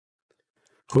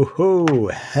Hello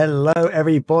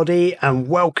everybody and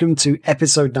welcome to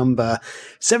episode number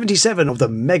 77 of the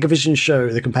Megavision Show,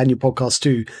 the companion podcast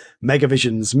to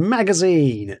Megavision's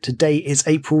magazine. Today is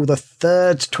April the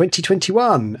 3rd,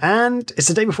 2021, and it's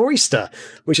the day before Easter,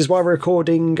 which is why we're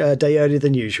recording a day earlier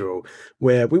than usual,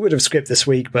 where we would have skipped this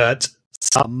week, but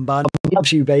somebody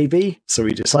loves you, baby, so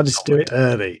we decided to do it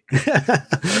early.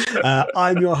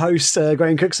 I'm your host,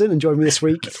 Graham Cookson, and joining me this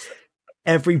week,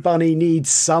 every bunny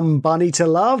needs some bunny to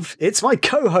love. It's my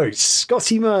co-host,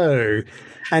 Scotty Moe.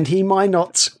 And he might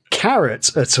not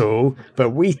carrot at all, but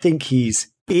we think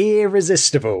he's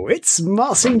irresistible. It's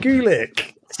Marcin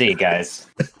Gulick. See you guys.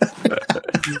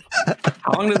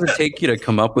 How long does it take you to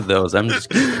come up with those? I'm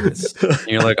just curious.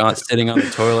 You're like sitting on the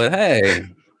toilet. Hey,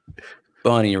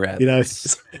 bunny rabbits. You know,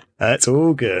 that's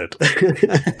all good.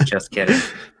 Just kidding.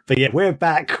 But yeah, we're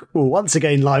back once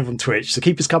again live on Twitch, so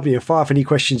keep us company and fire off any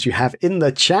questions you have in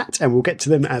the chat, and we'll get to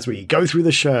them as we go through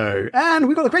the show. And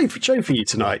we've got a great show for you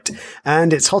tonight,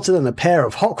 and it's hotter than a pair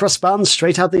of hot cross buns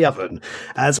straight out the oven.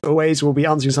 As always, we'll be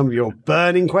answering some of your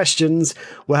burning questions.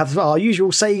 We'll have our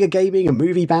usual Sega gaming and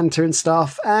movie banter and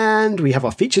stuff, and we have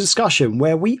our feature discussion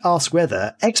where we ask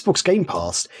whether Xbox Game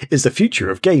Pass is the future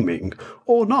of gaming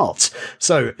or not.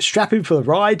 So strap in for the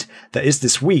ride that is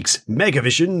this week's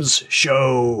Megavision's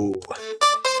show.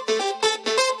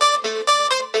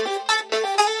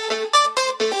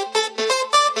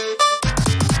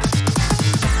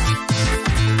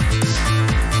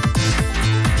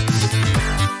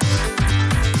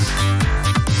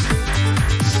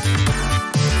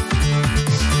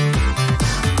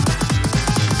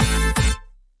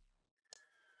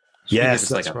 Yes,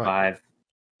 it's like a right. 5.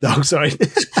 Oh, sorry.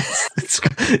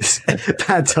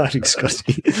 Bad timing,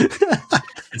 Scotty.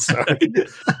 Sorry.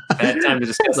 Bad time to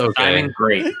discuss timing.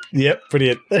 Great. Yep,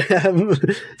 brilliant.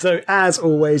 So, as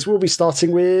always, we'll be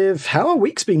starting with how our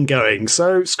week's been going.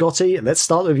 So, Scotty, let's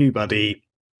start with you, buddy.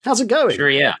 How's it going? Sure,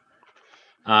 yeah.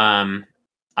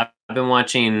 I've been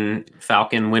watching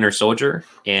Falcon Winter Soldier,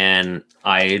 and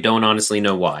I don't honestly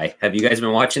know why. Have you guys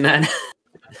been watching that?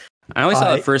 I only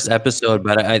saw the first episode,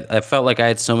 but I felt like I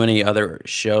had so many other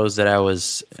shows that I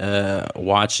was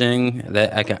watching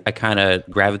that I kind of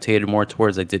gravitated more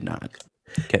towards. I did not.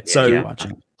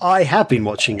 Watching. I have been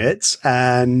watching it,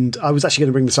 and I was actually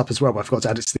going to bring this up as well, but I forgot to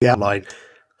add it to the outline.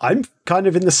 I'm kind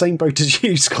of in the same boat as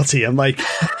you, Scotty. I'm like,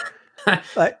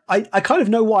 I kind of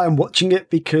know why I'm watching it,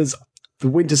 because the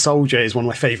Winter Soldier is one of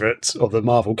my favourites of the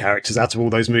Marvel characters out of all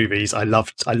those movies. I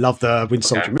love the Winter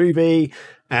Soldier movie.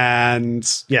 And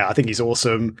yeah, I think he's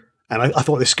awesome. And I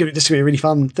thought this could be a really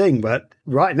fun thing. But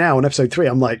right now on episode 3,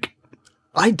 I'm like,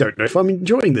 I don't know if I'm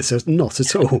enjoying this or not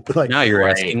at all. Like, now you're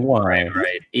asking why.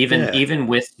 Right. Even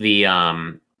with the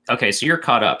okay, so you're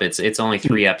caught up. It's only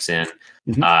 3 eps in.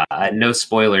 Mm-hmm. No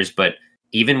spoilers, but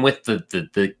even with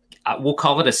the we'll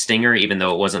call it a stinger, even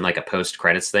though it wasn't like a post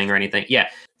credits thing or anything. Yeah,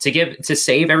 to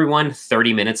save everyone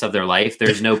 30 minutes of their life,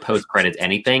 there's no post credits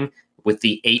anything, with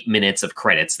the 8 minutes of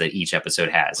credits that each episode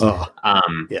has.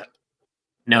 Yeah.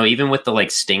 No, even with the like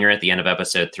stinger at the end of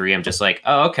episode 3, I'm just like,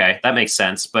 oh, okay, that makes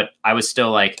sense. But I was still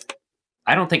like,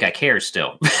 I don't think I care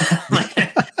still.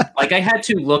 like I had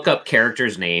to look up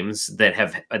characters' names that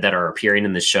are appearing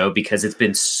in the show, because it's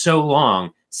been so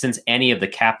long since any of the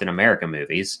Captain America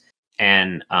movies.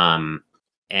 And I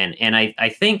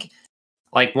think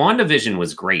like WandaVision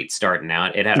was great starting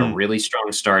out. It had a really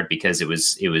strong start because it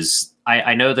was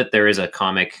I know that there is a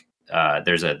comic,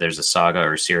 there's a saga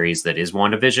or series that is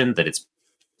WandaVision that it's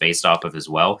based off of as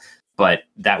well. But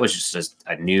that was just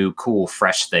a new, cool,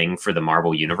 fresh thing for the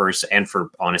Marvel universe, and for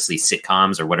honestly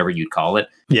sitcoms or whatever you'd call it.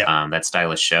 Yeah, that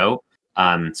stylish show.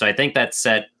 So I think that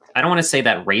set. I don't want to say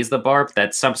that raised the bar, but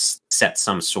that set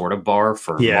some sort of bar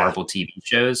for Marvel TV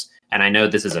shows. And I know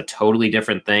this is a totally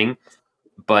different thing,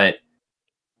 but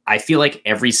I feel like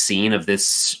every scene of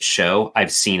this show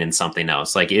I've seen in something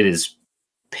else. Like, it is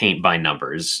paint by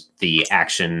numbers. The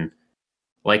action,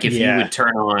 like if you would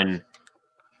turn on,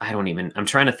 I'm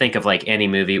trying to think of like any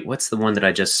movie. What's the one that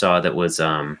I just saw that was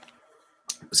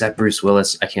that Bruce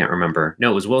Willis? I can't remember.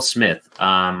 No, it was Will Smith.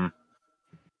 What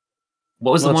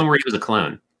was the one where he was a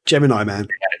clone? Gemini Man.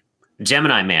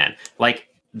 Gemini Man. Like,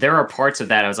 there are parts of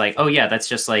that I was like, oh yeah, that's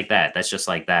just like that. That's just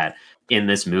like that in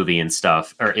this movie and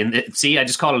stuff. Or see, I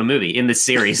just called it a movie in this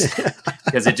series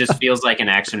because it just feels like an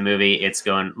action movie. It's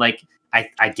going like,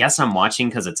 I guess I'm watching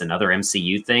because it's another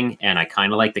MCU thing, and I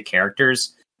kind of like the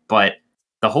characters, but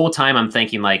the whole time I'm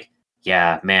thinking like,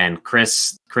 yeah, man,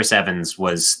 Chris Evans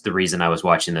was the reason I was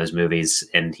watching those movies,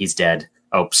 and he's dead.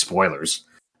 Oh, spoilers.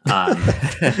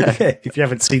 If you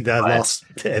haven't seen that last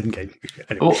Endgame.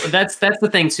 Anyway. Well, that's the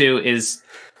thing too, is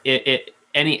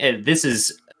this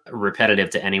is repetitive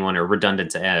to anyone or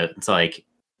redundant to like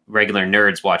regular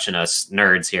nerds watching us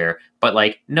nerds here, but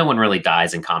like no one really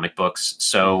dies in comic books.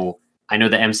 So I know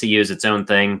the MCU is its own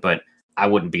thing, but I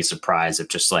wouldn't be surprised if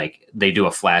just like they do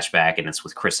a flashback and it's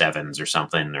with Chris Evans or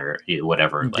something or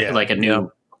whatever, like a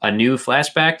new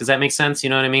flashback. Does that make sense? You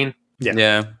know what I mean?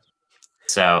 Yeah.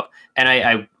 So, and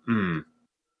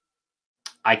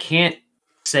I can't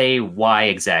say why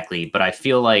exactly, but I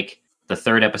feel like the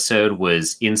third episode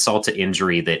was insult to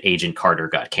injury that Agent Carter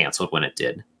got canceled when it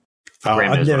did.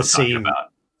 I've never seen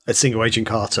a single Agent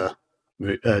Carter.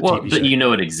 Well, but you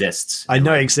know it exists. I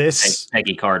know it exists.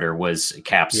 Peggy Carter was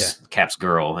Cap's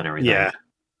girl and everything. Yeah.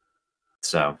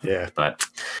 So, yeah. But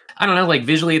I don't know, like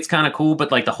visually it's kind of cool,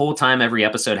 but like the whole time every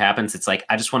episode happens, it's like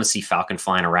I just want to see Falcon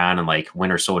flying around and like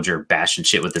Winter Soldier bashing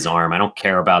shit with his arm. I don't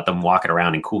care about them walking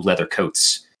around in cool leather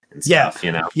coats and stuff,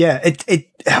 you know? Yeah.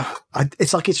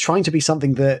 It's like it's trying to be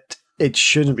something that it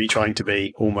shouldn't be trying to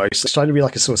be. Almost, it's trying to be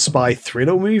like a sort of spy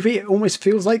thriller movie. It almost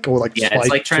feels like, or like it's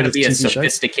like trying to be a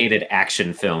sophisticated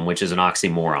action film, which is an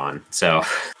oxymoron. So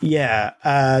yeah,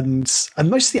 and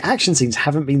most of the action scenes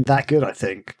haven't been that good. I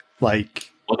think.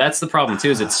 Well, that's the problem too.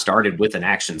 Is it started with an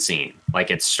action scene, like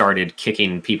it started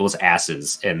kicking people's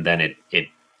asses, and then it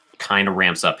kind of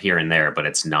ramps up here and there, but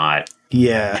it's not.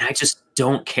 Yeah, and I just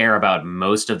don't care about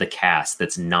most of the cast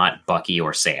that's not Bucky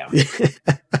or Sam.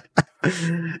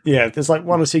 Yeah, there's like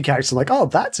one or two characters I'm like, oh,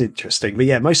 that's interesting. But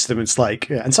yeah, most of them it's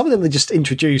like, and some of them they just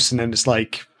introduce and then it's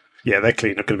like, yeah, they're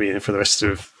clearly not going to be in for the rest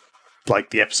of like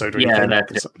the episode. Or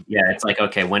it's like,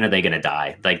 okay, when are they going to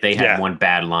die? Like they had one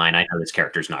bad line. I know this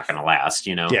character's not going to last,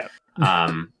 you know? Yeah.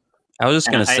 I was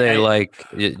just going to say,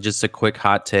 just a quick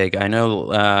hot take. I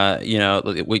know,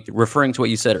 referring to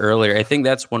what you said earlier, I think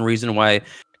that's one reason why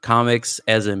comics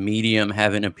as a medium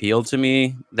haven't appealed to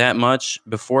me that much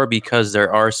before, because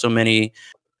there are so many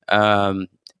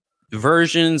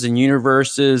versions and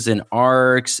universes and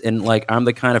arcs, and like I'm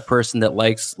the kind of person that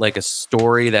likes like a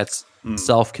story that's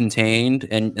self-contained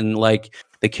and like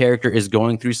the character is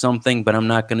going through something, but I'm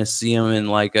not going to see him in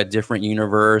like a different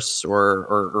universe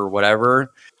or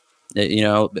whatever, you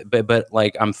know. But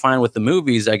like I'm fine with the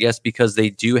movies, I guess, because they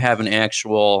do have an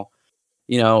actual,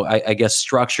 you know, I guess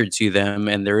structure to them,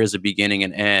 and there is a beginning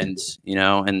and end, you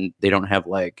know, and they don't have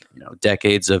like, you know,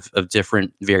 decades of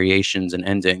different variations and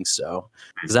endings. So,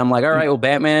 because I'm like, all right, well,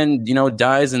 Batman, you know,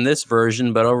 dies in this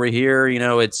version, but over here, you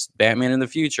know, it's Batman in the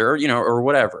future, you know, or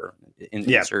whatever,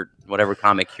 insert whatever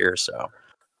comic here. So,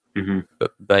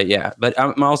 but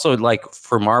I'm also like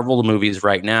for Marvel movies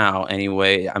right now,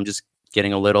 anyway, I'm just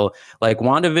getting a little like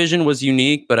WandaVision was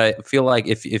unique, but I feel like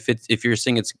if you're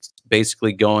saying it's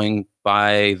basically going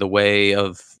by the way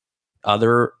of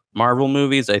other Marvel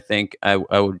movies, I think I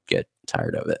would get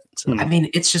tired of it. So. I mean,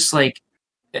 it's just like,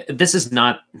 this is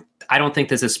not, I don't think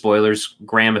this is spoilers,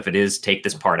 Graham. If it is, take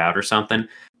this part out or something.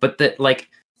 But that, like,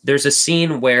 there's a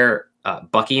scene where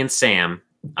Bucky and Sam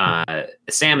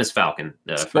is Falcon.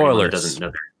 Spoilers. Doesn't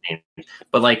know their name,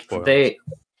 but like spoilers.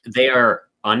 they are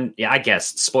I guess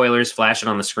spoilers, flash it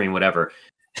on the screen, whatever.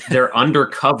 They're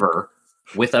undercover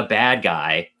with a bad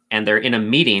guy, and they're in a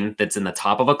meeting that's in the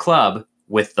top of a club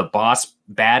with the boss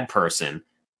bad person,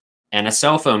 and a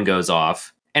cell phone goes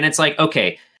off, and it's like,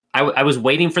 okay, I was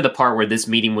waiting for the part where this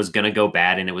meeting was going to go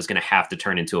bad and it was going to have to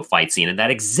turn into a fight scene, and that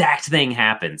exact thing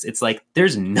happens. It's like,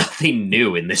 there's nothing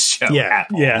new in this show at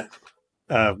all.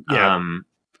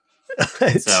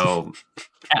 So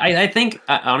I think,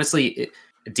 honestly,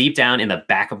 deep down in the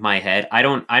back of my head, I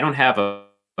don't have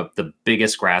the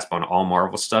biggest grasp on all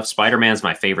Marvel stuff. Spider-Man's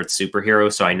my favorite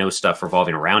superhero, so I know stuff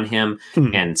revolving around him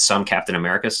and some Captain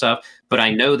America stuff. But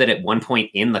I know that at one point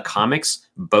in the comics,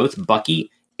 both Bucky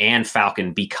and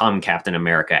Falcon become Captain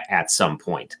America at some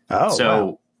point.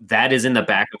 That is in the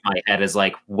back of my head, is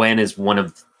like, when is one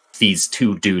of these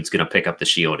two dudes going to pick up the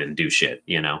shield and do shit,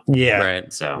 you know? Yeah.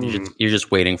 Right. So you're just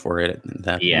waiting for it.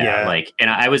 Like, and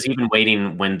I was even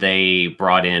waiting when they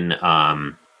brought in,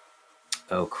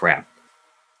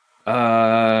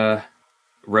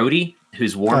 Rhodey,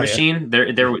 who's War Machine.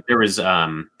 There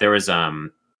was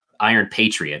Iron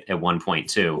Patriot at one point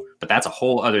too, but that's a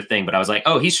whole other thing. But I was like,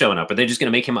 oh, he's showing up. Are they just going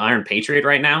to make him Iron Patriot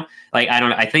right now? Like, I don't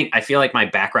know. I feel like my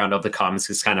background of the comics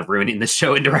is kind of ruining the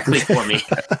show indirectly for me.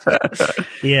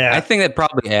 Yeah, I think that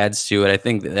probably adds to it. I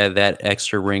think that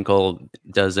extra wrinkle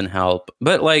doesn't help.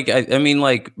 But like, I mean,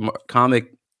 like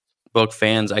comic book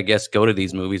fans, I guess, go to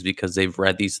these movies because they've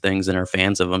read these things and are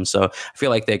fans of them. So I feel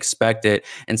like they expect it.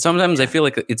 And sometimes I feel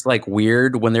like it's like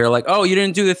weird when they're like, oh, you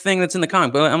didn't do the thing that's in the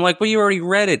comic. But I'm like, well, you already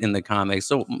read it in the comics.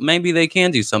 So maybe they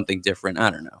can do something different.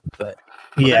 I don't know. But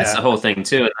That's the whole thing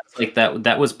too. That's like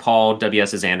that was Paul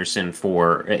W.S. Anderson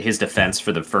for his defense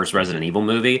for the first Resident Evil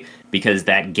movie, because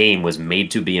that game was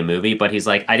made to be a movie. But he's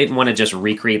like, I didn't want to just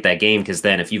recreate that game, because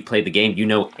then if you've played the game, you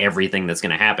know everything that's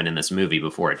going to happen in this movie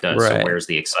before it does. Right. So where's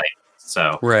the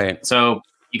excitement? So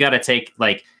you got to take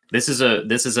like this is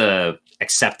a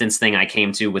acceptance thing I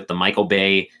came to with the Michael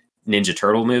Bay Ninja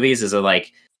Turtle movies. Is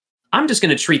like, I'm just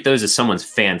going to treat those as someone's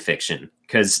fan fiction,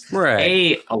 because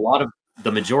a lot of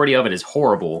the majority of it is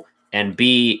horrible, and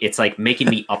B, it's like making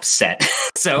me upset.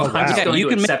 So I'm just going to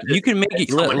accept it. You can make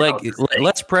it like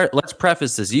let's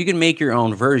preface this. You can make your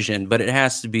own version, but it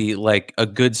has to be like a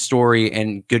good story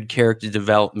and good character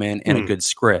development and a good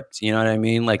script. You know what I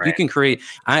mean? Like you can create.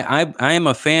 I am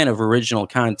a fan of original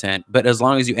content, but as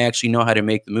long as you actually know how to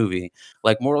make the movie.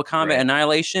 Like Mortal Kombat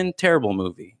Annihilation, terrible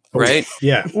movie. Right?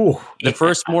 Yeah. Ooh. The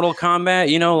first Mortal Kombat,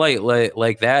 you know,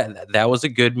 like that was a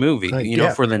good movie, you know,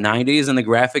 for the 90s, and the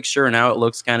graphics, sure, now it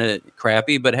looks kind of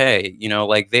crappy, but hey, you know,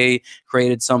 like they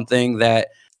created something that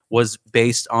was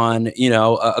based on, you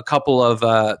know, a couple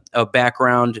of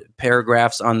background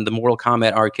paragraphs on the Mortal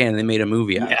Kombat arcade, and they made a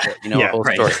movie out of it, you know, a whole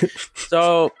story.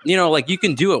 So, you know, like you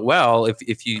can do it well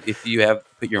if you have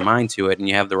put your mind to it and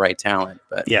you have the right talent,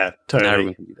 but yeah, totally. Not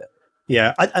everyone can do that.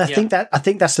 Yeah, I think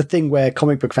that's the thing where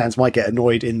comic book fans might get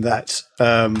annoyed in that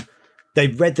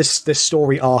they've read this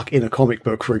story arc in a comic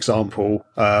book, for example,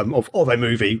 of a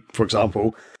movie, for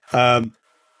example, and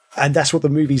that's what the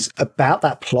movie's about,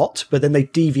 that plot. But then they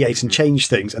deviate and change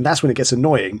things, and that's when it gets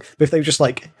annoying. But if they were just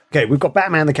like, okay, we've got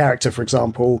Batman the character, for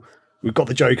example, we've got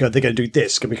the Joker, they're going to do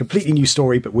this, going to be a completely new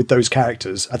story, but with those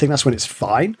characters. I think that's when it's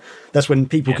fine. That's when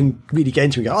people can really get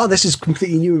into it and go, oh, this is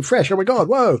completely new and fresh. Oh my God,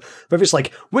 whoa. But if it's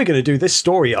like, we're going to do this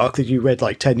story arc that you read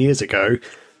like 10 years ago,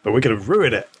 but we're going to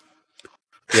ruin it.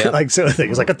 Yeah. Like sort of thing.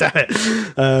 It's like, oh, damn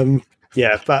it.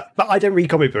 Yeah, but I don't read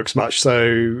comic books much,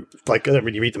 so like I don't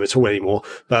really read them at all anymore.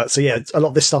 But so yeah, a lot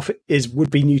of this stuff would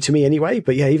be new to me anyway.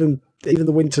 But yeah, even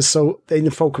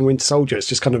the Falcon Winter Soldier, it's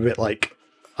just kind of a bit like,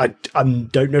 I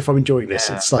don't know if I'm enjoying this.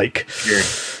 Yeah. It's like,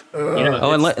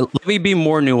 and let me be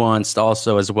more nuanced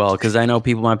also as well, because I know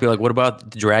people might be like, what about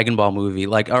the Dragon Ball movie?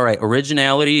 Like, all right,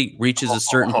 originality reaches a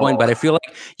certain point, but I feel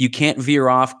like you can't veer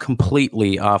off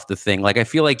completely off the thing. Like, I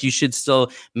feel like you should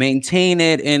still maintain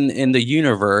it in the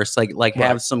universe, like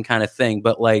have some kind of thing,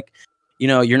 but like, you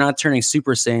know, you're not turning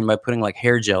Super Saiyan by putting like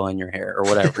hair gel in your hair or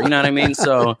whatever. You know what I mean?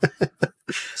 So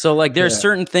like, there's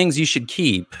certain things you should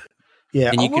keep.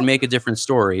 Yeah, and you can make a different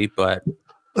story, but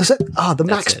was it? The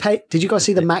Max Payne. Did you guys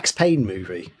see the Max Payne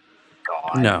movie?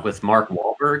 God, no, with Mark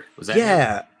Wahlberg. Was that?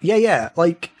 Yeah.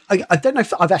 Like I don't know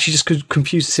if I've actually just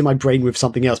confused this in my brain with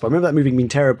something else, but I remember that movie being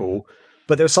terrible.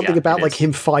 But there was something about like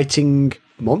him fighting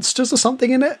monsters or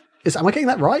something in it. Am I getting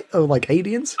that right? Or like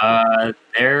aliens?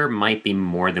 There might be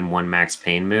more than one Max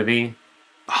Payne movie.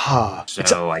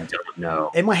 So I don't know.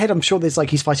 In my head, I'm sure there's like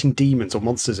he's fighting demons or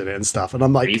monsters in it and stuff. And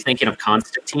I'm like, are you thinking of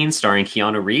Constantine starring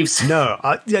Keanu Reeves? No,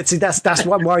 see, that's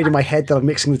why I'm worried in my head that I'm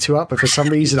mixing the two up. But for some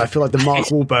reason, I feel like the Mark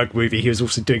Wahlberg movie, he was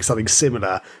also doing something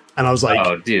similar. And I was like,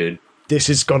 oh, dude, this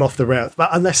has gone off the rails. But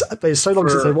it's so long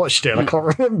since I watched it, I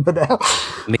can't remember now.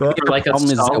 The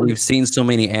problem is that we've seen so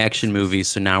many action movies,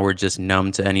 so now we're just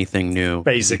numb to anything new.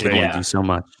 Basically, we do so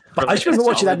much. But I just remember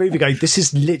watching that movie going, this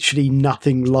is literally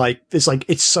nothing like this. Like,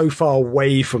 it's so far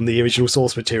away from the original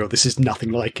source material. This is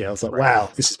nothing like it. I was like, wow,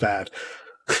 this is bad.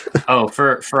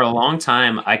 For a long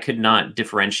time, I could not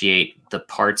differentiate the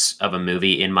parts of a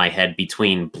movie in my head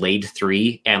between Blade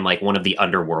 3 and like one of the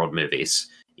Underworld movies.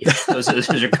 Those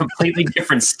are completely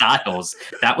different styles.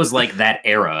 That was like that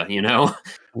era, you know?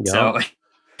 Yep. So,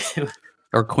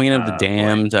 or Queen of the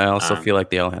Damned. I also feel like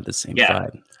they all had the same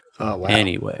vibe. Oh, wow.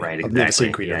 Anyway. Right, exactly. I've never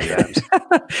seen Queen of the Damned.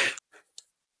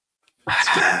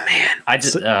 Man, I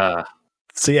just...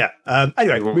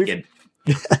 anyway,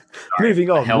 moving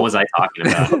on. What the hell was I talking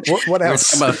about? what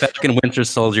else? We were talking about Falcon Winter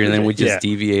Soldier, and then we just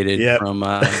deviated from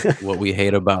what we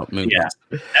hate about movies.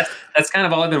 Yeah, that's kind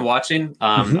of all I've been watching.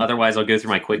 Otherwise, I'll go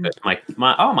through my quick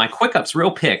my quick ups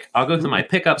real quick. I'll go through my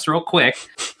pickups real quick.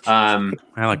 I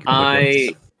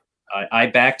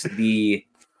backed the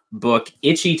book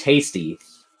Itchy Tasty,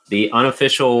 the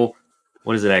unofficial.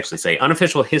 What does it actually say?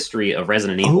 Unofficial History of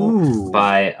Resident Evil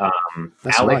by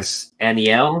Alex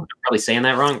Aniel. I'm probably saying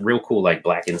that wrong. Real cool, like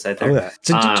black inside there. Oh, yeah.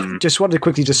 So just wanted to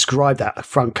quickly describe that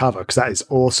front cover because that is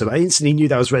awesome. I instantly knew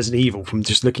that was Resident Evil from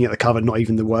just looking at the cover, not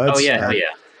even the words. Oh yeah,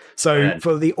 So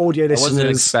for the audio listeners, I wasn't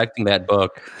expecting that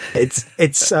book.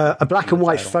 It's a black and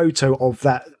white photo of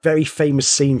that very famous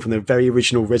scene from the very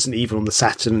original Resident Evil on the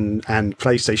Saturn and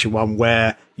PlayStation 1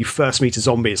 where you first meet a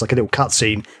zombie. It's like a little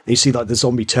cutscene and you see like the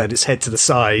zombie turn its head to the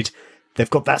side they've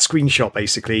got that screenshot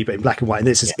basically, but in black and white. And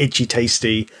this is Itchy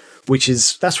Tasty,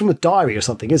 that's from a diary or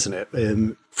something, isn't it? I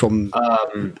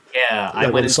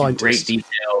went into great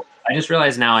detail. I just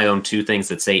realized now I own 2 things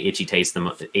that say Itchy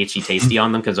Tasty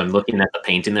on them because I'm looking at the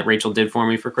painting that Rachel did for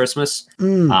me for Christmas.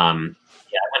 I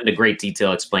went into great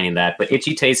detail explaining that. But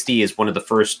Itchy Tasty is one of the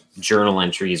first journal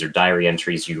entries or diary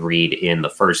entries you read in the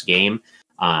first game,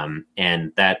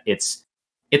 and that it's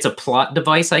a plot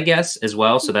device, I guess, as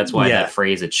well. So that's why that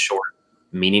phrase, it's short,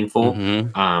 meaningful.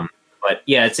 But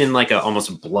yeah, it's in like a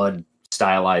almost blood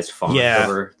stylized font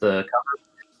over the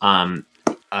cover.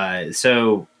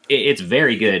 So it's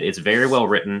very good. It's very well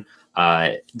written.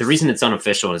 The reason it's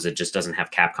unofficial is it just doesn't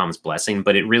have Capcom's blessing,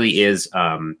 but it really is.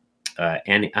 And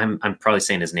I'm probably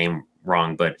saying his name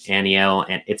wrong, but Aniel,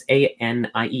 and it's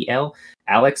Aniel,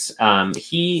 Alex.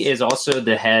 He is also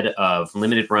the head of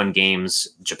Limited Run Games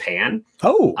Japan.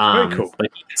 Oh, very cool. But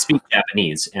he can speak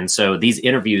Japanese, and so these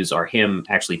interviews are him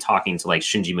actually talking to like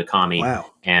Shinji Mikami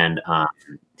and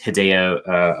Hideo.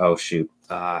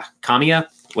 Kamiya.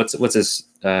 What's his?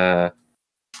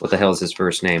 What the hell is his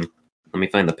first name? Let me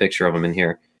find the picture of him in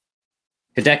here.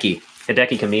 Hideki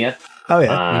Kamiya. Oh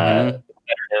yeah.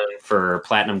 Better known for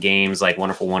Platinum Games like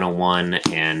Wonderful 101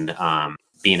 and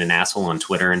being an asshole on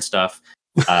Twitter and stuff,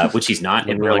 which he's not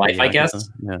in real life, I guess.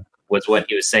 Was what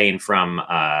he was saying from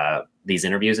these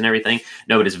interviews and everything.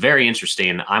 No, but it's very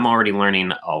interesting. I'm already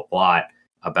learning a lot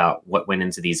about what went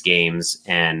into these games,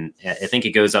 and I think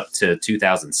it goes up to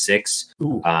 2006.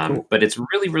 Ooh, cool. But it's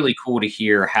really, really cool to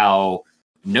hear how,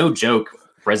 no joke,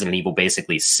 Resident Evil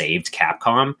basically saved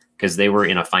Capcom because they were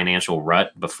in a financial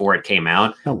rut before it came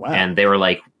out. Oh, wow. And they were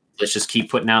like, let's just keep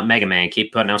putting out Mega Man,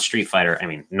 keep putting out Street Fighter. I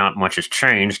mean, not much has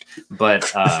changed,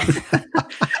 but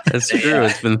that's true.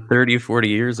 It's been 30, 40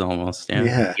 years almost.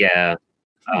 Yeah.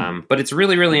 But it's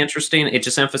really, really interesting. It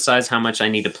just emphasized how much I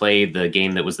need to play the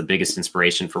game that was the biggest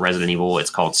inspiration for Resident Evil.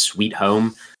 It's called Sweet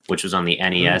Home, which was on the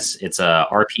NES. It's a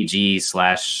RPG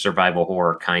 / survival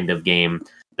horror kind of game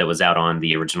that was out on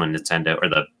the original Nintendo or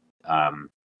the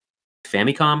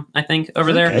Famicom, I think,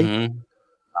 over there.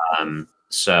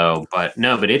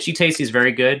 But Itchy Tasty is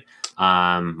very good.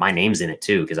 My name's in it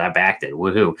too because I backed it.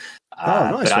 Woohoo!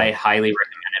 But I highly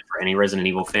recommend it for any Resident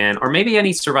Evil fan or maybe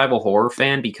any survival horror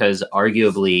fan because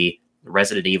arguably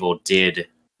Resident Evil did.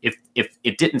 If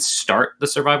it didn't start the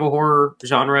survival horror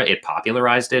genre, it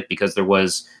popularized it because there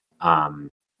was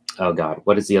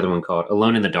what is the other one called?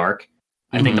 Alone in the Dark.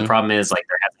 I think the problem is like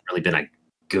there hasn't really been a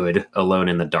good Alone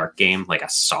in the Dark game, like a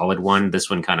solid one. This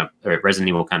one Resident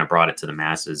Evil kind of brought it to the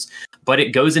masses, but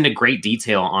it goes into great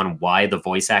detail on why the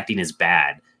voice acting is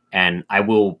bad. And I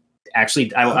will say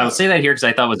that here because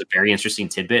I thought it was a very interesting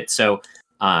tidbit. So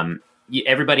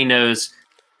everybody knows,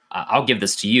 I'll give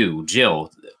this to you,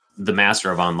 Jill, the master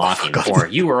of unlocking, or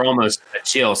you were almost a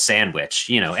Jill sandwich.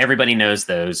 You know, everybody knows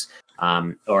those.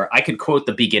 Or I could quote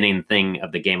the beginning thing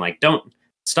of the game, like, don't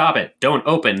stop it. Don't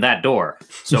open that door.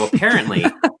 So apparently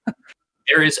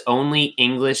there is only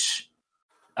English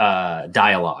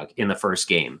dialogue in the first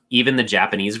game. Even the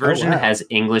Japanese version has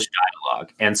English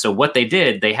dialogue. And so what they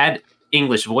did, they had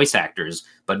English voice actors,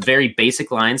 but very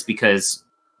basic lines because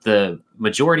the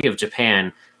majority of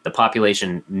Japan, the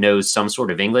population knows some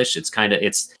sort of English. It's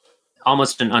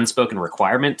almost an unspoken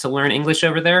requirement to learn English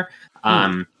over there.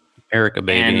 Erica,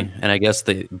 baby, and I guess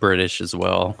the British as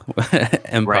well,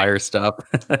 Empire stuff.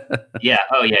 Yeah.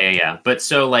 Oh, yeah. But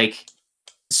so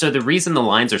the reason the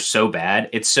lines are so bad,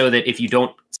 it's so that if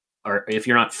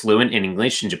you're not fluent in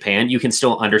English in Japan, you can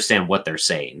still understand what they're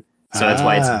saying. So that's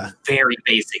why it's very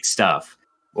basic stuff.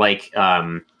 Like,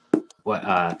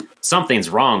 something's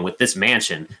wrong with this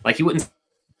mansion. Like, you wouldn't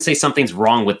say something's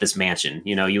wrong with this mansion.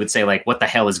 You know, you would say like, what the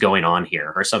hell is going on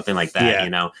here, or something like that. You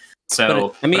know.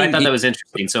 So, but I thought that was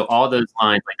interesting. So all those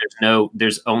lines, like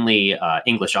there's only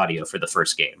English audio for the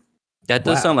first game. That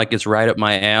does sound like it's right up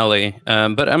my alley.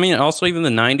 But I mean, also even the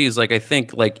 90s, like I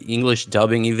think like English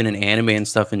dubbing, even in anime and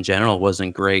stuff in general,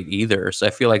 wasn't great either. So I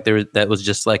feel like that was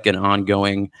just like an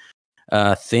ongoing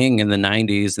thing in the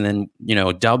 90s. And then, you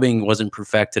know, dubbing wasn't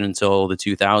perfected until the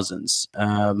 2000s.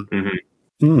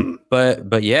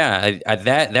 But yeah,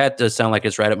 that does sound like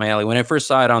it's right up my alley. When I first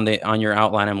saw it on your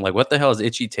outline, I'm like, what the hell is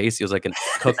Itchy Tasty? It was like a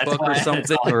cookbook or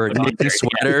something, or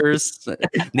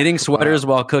knitting sweaters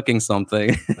while cooking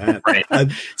something. Right.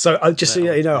 So just so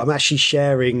you know, I'm actually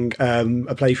sharing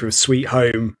a playthrough of Sweet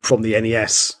Home from the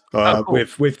NES cool.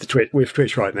 with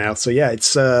Twitch right now. So yeah,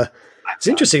 it's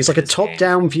interesting. It's like a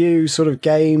top-down view sort of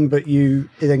game, but it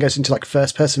then goes into like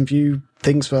first-person view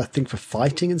things for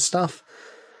fighting and stuff.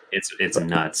 It's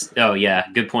nuts. Oh yeah,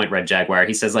 good point, Red Jaguar.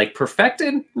 He says like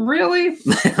perfected, really?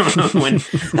 When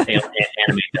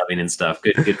anime dubbing and stuff.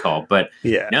 Good call. But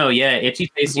Itchy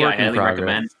Tasty, I highly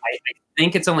recommend. I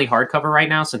think it's only hardcover right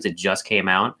now since it just came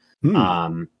out.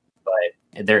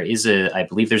 But there is I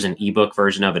believe there's an ebook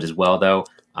version of it as well, though.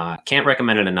 Can't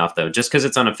recommend it enough, though. Just because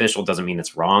it's unofficial doesn't mean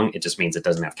it's wrong. It just means it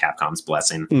doesn't have Capcom's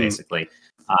blessing, basically.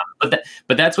 But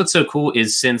that's what's so cool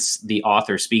is since the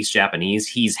author speaks Japanese,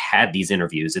 he's had these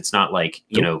interviews. It's not like,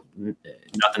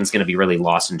 nothing's going to be really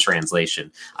lost in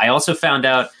translation. I also found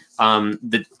out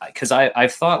that because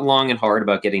I've thought long and hard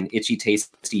about getting Itchy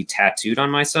Tasty tattooed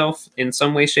on myself in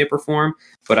some way, shape, or form.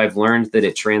 But I've learned that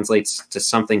it translates to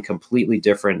something completely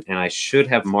different. And I should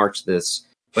have marked this.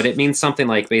 But it means something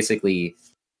like basically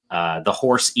the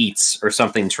horse eats or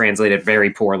something translated very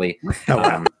poorly.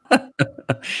 So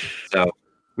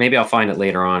maybe I'll find it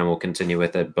later on and we'll continue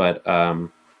with it. But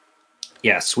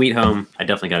Sweet Home, I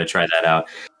definitely got to try that out.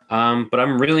 But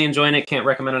I'm really enjoying it. Can't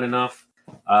recommend it enough.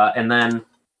 And then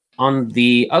on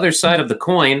the other side of the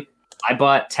coin, I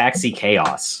bought Taxi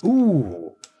Chaos.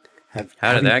 Ooh.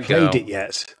 How did that go? Played it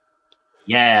yet?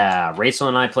 Yeah, Rachel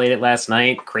and I played it last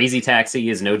night. Crazy Taxi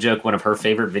is no joke one of her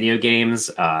favorite video games.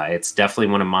 It's definitely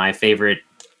one of my favorite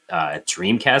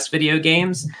Dreamcast video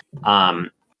games.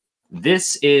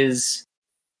 This is,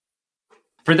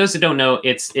 for those who don't know,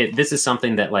 this is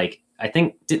something that like I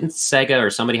think didn't Sega or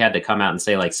somebody had to come out and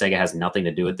say like Sega has nothing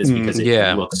to do with this because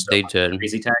it looks so much like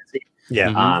Crazy Taxi.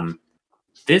 Yeah.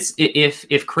 This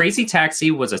if Crazy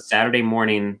Taxi was a Saturday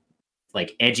morning,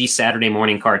 like edgy Saturday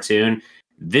morning cartoon,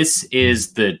 this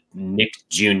is the Nick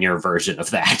Jr. version of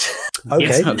that.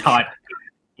 Okay.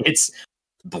 It's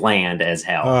bland as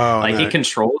hell. It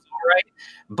controls all right,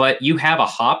 but you have a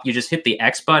hop. You just hit the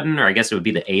X button, or I guess it would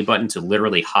be the A button to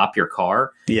literally hop your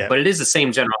car. Yeah. But it is the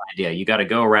same general idea. You got to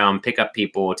go around, pick up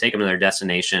people, take them to their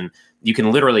destination. You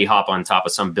can literally hop on top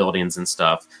of some buildings and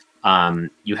stuff.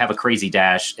 You have a crazy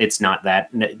dash. It's not that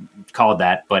called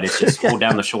that, but it's just hold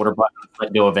down the shoulder button,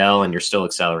 let go of L, and you're still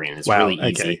accelerating. It's really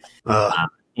easy.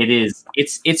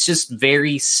 It's just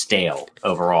very stale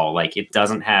overall. Like it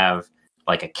doesn't have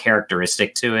like a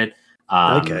characteristic to it.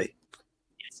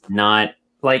 It's not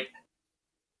like,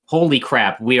 holy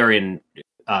crap, we are in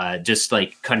just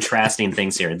like contrasting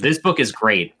things here. This book is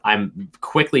great. I'm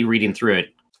quickly reading through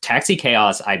it. Taxi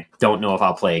Chaos, I don't know if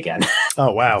I'll play again.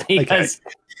 Oh wow. Because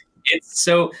it's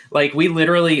so like we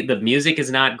literally, the music is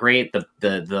not great.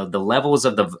 The levels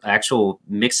of the actual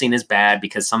mixing is bad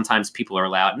because sometimes people are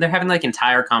loud and they're having like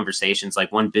entire conversations.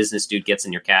 Like one business dude gets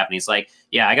in your cab and he's like,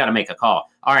 yeah, I got to make a call.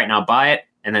 All right, now buy it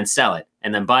and then sell it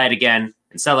and then buy it again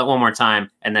and sell it one more time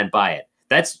and then buy it.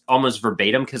 That's almost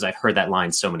verbatim because I've heard that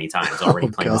line so many times already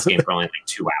playing this game for only like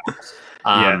 2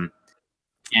 hours.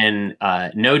 And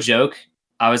no joke,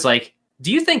 I was like,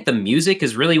 do you think the music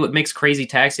is really what makes Crazy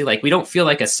Taxi? Like, we don't feel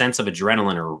like a sense of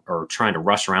adrenaline or trying to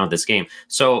rush around with this game.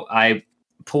 So I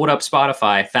pulled up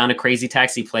Spotify, found a Crazy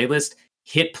Taxi playlist,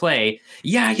 hit play.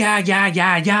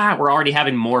 Yeah. We're already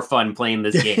having more fun playing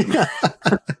this game.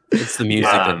 It's the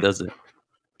music that does it.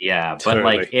 Yeah, but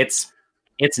totally. Like it's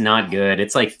not good.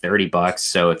 It's like $30.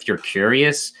 So if you're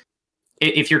curious,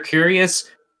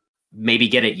 maybe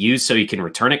get it used so you can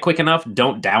return it quick enough.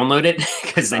 Don't download it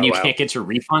because then you can't get your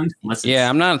refund. I'm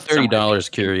not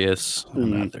 $30 curious.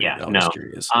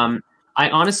 Curious. I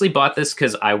honestly bought this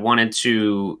because I wanted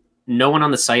to. No one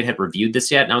on the site had reviewed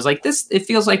this yet, and I was like, it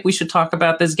feels like we should talk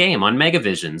about this game on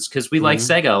Megavisions because we like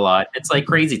Sega a lot. It's like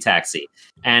Crazy Taxi,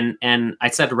 and I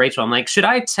said to Rachel, I'm like, should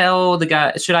I tell the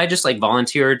guy? Should I just like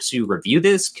volunteer to review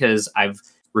this because I've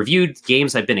reviewed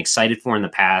games I've been excited for in the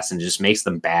past and it just makes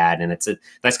them bad. And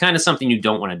that's kind of something you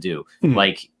don't want to do.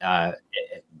 Like,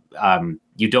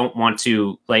 you don't want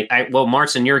to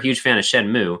Martin, you're a huge fan of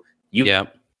Shenmue. You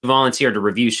volunteered to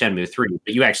review Shenmue 3,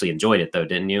 but you actually enjoyed it though,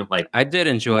 didn't you? Like I did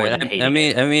enjoy it.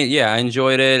 I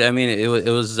enjoyed it. I mean, it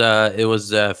was a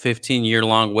 15-year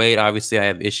long wait. Obviously I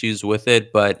have issues with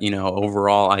it, but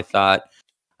overall I thought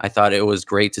it was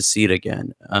great to see it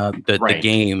again. The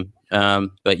game.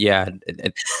 But yeah,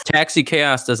 Taxi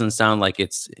Chaos doesn't sound like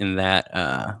it's in that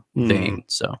vein.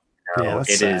 So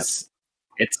it is.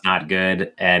 It's not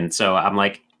good, and so I'm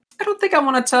like, I don't think I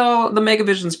want to tell the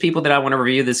Megavisions people that I want to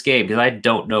review this game because I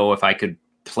don't know if I could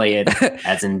play it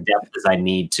as in depth as I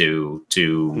need to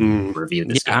review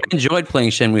this game. I enjoyed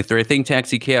playing Shenmue 3. I think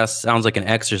Taxi Chaos sounds like an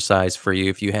exercise for you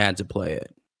if you had to play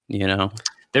it.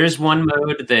 There's one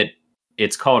mode that.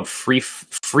 It's called free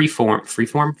flow.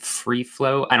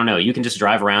 I don't know. You can just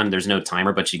drive around. There's no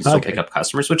timer, but you can still pick up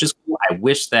customers, which is cool. I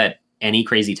wish that any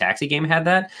Crazy Taxi game had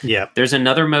that. Yeah. There's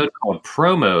another mode called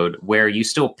Pro Mode where you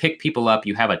still pick people up.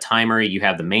 You have a timer. You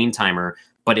have the main timer,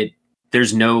 but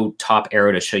there's no top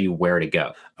arrow to show you where to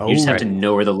go. You just have to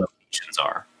know where the locations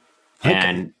are. Okay.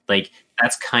 And like,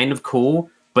 that's kind of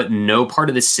cool, but no part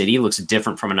of the city looks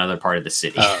different from another part of the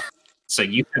city. So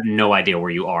you have no idea where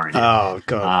you are in it. Oh,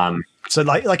 God. So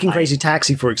like in Crazy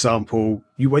Taxi, for example,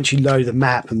 once you know the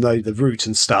map and know the route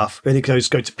and stuff, when it goes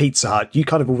go to Pizza Hut, you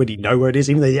kind of already know where it is.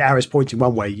 Even though the arrow's pointing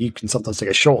one way, you can sometimes take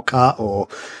a shortcut or,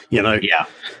 you know. Yeah.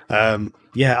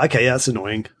 Okay, that's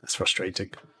annoying. That's frustrating.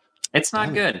 It's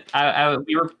not good.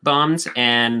 We were bummed,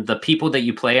 and the people that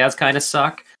you play as kind of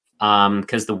suck.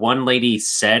 Because the one lady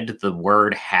said the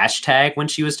word hashtag when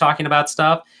she was talking about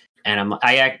stuff, and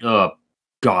oh,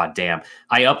 God damn.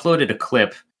 I uploaded a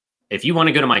clip. If you want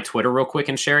to go to my Twitter real quick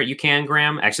and share it, you can,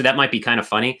 Graham. Actually, that might be kind of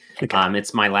funny. Okay.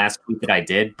 It's my last tweet that I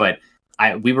did, but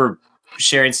we were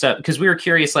sharing stuff because we were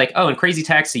curious, like, in Crazy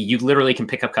Taxi, you literally can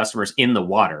pick up customers in the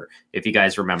water, if you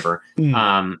guys remember.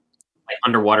 Like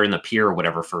underwater in the pier or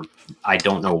whatever for, I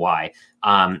don't know why.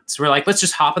 So we're like, let's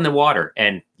just hop in the water,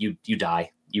 and you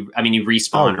die. You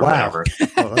respawn or whatever.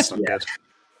 Oh, that's not good.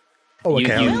 Oh,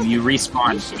 okay. You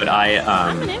respawn, but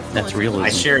that's realism. I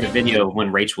shared a video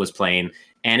when Rach was playing,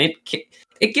 and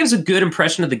it gives a good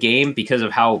impression of the game because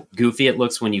of how goofy it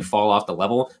looks when you fall off the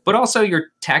level. But also, your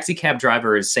taxi cab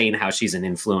driver is saying how she's an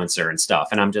influencer and stuff,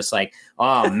 and I'm just like,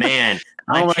 oh man,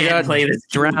 I can't play this.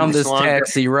 Drown this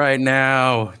taxi right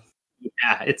now.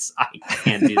 Yeah, I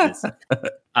can't do this.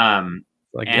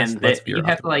 You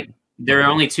have to like. There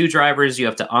are only 2 drivers. You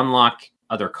have to unlock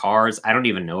other cars. I don't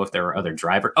even know if there are other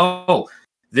drivers. Oh,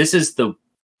 this is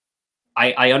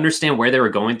I understand where they were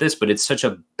going with this, but it's such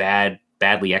a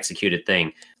badly executed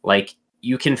thing. Like,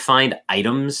 you can find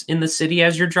items in the city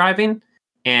as you're driving.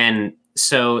 And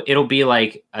so it'll be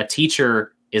like a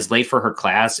teacher is late for her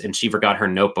class and she forgot her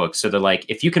notebook. So they're like,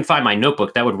 if you can find my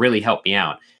notebook, that would really help me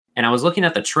out. And I was looking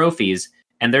at the trophies,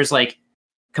 and there's like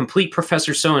complete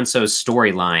Professor So-and-so's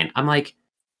storyline. I'm like,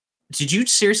 did you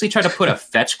seriously try to put a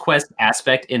fetch quest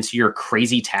aspect into your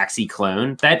Crazy Taxi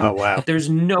clone? Oh, wow. There's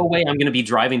no way I'm going to be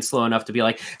driving slow enough to be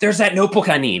like, there's that notebook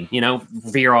I need,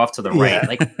 veer off to the right. Yeah.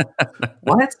 Like,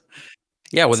 what?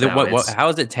 Yeah, how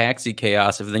is it taxi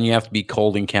chaos if then you have to be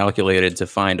cold and calculated to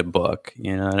find a book?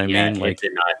 You know what I mean? Like, it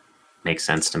did not make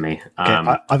sense to me.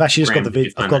 Okay, I've actually just got the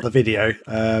video. I've got the video.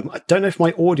 I don't know if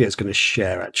my audio is going to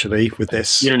share actually with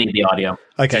this. You don't need the audio.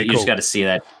 Okay, you just got to see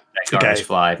that garbage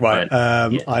fly. Right.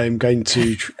 But, I'm going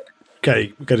to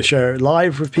we're going to share it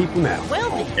live with people now.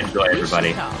 Enjoy,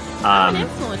 everybody.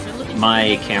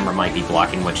 My camera might be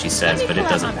blocking what she says, but it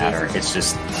doesn't matter. It's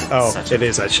just it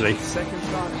is actually.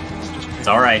 It's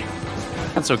all right.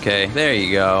 That's okay. There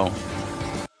you go.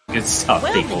 Good stuff,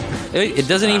 people. It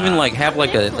doesn't even like have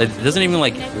like it doesn't even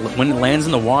like when it lands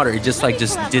in the water, it just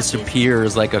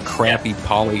disappears like a crappy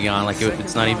polygon. Like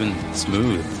it's not even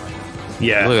smooth.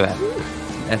 Yeah. Look at that.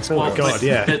 That's God,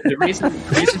 yeah. The reason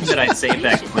that I saved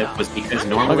that clip was because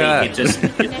normally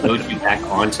it loads you back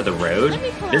onto the road.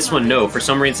 This one, no. For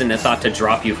some reason, it thought to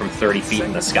drop you from 30 feet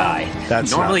in the sky.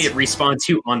 Normally, it respawns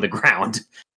you on the ground.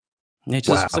 It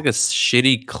just looks like a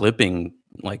shitty clipping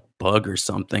like bug or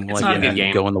something. It's like not a good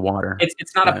game. Go in the water.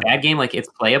 It's not a bad game. Like, it's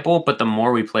playable, but the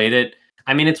more we played it,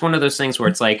 I mean, it's one of those things where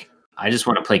it's like, I just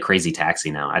want to play Crazy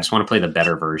Taxi now. I just want to play the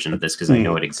better version of this because I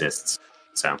know it exists.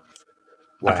 So.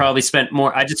 Wow. I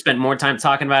just spent more time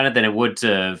talking about it than it would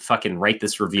to fucking write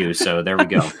this review. So there we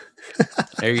go.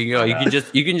 There you go. You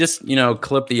can just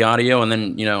clip the audio and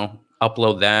then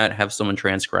upload that, have someone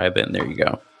transcribe it, and there you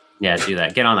go. Yeah, do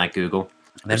that. Get on that, Google.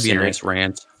 That'd be a nice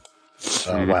rant.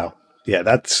 Oh wow. Yeah,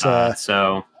 that's that's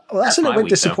a little bit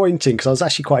disappointing because I was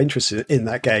actually quite interested in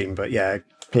that game, but yeah,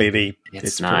 clearly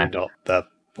it's probably not the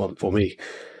one for me.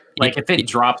 Like if it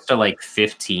drops to like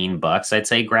 $15, I'd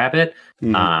say grab it.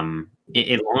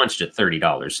 It launched at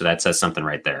 $30, so that says something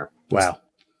right there. Wow.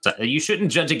 So you shouldn't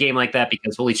judge a game like that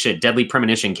because holy shit, Deadly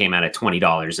Premonition came out at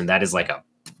 $20, and that is like a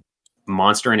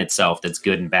monster in itself that's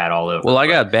good and bad all over. Well, I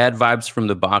got bad vibes from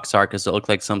the box art because it looked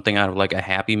like something out of like a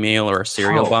Happy Meal or a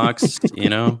cereal box,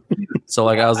 So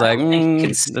like I was like,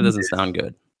 that doesn't sound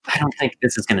good. I don't think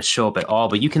this is going to show up at all,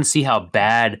 but you can see how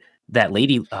bad that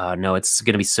lady. No, it's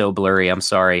going to be so blurry. I'm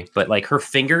sorry, but like her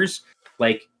fingers,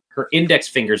 like. Her index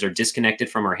fingers are disconnected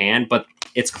from her hand, but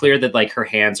it's clear that like her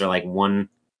hands are like one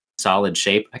solid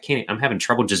shape. I'm having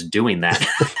trouble just doing that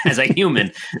as a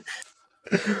human.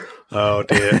 Oh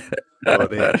dear.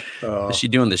 Oh. Is she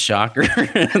doing the shocker?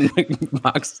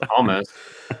 Almost.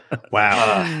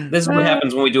 Wow. This is what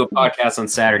happens when we do a podcast on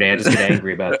Saturday. I just get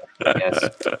angry about it.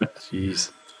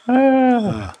 Yes.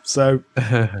 Jeez. So,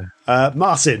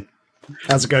 Martin.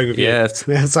 How's it going with you?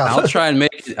 Yes, I'll try and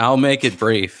I'll make it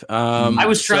brief. I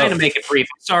was trying to make it brief.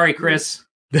 I'm sorry, Chris.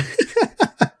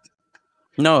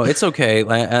 No, it's okay.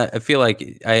 I feel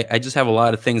like I just have a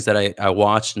lot of things that I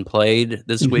watched and played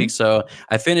this week. So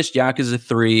I finished Yakuza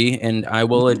 3, and I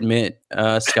will admit,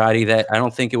 Scotty, that I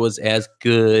don't think it was as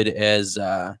good as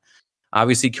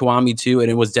obviously Kiwami 2,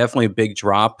 and it was definitely a big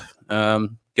drop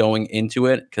going into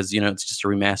it because, it's just a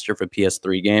remaster of a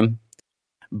PS3 game.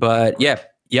 But yeah,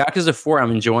 Yakuza 4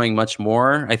 I'm enjoying much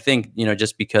more. I think,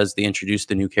 just because they introduced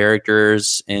the new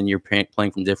characters and you're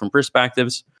playing from different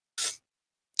perspectives.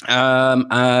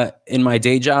 In my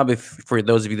day job, for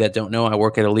those of you that don't know, I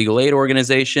work at a legal aid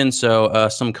organization. So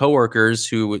some coworkers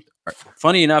who,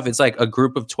 funny enough, it's like a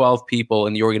group of 12 people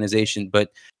in the organization,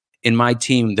 but in my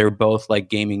team, they're both like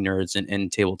gaming nerds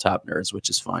and tabletop nerds, which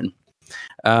is fun.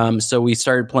 So we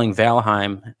started playing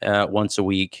Valheim once a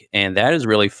week, and that is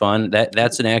really fun.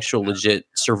 That's an actual legit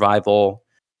survival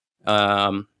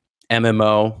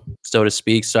MMO, so to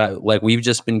speak. So we've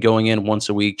just been going in once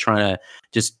a week, trying to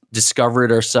just discover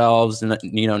it ourselves, and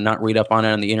not read up on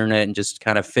it on the internet, and just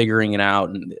kind of figuring it out.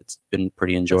 And it's been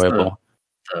pretty enjoyable.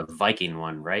 The Viking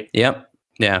one, right? Yep.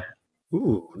 Yeah.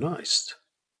 Ooh, nice.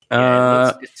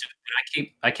 Yeah,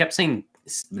 I kept seeing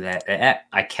that.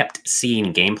 I kept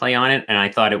seeing gameplay on it, and I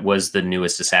thought it was the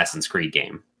newest Assassin's Creed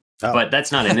game. Oh. But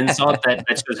that's not an insult. that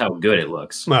shows how good it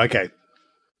looks. Okay.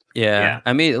 Yeah.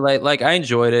 I mean, like I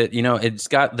enjoyed it. It's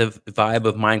got the vibe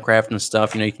of Minecraft and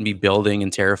stuff. You can be building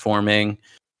and terraforming,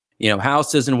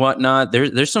 houses and whatnot.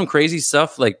 There's some crazy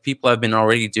stuff like people have been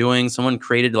already doing. Someone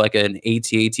created like an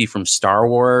AT-AT from Star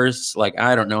Wars. Like,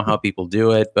 I don't know how people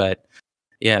do it, but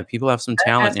yeah, people have some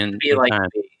talent in time.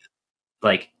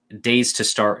 Like days to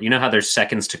start. You know how there's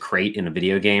seconds to crate in a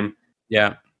video game?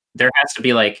 Yeah. There has to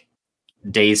be like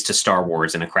days to Star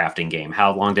Wars in a crafting game.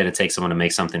 How long did it take someone to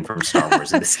make something from Star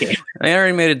Wars in this game? I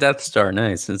already made a Death Star.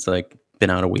 Nice. It's like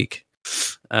been out a week.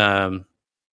 But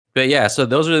yeah, so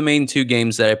those are the main two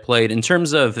games that I played. In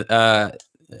terms of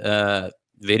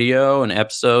video and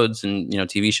episodes and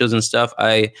TV shows and stuff,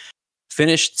 I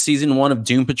finished season 1 of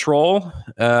Doom Patrol,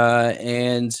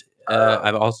 and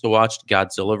I've also watched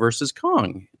Godzilla vs.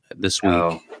 Kong this week.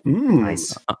 Oh,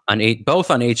 nice.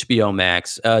 Both on HBO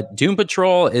Max. Doom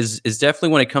Patrol is definitely,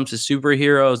 when it comes to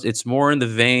superheroes, it's more in the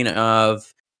vein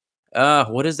of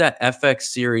what is that FX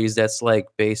series that's like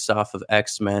based off of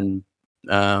X-Men?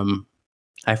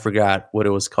 I forgot what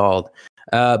it was called.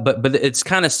 But it's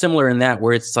kind of similar in that,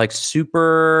 where it's like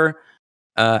super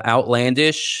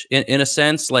outlandish in a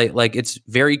sense. Like it's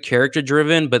very character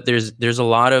driven, but there's a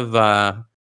lot of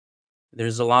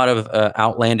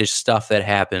outlandish stuff that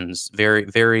happens. Very,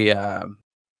 very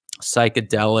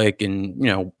psychedelic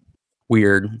and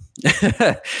weird.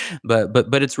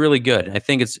 but it's really good. I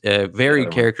think it's very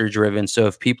character driven. So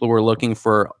if people were looking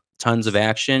for tons of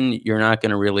action, you're not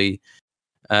going to really.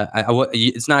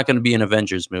 It's not going to be an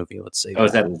Avengers movie. Let's say. Oh,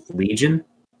 is that Legion?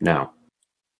 No.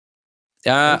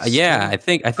 Yeah, I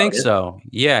think so.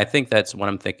 Yeah, I think that's what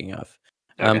I'm thinking of.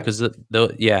 Because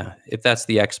if that's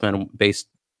the X-Men based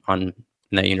on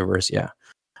that universe, yeah.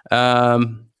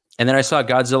 And then I saw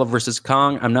Godzilla vs.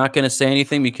 Kong. I'm not going to say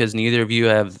anything because neither of you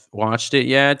have watched it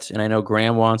yet, and I know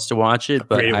Graham wants to watch it,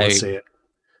 but I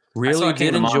really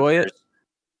did enjoy it.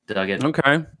 Dug it.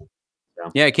 Okay.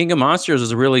 Yeah, King of Monsters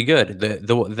was really good.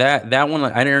 That one,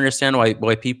 I didn't understand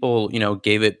why people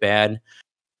gave it bad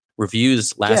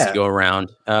reviews last go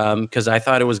around. Because I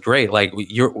thought it was great. Like,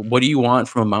 what do you want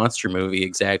from a monster movie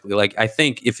exactly? Like, I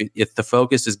think if the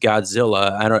focus is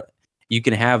Godzilla, you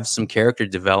can have some character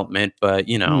development, but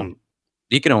you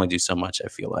can only do so much. I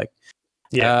feel like.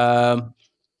 Yeah.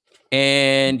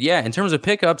 And yeah, in terms of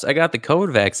pickups, I got the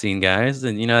COVID vaccine, guys,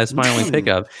 and that's my only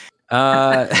pickup.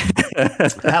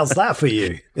 How's that for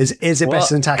you? Is it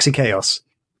better than Taxi Chaos?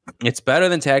 It's better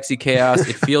than Taxi Chaos.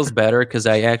 It feels better because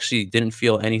I actually didn't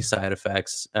feel any side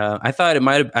effects. I thought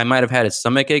I might have had a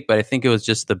stomach ache, but I think it was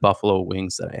just the buffalo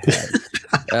wings that I had.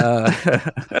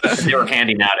 They were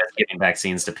handing out as giving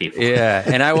vaccines to people. Yeah,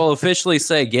 and I will officially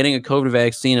say getting a COVID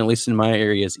vaccine, at least in my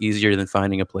area, is easier than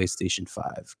finding a PlayStation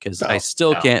 5 because I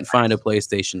still can't find a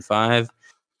PlayStation 5.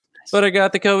 But I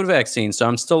got the COVID vaccine, so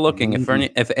I'm still looking.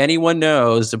 If anyone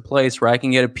knows a place where I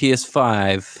can get a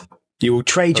PS5, you will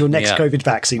trade your next COVID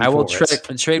vaccine. I will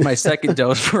trade my second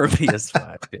dose for a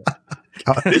PS5.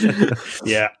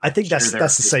 Yeah, I think that's the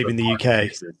same in the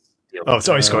UK. Oh,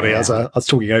 sorry, Scotty. I was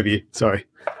talking over you. Sorry.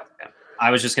 I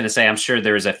was just going to say, I'm sure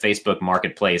there is a Facebook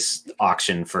Marketplace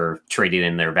auction for trading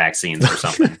in their vaccines or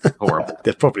something horrible.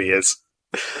 There probably is.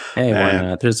 Hey, why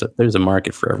not? There's a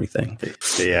market for everything.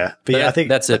 Yeah, but I think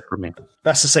that's it for me.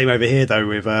 That's the same over here, though.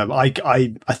 With I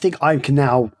think I can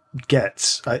now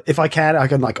get if I can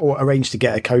arrange to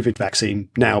get a COVID vaccine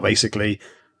now. Basically,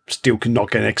 still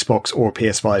cannot get an Xbox or a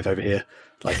PS5 over here.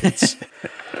 Like it's,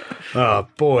 oh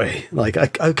boy! Like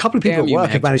a couple of people at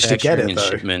work have managed to get it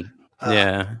though.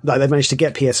 Like they managed to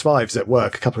get PS5s at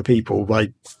work. A couple of people,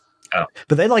 like,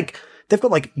 but they've got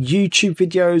like YouTube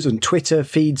videos and Twitter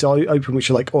feeds open,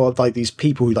 which are like, like these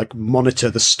people who like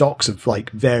monitor the stocks of like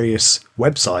various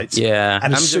websites. Yeah,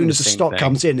 and as soon as the stock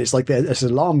comes in, it's like this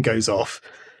alarm goes off,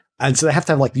 and so they have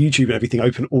to have like YouTube and everything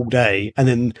open all day. And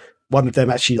then one of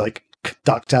them actually like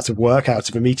ducked out of work, out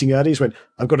of a meeting early. He went,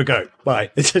 "I've got to go.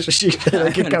 Bye." They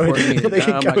can go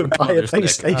and buy a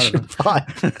PlayStation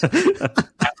 5.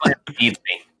 That plan feeds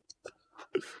me.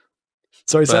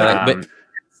 Sorry, but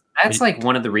that's like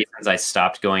one of the reasons I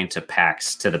stopped going to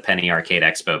PAX, to the Penny Arcade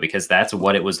Expo, because that's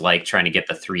what it was like trying to get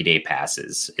the 3-day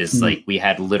passes. Is like we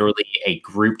had literally a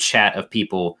group chat of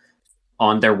people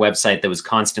on their website that was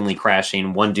constantly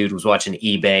crashing. One dude was watching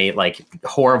eBay, like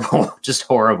horrible, just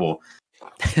horrible.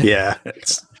 Yeah,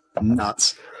 it's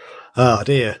nuts. Oh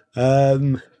dear.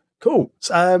 Cool.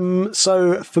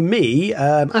 So for me,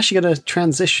 I'm actually going to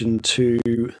transition to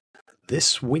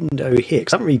this window here,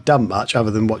 because I haven't really done much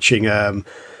other than watching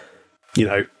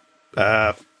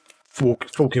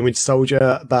Falcon Winter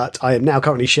Soldier, but I am now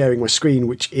currently sharing my screen,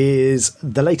 which is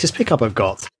the latest pickup I've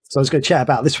got. So I was going to chat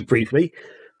about this briefly.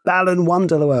 Balan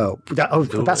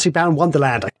Wonderworld. That's Balan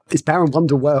Wonderland. It's Balan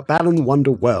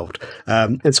Wonderworld.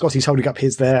 And Scotty's holding up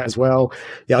his there as well.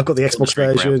 Yeah, I've got the Xbox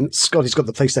version. Scotty's got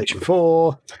the PlayStation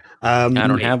 4. I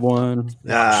don't have one.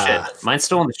 Shit. Mine's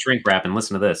still on the shrink wrap, and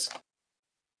listen to this.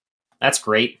 That's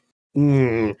great.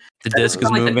 The disc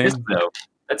is moving. Disc, though.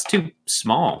 That's too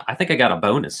small. I think I got a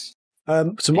bonus.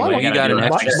 So my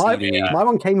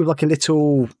one came with like a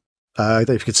little. I don't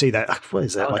know if you can see that. What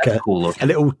is that? Like a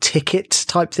little ticket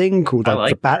type thing called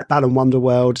the Balan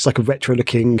Wonderworld. It's like a retro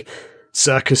looking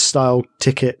circus style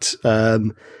ticket.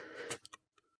 That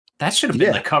should have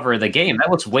been the cover of the game.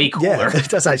 That looks way cooler. Yeah,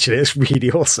 that's actually, it's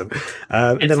really awesome.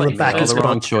 And then on the back, it's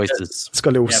got choices. It's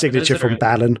got a little signature from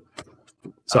Balan.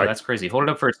 Sorry, that's crazy. Hold it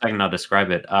up for a second. I'll describe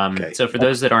it. So for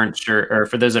those that aren't sure, or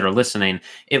for those that are listening,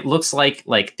 it looks like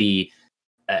the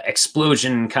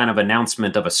explosion kind of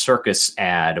announcement of a circus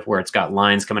ad, where it's got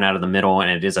lines coming out of the middle, and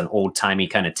it is an old timey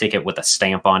kind of ticket with a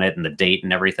stamp on it and the date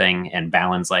and everything. And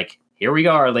Balan's like, "Here we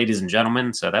are, ladies and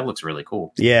gentlemen." So that looks really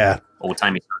cool. Yeah, old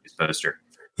timey circus poster.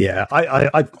 Yeah,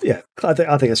 I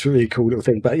think it's a really cool little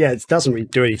thing. But yeah, it doesn't really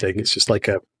do anything. It's just like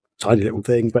a tiny little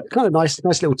thing, but kind of nice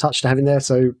little touch to have in there.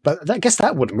 So, but I guess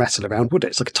that wouldn't rattle around, would it?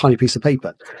 It's like a tiny piece of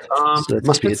paper. So it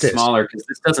must be a disc. Smaller, because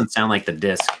this doesn't sound like the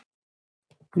disc.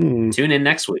 Tune in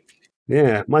next week.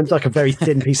 Yeah, mine's like a very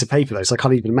thin piece of paper though, so I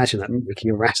can't even imagine that making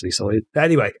a rattly solid. But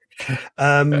anyway,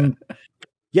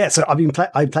 yeah. So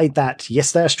I played that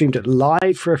yesterday. I streamed it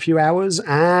live for a few hours,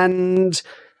 and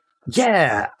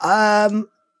yeah,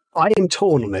 I am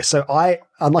torn on this. So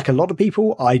unlike a lot of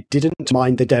people, I didn't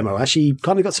mind the demo. I actually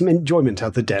kind of got some enjoyment out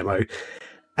of the demo.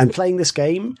 And playing this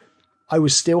game, I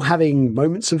was still having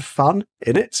moments of fun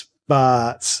in it,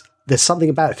 but there's something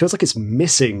about it. It feels like it's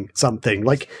missing something.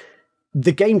 Like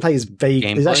the gameplay is vague.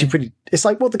 It's actually pretty. It's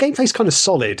like, well, the gameplay's kind of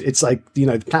solid. It's like, the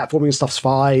platforming and stuff's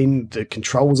fine. The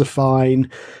controls are fine.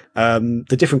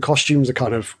 The different costumes are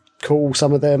kind of cool.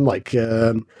 Some of them, like.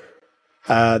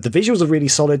 The visuals are really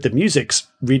solid. The music's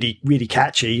really, really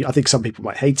catchy. I think some people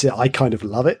might hate it. I kind of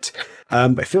love it.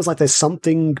 But it feels like there's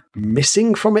something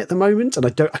missing from it at the moment, and I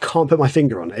can't put my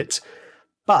finger on it.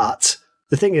 But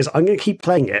the thing is, I'm going to keep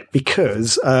playing it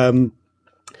because,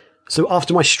 so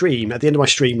after my stream, at the end of my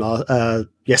stream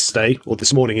yesterday, or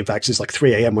this morning, in fact, it's like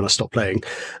 3 a.m. when I stopped playing,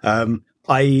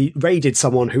 I raided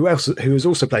someone who was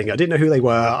also playing it. I didn't know who they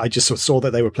were. I just sort of saw that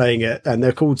they were playing it, and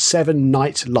they're called 7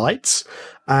 Night Lights.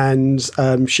 And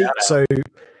she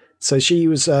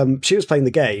was playing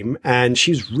the game, and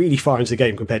she was really far into the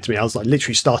game compared to me. I was like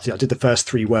literally started. I did the first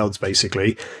 3 worlds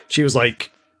basically. She was like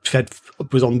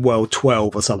was on world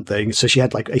 12 or something. So she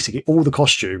had like basically all the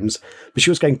costumes, but she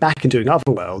was going back and doing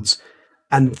other worlds.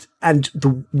 And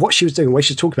what she was doing, the way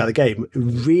she was talking about the game,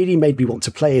 really made me want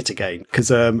to play it again, because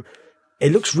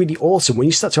it looks really awesome when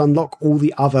you start to unlock all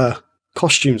the other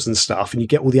costumes and stuff, and you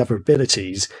get all the other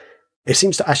abilities. It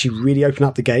seems to actually really open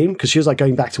up the game, because she was like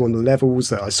going back to one of the levels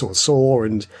that I sort of saw,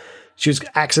 and she was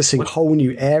accessing whole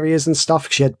new areas and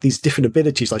stuff. She had these different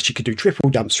abilities, like she could do triple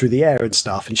jumps through the air and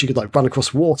stuff, and she could like run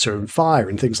across water and fire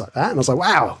and things like that. And I was like,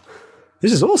 wow,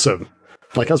 this is awesome.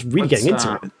 Like I was really getting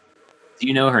into it. Do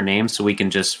you know her name, so we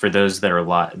can just, for those that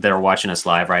are watching us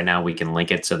live right now, we can link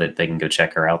it so that they can go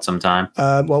check her out sometime?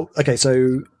 Well, okay,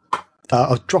 so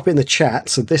I'll drop in the chat.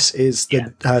 So this is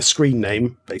the screen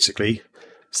name, basically.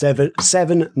 7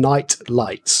 Night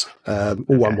Lights, all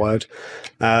one word.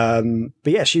 But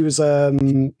yeah, she was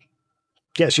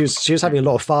she was having a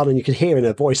lot of fun, and you could hear in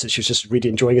her voice that she was just really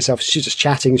enjoying herself. She was just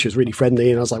chatting. She was really friendly,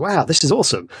 and I was like, wow, this is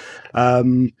awesome.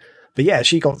 But yeah,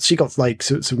 she got like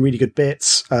some really good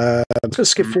bits. I'm going to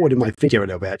skip forward in my video a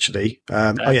little bit, actually.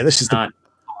 This is not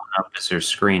up as her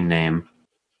screen name.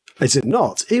 Is it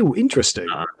not? Ew, interesting.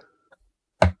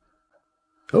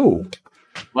 Oh.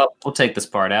 Well, we'll take this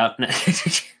part out.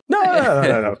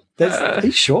 No. Are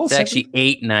you sure? It's actually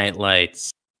 8 Night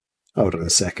Lights. Hold on a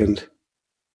second.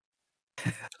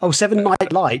 Oh, 7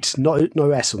 Night Light.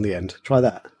 No S on the end. Try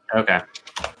that. Okay.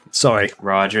 Sorry.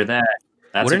 Roger that.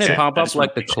 Wouldn't it pop up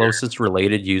like the closest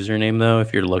related username, though,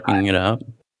 if you're looking it up?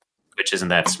 Which isn't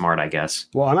that smart, I guess.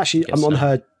 Well, I'm on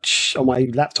her on my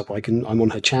laptop. I'm on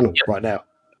her channel right now.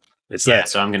 It's there.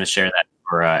 So I'm going to share that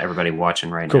for everybody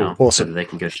watching right now, awesome. so that they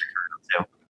can go check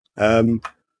it out too.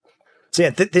 So yeah,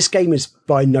 this game is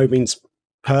by no means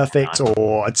perfect,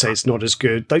 or I'd say it's not as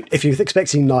good. If you're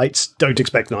expecting Knights, don't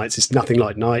expect Knights. It's nothing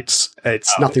like Knights.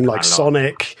 It's nothing like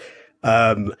Sonic.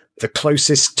 The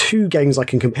closest 2 games I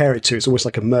can compare it to, it's almost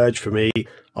like a merge for me,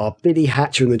 are Billy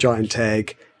Hatcher and the Giant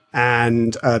Egg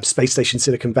and Space Station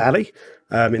Silicon Valley,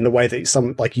 in the way that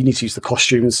you need to use the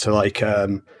costumes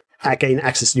to gain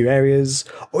access to new areas,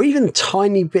 or even a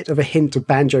tiny bit of a hint of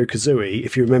Banjo-Kazooie.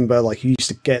 If you remember, like you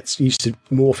used to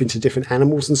morph into different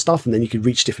animals and stuff, and then you could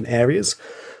reach different areas.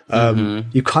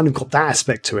 You kind of got that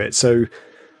aspect to it. So,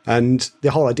 and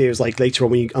the whole idea is like later on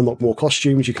when you unlock more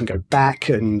costumes, you can go back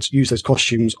and use those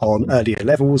costumes on earlier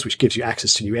levels, which gives you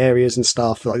access to new areas and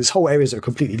stuff. Like this whole areas are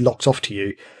completely locked off to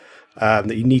you,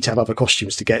 that you need to have other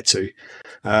costumes to get to.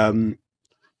 And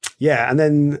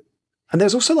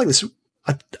there's also like this.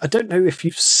 I don't know if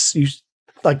you've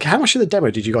like how much of the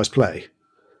demo did you guys play?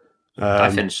 I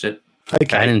finished it.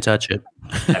 Okay, I didn't touch it.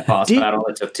 That boss battle,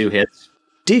 it took 2 hits.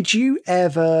 Did you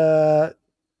ever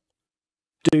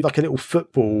do like a little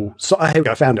football? Here we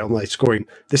go, I found it on my screen.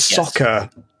 This soccer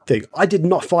thing. I did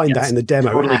not find that in the demo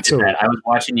at all. I was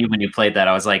watching you when you played that.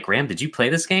 I was like, Graham, did you play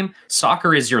this game?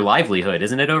 Soccer is your livelihood,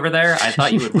 isn't it over there? I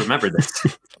thought you would remember this.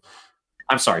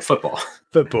 I'm sorry, football,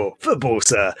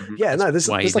 sir. Yeah, no, there's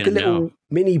like a little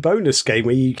mini bonus game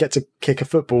where you get to kick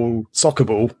a soccer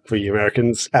ball for you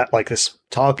Americans at like this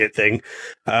target thing.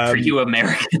 For you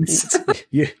Americans,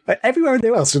 everywhere in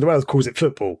the world calls it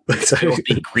football. So,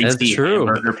 that's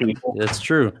true. That's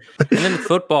true. And then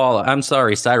football, I'm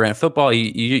sorry, Siren. Football,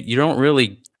 you don't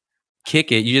really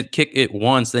kick it. You just kick it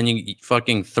once, then you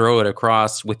fucking throw it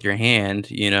across with your hand,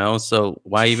 so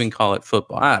why even call it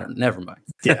football? Never mind.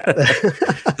 Yeah. This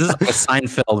is like a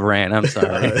Seinfeld rant. I'm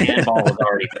sorry. The handball was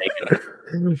already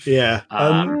taken. Yeah.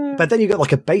 But then you got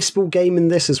like a baseball game in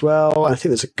this as well. I think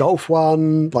there's a golf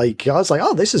one. Like I was like,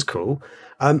 oh, this is cool.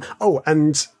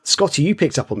 And Scotty, you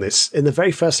picked up on this. In the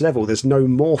very first level, there's no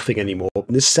morphing anymore.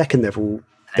 In this second level,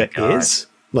 there is.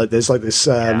 Like there's like this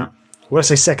when I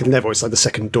say second level, it's like the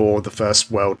second door of the first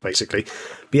world, basically.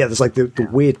 But yeah, there's like the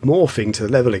weird morphing to the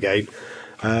level again.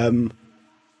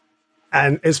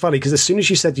 And it's funny because as soon as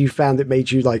you said you found it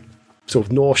made you like sort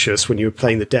of nauseous when you were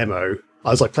playing the demo, I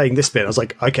was like playing this bit. I was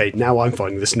like, okay, now I'm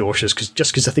finding this nauseous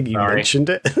because I think you mentioned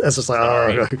it. I was just like,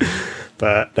 oh,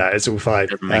 but no, it's all fine.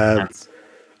 Doesn't make sense.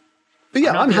 But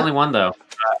yeah, I'm the only one though.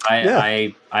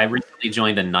 I recently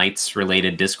joined a Knights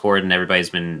related Discord, and everybody's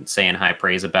been saying high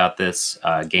praise about this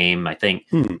game. I think,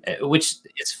 which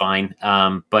is fine.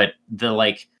 But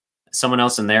someone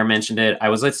else in there mentioned it. I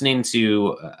was listening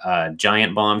to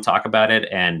Giant Bomb talk about it,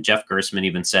 and Jeff Gersman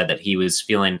even said that he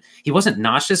wasn't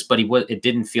nauseous, but it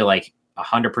didn't feel like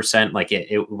 100%. Like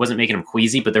it wasn't making him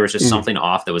queasy, but there was just something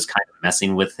off that was kind of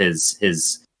messing with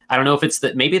his. I don't know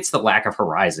if maybe it's the lack of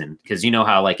horizon, because you know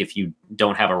how like if you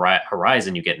don't have a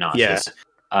horizon, you get nauseous.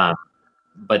 Yeah.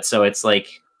 But so it's like,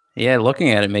 yeah,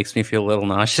 looking at it makes me feel a little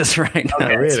nauseous right now.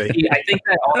 Okay, really? I think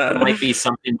that also might be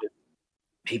something with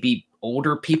maybe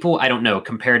older people. I don't know,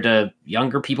 compared to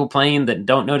younger people playing that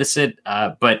don't notice it.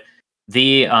 But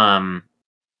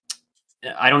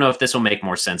I don't know if this will make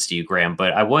more sense to you, Graham,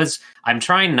 but I'm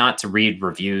trying not to read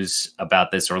reviews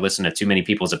about this or listen to too many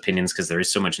people's opinions because there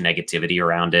is so much negativity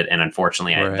around it. And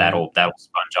unfortunately, that'll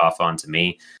sponge off onto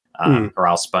me, or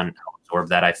I'll absorb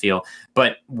that, I feel.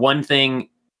 But one thing,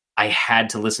 I had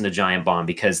to listen to Giant Bomb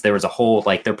because there was a whole,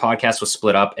 like, their podcast was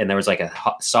split up and there was like a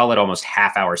solid almost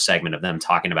half-hour segment of them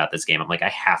talking about this game. I'm like, I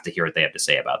have to hear what they have to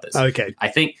say about this. Okay. I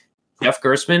think Jeff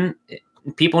Gersman,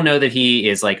 people know that he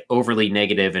is like overly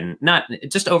negative and not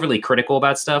just overly critical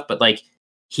about stuff, but like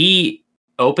he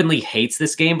openly hates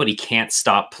this game, but he can't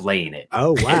stop playing it.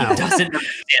 Oh, wow. He doesn't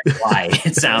understand why.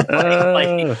 It sounds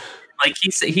like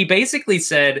he basically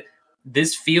said,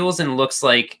 this feels and looks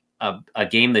like a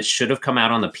game that should have come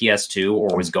out on the PS2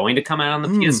 or was going to come out on the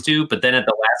PS2, but then at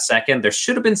the last second, there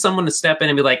should have been someone to step in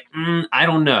and be like, I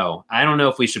don't know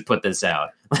if we should put this out.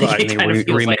 Right, and they and then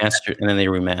they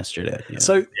remastered it. Yeah.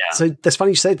 So that's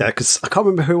funny you say that, because I can't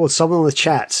remember who it was. Someone on the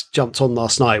chat jumped on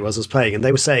last night as I was playing, and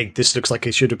they were saying this looks like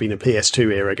it should have been a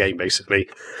PS2 era game, basically.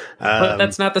 But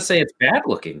that's not to say it's bad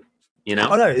looking. You know?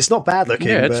 Oh no, it's not bad looking.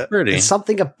 Yeah, it's but pretty. There's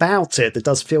something about it that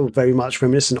does feel very much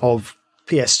reminiscent of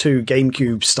PS2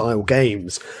 GameCube style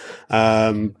games,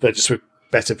 but just with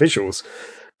better visuals.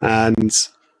 And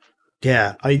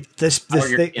yeah,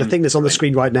 the thing that's on the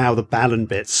screen right now, the Balan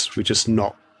bits were just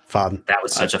not fun. That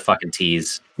was such a fucking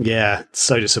tease. Yeah,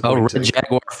 so disappointing. Red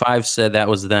Jaguar 5 said that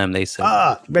was them. They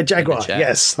said Red Jaguar.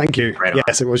 Yes, thank you. Right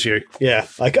yes, it was you. Yeah,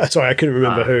 sorry, I couldn't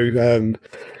remember who.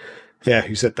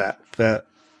 Who said that? But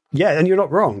yeah, and you're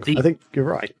not wrong. I think you're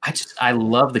right. I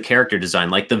love the character design.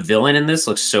 Like, the villain in this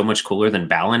looks so much cooler than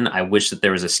Balan. I wish that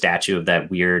there was a statue of that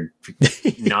weird,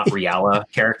 not Riala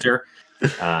character.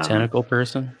 Tentacle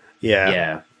person.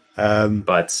 Yeah.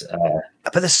 But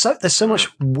there's so much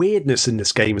weirdness in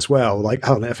this game as well. Like, I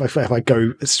don't know, if I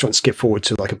go, let's try and skip forward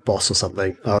to like a boss or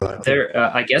something.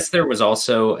 I guess there was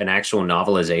also an actual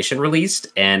novelization released,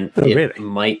 and this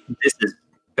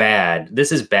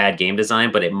is bad game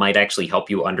design, but it might actually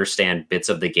help you understand bits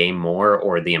of the game more,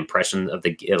 or the impression of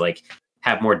the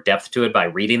have more depth to it by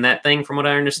reading that thing. From what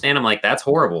I understand, I'm like, that's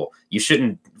horrible. You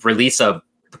shouldn't release a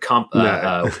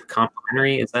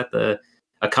complimentary. Is that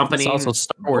a company? It's also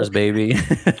Star Wars, baby.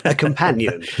 A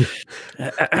companion.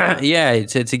 Yeah,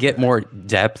 to get more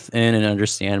depth in and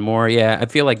understand more. Yeah, I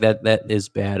feel like that is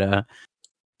bad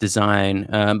design.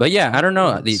 But yeah, I don't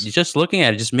know. Just looking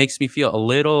at it just makes me feel a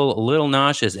little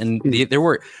nauseous. And there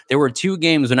were two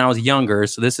games when I was younger,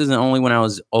 so this isn't only when I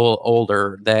was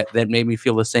older that made me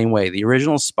feel the same way. The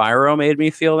original Spyro made me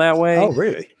feel that way. Oh,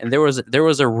 really? And there was a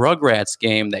Rugrats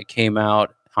game that came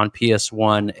out on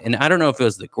PS1, and I don't know if it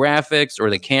was the graphics or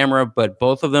the camera, but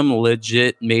both of them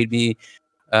legit made me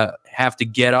have to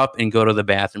get up and go to the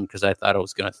bathroom because I thought I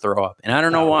was going to throw up. And I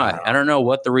don't know why. I don't know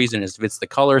what the reason is, if it's the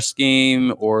color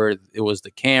scheme or it was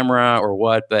the camera or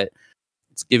what, but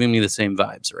it's giving me the same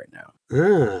vibes right now.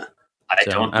 I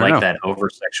don't like that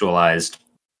over-sexualized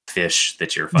fish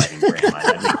that you're fighting, Grandma.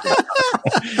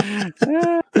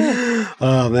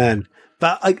 Oh, man.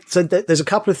 But there's a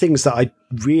couple of things that I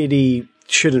really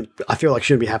shouldn't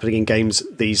be happening in games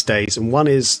these days. And one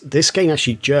is, this game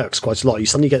actually jerks quite a lot. You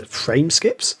suddenly get frame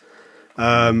skips.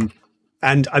 And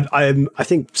I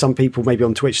think some people maybe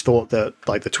on Twitch thought that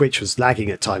like the Twitch was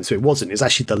lagging at times, so it wasn't. It's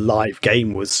actually the live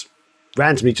game was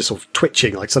randomly just sort of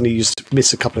twitching, like suddenly you just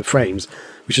miss a couple of frames,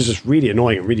 which is just really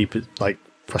annoying and really like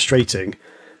frustrating.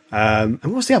 And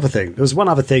what was the other thing? There was one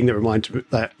other thing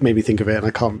that made me think of it, and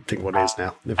I can't think what it is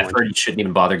now. I've heard you shouldn't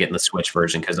even bother getting the Switch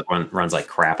version because it runs like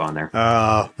crap on there.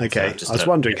 Oh, okay. So I was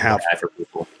wondering how. For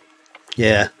people.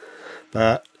 Yeah,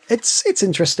 but it's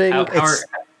interesting.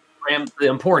 Graham, the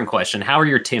important question: how are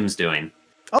your Tims doing?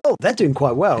 Oh, they're doing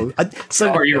quite well.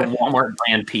 How are your Walmart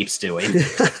brand peeps doing?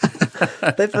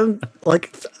 They've again,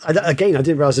 I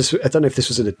didn't realize this. I don't know if this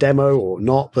was in a demo or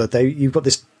not, but you've got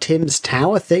this Tim's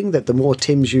Tower thing that the more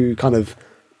Tims you kind of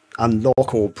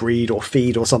unlock or breed or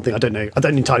feed or something, I don't know. I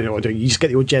don't entirely know what I'm doing. You just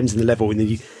get your gems in the level and then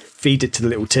you feed it to the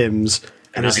little Tims,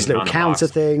 and there's this little counter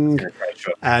thing,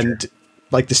 and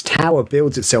like this tower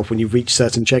builds itself when you reach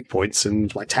certain checkpoints,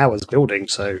 and like towers building,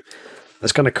 so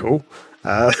that's kind of cool.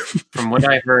 From what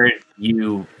I heard,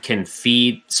 you can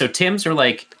feed. So Tims are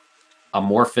like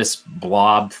amorphous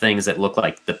blob things that look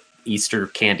like the Easter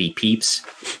candy Peeps.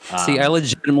 See, I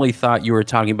legitimately thought you were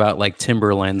talking about like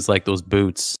Timberlands, like those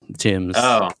boots, Tims.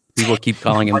 Oh, people keep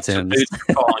calling them Tims.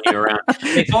 Following you around.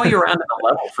 They follow you around in the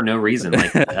level for no reason.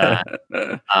 Like,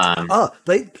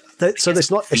 so it's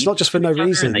not just for no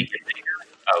reason.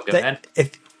 Go ahead.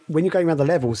 When you're going around the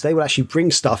levels, they will actually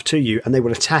bring stuff to you, and they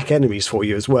will attack enemies for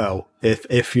you as well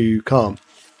if you can't.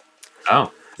 Oh,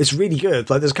 it's really good.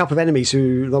 Like, there's a couple of enemies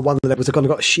who, like, one of the levels have kind of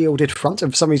got a shielded front,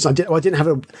 and for some reason I didn't have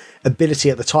an ability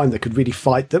at the time that could really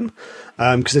fight them,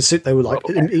 because they were like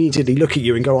immediately look at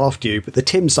you and go after you, but the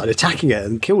Tim started attacking it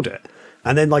and killed it.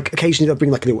 And then, like, occasionally they'll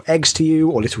bring like little eggs to you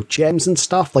or little gems and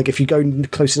stuff. Like, if you go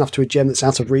close enough to a gem that's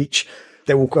out of reach,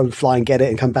 they will go and fly and get it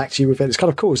and come back to you with it. It's kind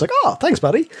of cool. It's like, oh, thanks,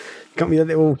 buddy. Got me a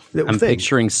little I'm thing.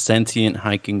 Picturing sentient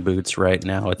hiking boots right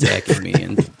now attacking me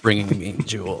and bringing me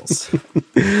jewels.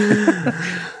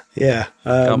 Yeah.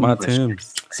 Got my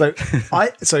Tims. So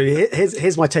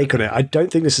here's my take on it. I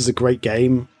don't think this is a great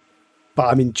game, but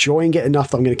I'm enjoying it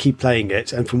enough that I'm going to keep playing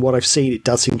it. And from what I've seen, it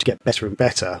does seem to get better and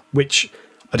better, which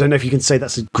I don't know if you can say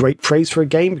that's a great praise for a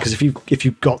game, because if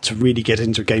you've got to really get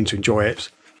into a game to enjoy it,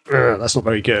 that's not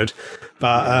very good.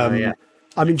 But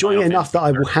I'm enjoying it enough that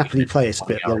I will happily play it a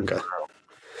bit longer.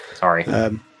 Sorry.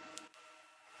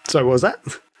 So what was that?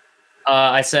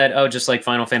 I said, just like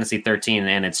Final Fantasy 13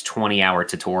 and its 20-hour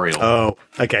tutorial. Oh,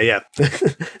 okay, yeah.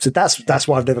 So that's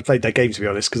why I've never played that game, to be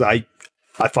honest, because I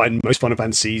find most Final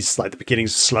Fantasies, like, the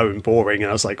beginning's slow and boring, and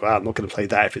I was like, well, I'm not going to play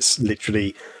that if it's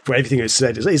literally, for everything it's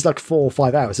said, it's like 4 or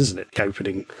 5 hours, isn't it, the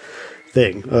opening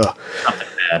thing? Ugh. Something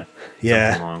bad.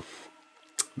 Yeah. Something long.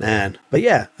 Man. But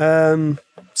yeah,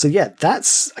 so yeah,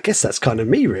 I guess that's kind of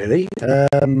me, really.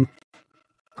 I'm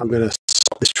going to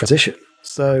stop this transition.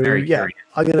 So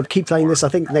I'm going to keep playing this. I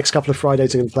think the next couple of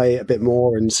Fridays I'm going to play it a bit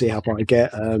more and see how far I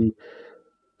get.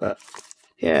 But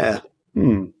yeah,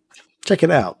 check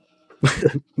it out.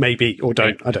 Maybe, or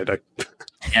don't. I don't know.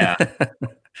 Yeah.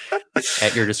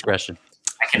 At your discretion.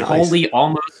 I can only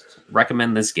almost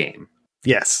recommend this game.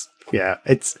 Yes. Yeah.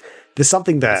 There's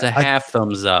something there. It's a half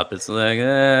thumbs up. It's like,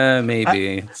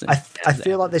 maybe. I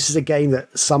feel like this is a game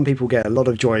that some people get a lot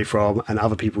of joy from and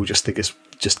other people just think it's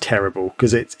just terrible,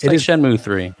 because it like is Shenmue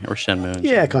 3 or Shenmue.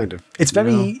 Yeah, kind of. It's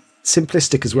very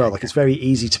simplistic as well. Like, it's very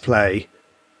easy to play.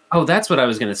 Oh, that's what I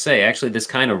was going to say. Actually, this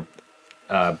kind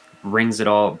of brings it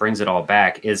all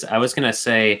back. I was going to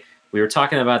say, we were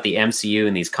talking about the MCU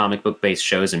and these comic book based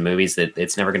shows and movies that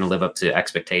it's never going to live up to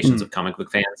expectations of comic book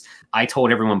fans. I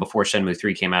told everyone before Shenmue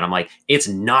 3 came out, I'm like, it's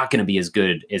not going to be as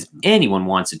good as anyone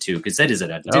wants it to, because that is at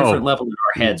a different level in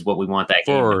our heads what we want that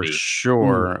game to be. For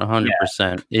sure,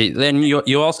 100%. Then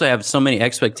you also have so many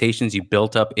expectations you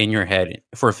built up in your head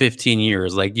for 15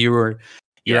 years. Like, your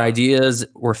ideas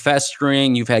were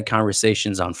festering. You've had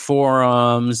conversations on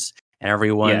forums. And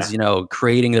everyone's,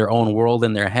 creating their own world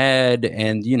in their head.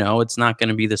 And, it's not going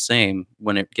to be the same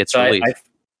when it gets released.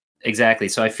 Exactly.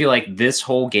 So I feel like this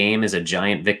whole game is a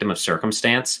giant victim of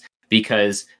circumstance,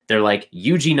 because they're like,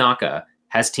 Yuji Naka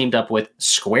has teamed up with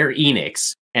Square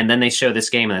Enix. And then they show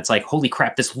this game and it's like, holy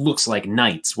crap, this looks like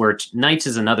Knights, where Knights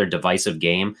is another divisive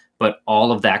game. But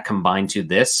all of that combined to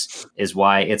this is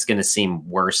why it's going to seem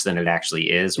worse than it actually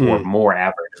is, or more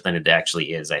average than it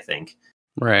actually is, I think.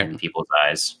 Right. In people's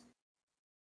eyes.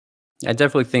 I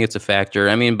definitely think it's a factor.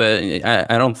 I mean, but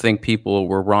I don't think people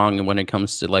were wrong when it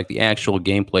comes to like the actual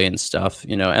gameplay and stuff,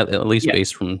 at least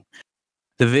based from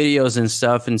the videos and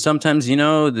stuff. And sometimes,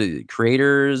 the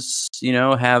creators,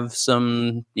 have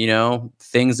some,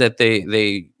 things that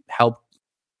they help,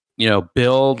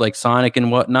 build, like Sonic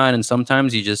and whatnot. And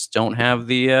sometimes you just don't have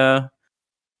the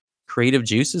creative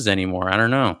juices anymore. I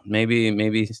don't know.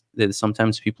 Maybe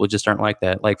sometimes people just aren't like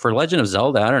that. Like for Legend of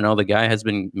Zelda, I don't know. The guy has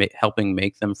been helping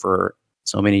make them for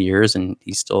so many years, and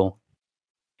he still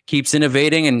keeps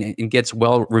innovating and gets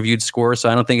well-reviewed scores. So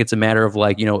I don't think it's a matter of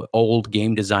like, old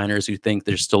game designers who think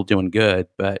they're still doing good.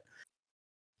 But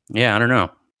yeah, I don't know.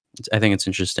 I think it's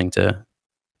interesting to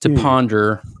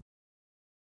ponder.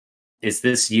 Is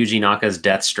this Yuji Naka's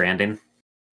Death Stranding?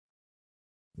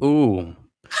 Ooh.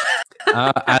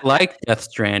 I like Death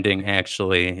Stranding,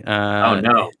 actually. Oh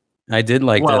no, I did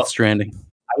like Death Stranding.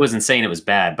 I wasn't saying it was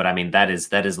bad, but I mean that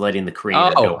is letting the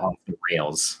creator go off the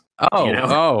rails.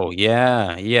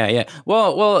 Yeah.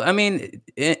 Well, I mean,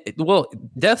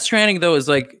 Death Stranding though is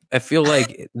like, I feel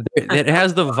like it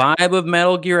has the vibe of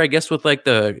Metal Gear, I guess, with like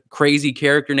the crazy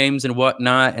character names and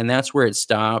whatnot, and that's where it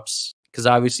stops, because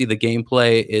obviously the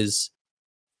gameplay is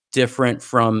different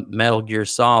from Metal Gear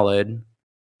Solid.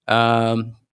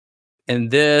 And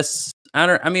this, I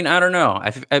don't know.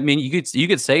 I mean, you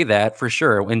could say that for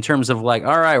sure in terms of like,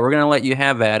 all right, we're going to let you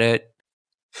have at it.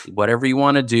 Whatever you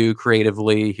want to do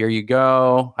creatively, here you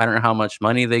go. I don't know how much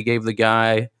money they gave the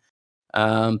guy.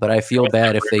 But I feel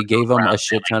bad if they gave him a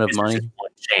shit ton of money.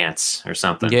 One chance or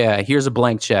something. Yeah, here's a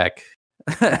blank check.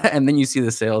 And then you see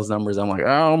the sales numbers. I'm like,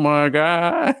 oh my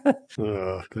God.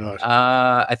 Oh, God.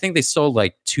 I think they sold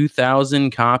like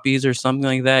 2,000 copies or something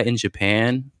like that in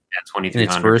Japan. Yeah, in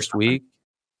its first week.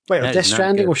 Wait, Death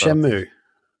Stranding or Shenmue?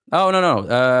 Oh no,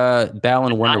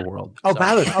 Balan Wonderworld. Oh,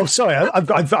 Balan. Oh, sorry,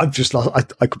 I've just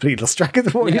lost. I completely lost track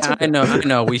of what you're talking. I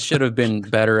know. We should have been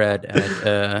better at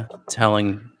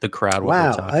telling the crowd what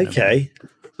we're talking about.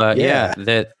 But yeah,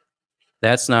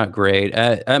 that's not great.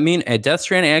 I mean, Death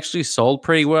Stranding actually sold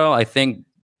pretty well. I think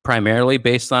primarily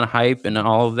based on hype and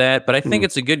all of that. But I think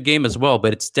it's a good game as well.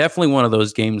 But it's definitely one of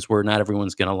those games where not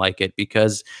everyone's going to like it,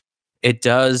 because it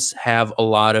does have a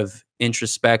lot of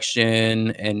introspection,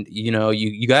 and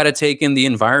you got to take in the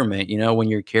environment. When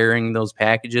you're carrying those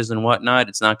packages and whatnot,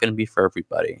 it's not going to be for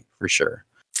everybody, for sure.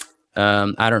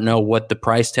 I don't know what the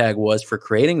price tag was for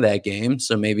creating that game,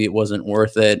 so maybe it wasn't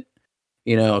worth it,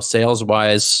 sales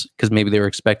wise, because maybe they were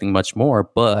expecting much more,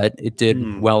 but it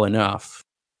did well enough.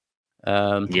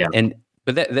 And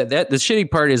But that the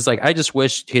shitty part is like I just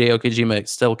wish Hideo Kojima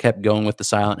still kept going with the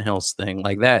Silent Hills thing.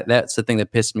 Like that's the thing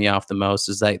that pissed me off the most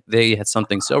is that they had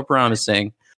something so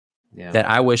promising that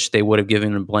I wish they would have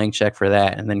given a blank check for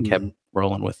that and then kept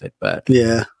rolling with it. But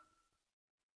yeah.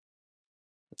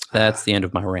 That's the end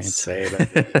of my rant.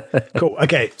 Cool.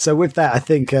 Okay, so with that, I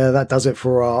think that does it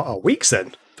for our weeks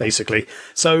then, basically.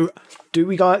 So do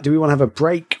we want to have a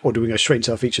break or do we go straight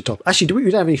into our feature topic? Actually, we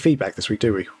don't have any feedback this week,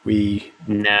 do we?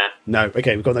 Nah. No.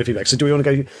 Okay, we've got no feedback. So do we want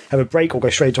to go have a break or go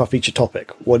straight into our feature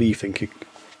topic? What do you think?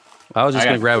 I was just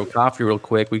going to grab a coffee real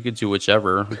quick. We could do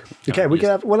whichever. Okay,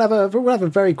 we'll have a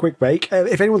very quick break.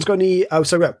 If anyone's got any,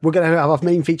 we're going to have our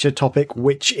main feature topic,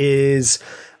 which is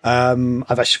I've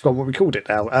actually forgotten what we called it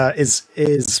now. Is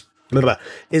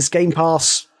Game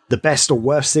Pass the best or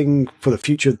worst thing for the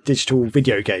future of digital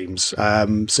video games?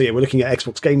 So yeah, we're looking at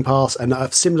Xbox Game Pass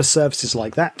and similar services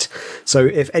like that. So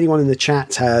if anyone in the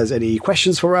chat has any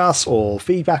questions for us or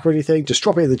feedback or anything, just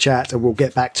drop it in the chat and we'll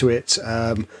get back to it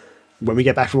when we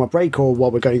get back from our break or while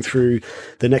we're going through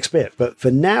the next bit. But for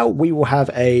now, we will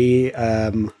have a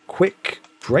quick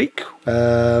break.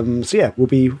 So yeah, we'll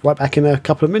be right back in a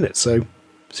couple of minutes. So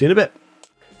see you in a bit.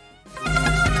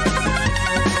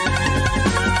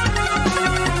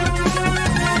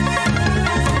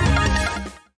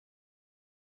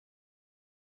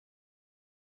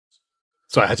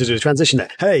 Sorry, I had to do a transition there.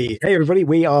 Hey, everybody,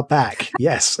 we are back.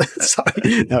 Yes.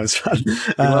 Sorry, that was fun.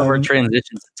 Love our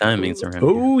transitions to timings around.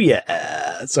 Oh,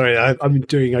 yeah. Sorry, I'm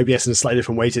doing OBS in a slightly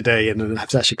different way today, and I have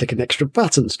to actually click an extra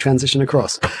button to transition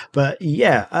across. But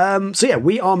yeah, so yeah,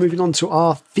 we are moving on to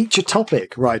our feature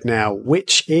topic right now,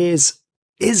 which is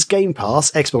Game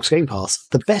Pass, Xbox Game Pass,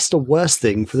 the best or worst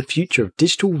thing for the future of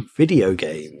digital video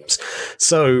games?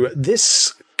 So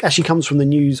this actually comes from the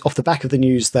news, off the back of the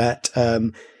news that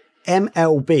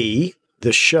MLB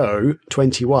The Show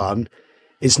 21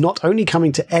 is not only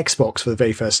coming to Xbox for the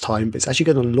very first time, but it's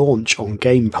actually going to launch on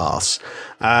Game Pass.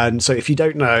 And so if you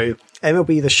don't know,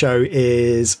 MLB The Show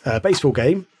is a baseball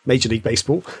game, Major League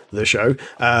Baseball, The Show,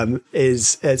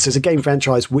 it's a game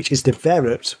franchise which is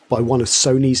developed by one of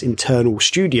Sony's internal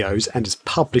studios and is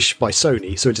published by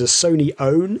Sony. So it's a Sony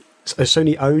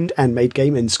owned and made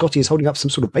game, and Scotty is holding up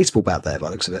some sort of baseball bat there by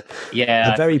the looks of it.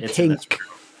 Yeah. A very pink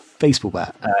baseball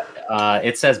bat.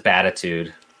 It says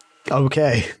Batitude.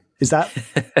 Okay. Is that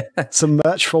some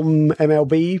merch from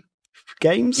MLB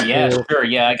games? Yeah, sure.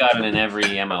 Yeah, I got it in every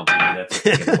MLB. That's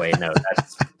a giveaway. No,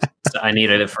 I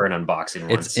needed it for an unboxing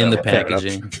one. It's in the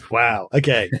packaging. Wow.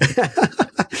 Okay.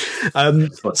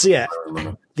 So yeah,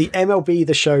 the MLB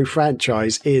The Show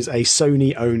franchise is a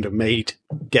Sony-owned and made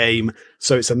game.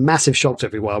 So it's a massive shock to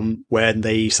everyone when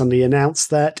they suddenly announced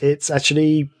that it's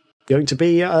actually going to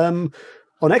be on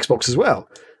Xbox as well.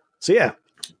 So yeah,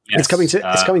 it's coming to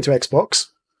Xbox.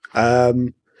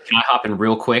 Can I hop in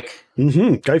real quick?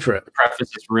 Mm-hmm, go for it.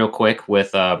 Preface this real quick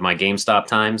with my GameStop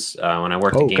times. When I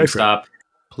worked at GameStop,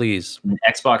 please.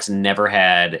 Xbox never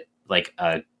had like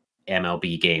a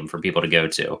MLB game for people to go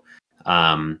to.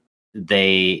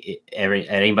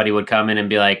 Anybody would come in and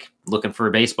be like looking for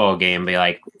a baseball game, be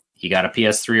like, "You got a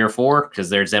PS3 or 4?" Because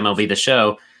there's MLB The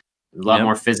Show. A lot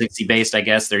more physicsy based, I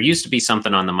guess. There used to be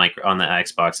something on the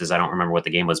Xboxes. I don't remember what the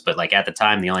game was, but like at the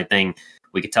time, the only thing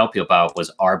we could tell people about was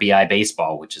RBI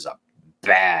Baseball, which is a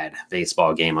bad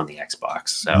baseball game on the Xbox.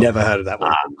 So never heard of that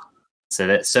one. So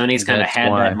that Sony's kind of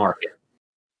had that market.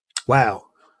 Wow.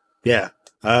 Yeah.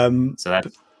 So that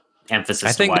emphasis.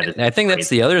 I think that's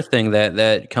the other thing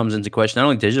that comes into question. Not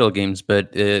only digital games,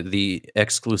 but the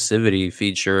exclusivity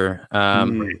feature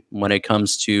when it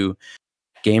comes to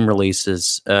game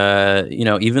releases.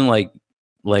 Even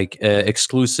like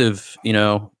exclusive,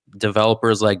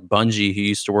 developers like Bungie, who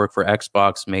used to work for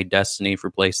Xbox, made Destiny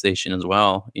for PlayStation as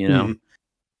well.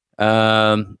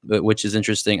 Which is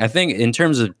interesting. I think in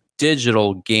terms of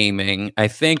digital gaming, I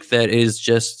think that is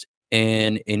just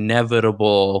an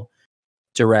inevitable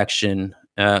direction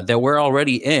that we're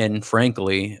already in,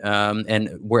 frankly, and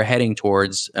we're heading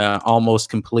towards almost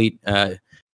complete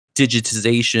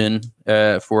digitization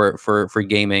for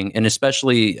gaming, and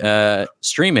especially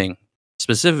streaming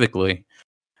specifically.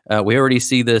 We already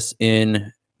see this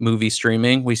in movie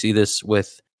streaming. We see this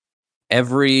with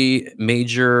every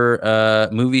major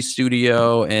movie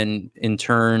studio, and in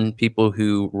turn, people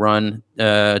who run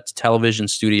television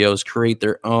studios create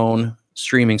their own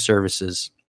streaming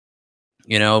services.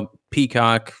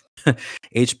 Peacock,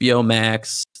 HBO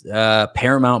Max,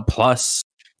 Paramount Plus,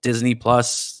 Disney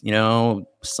Plus,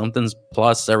 something's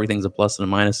plus, everything's a plus and a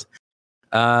minus.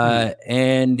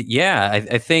 And yeah,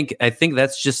 I think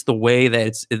that's just the way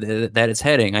that it's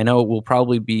heading. I know it will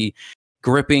probably be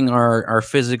gripping our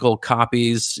physical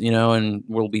copies, and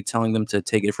we'll be telling them to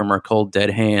take it from our cold dead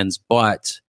hands.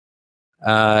 But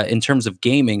in terms of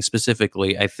gaming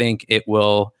specifically, I think it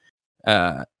will.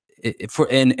 In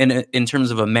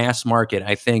terms of a mass market,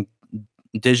 I think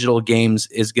digital games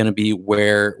is going to be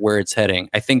where it's heading.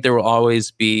 I think there will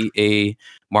always be a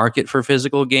market for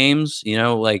physical games.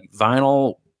 Like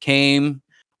vinyl came,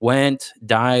 went,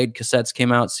 died, cassettes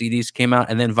came out, CDs came out,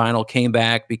 and then vinyl came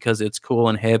back because it's cool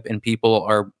and hip and people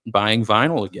are buying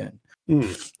vinyl again.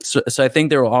 So I think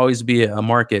there will always be a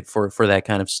market for that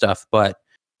kind of stuff. But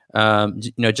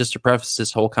just to preface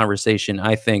this whole conversation,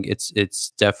 I think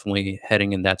it's definitely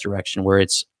heading in that direction where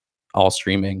it's all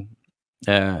streaming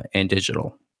and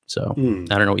digital. So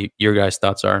I don't know what your guys'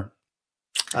 thoughts are.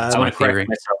 I want to correct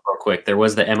myself real quick. There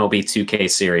was the MLB 2K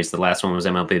series. The last one was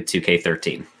MLB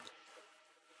 2K13.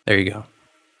 There you go.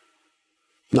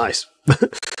 Nice.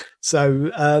 So,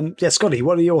 Scotty,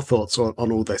 what are your thoughts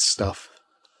on all this stuff?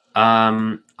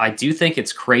 I do think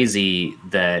it's crazy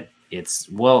that it's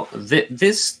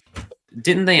this.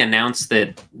 Didn't they announce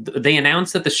that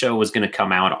the show was going to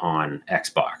come out on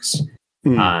Xbox?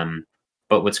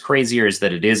 But what's crazier is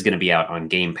that it is going to be out on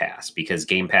Game Pass, because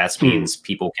Game Pass means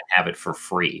people can have it for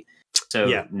free.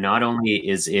 So not only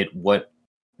is it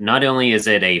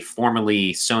a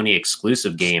formerly Sony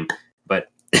exclusive game,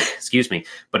 but excuse me,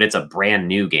 but it's a brand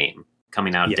new game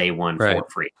coming out day one for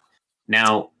free.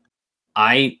 Now,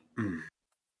 are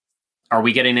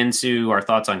we getting into our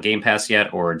thoughts on Game Pass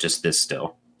yet, or just this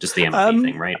still? Just the MLB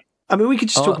thing, right? I mean, we could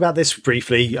just talk about this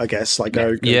briefly, I guess. Let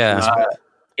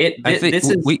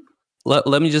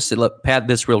me just pad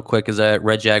this real quick, as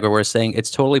Red Jaguar was saying. It's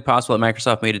totally possible that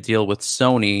Microsoft made a deal with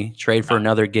Sony, trade for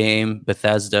another game,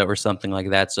 Bethesda or something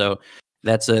like that. So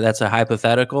that's a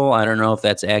hypothetical. I don't know if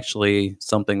that's actually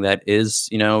something that is,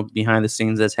 behind the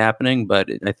scenes that's happening, but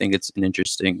I think it's an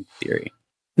interesting theory.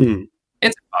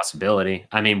 It's a possibility.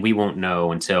 I mean, we won't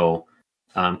know until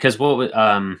because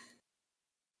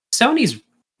Sony's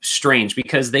strange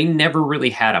because they never really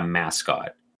had a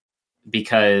mascot.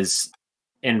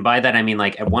 And by that I mean,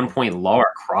 like, at one point Lara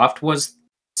Croft was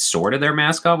sort of their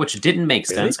mascot, which didn't make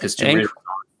sense because Tomb Raider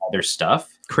all their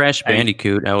stuff. Crash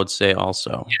Bandicoot, I would say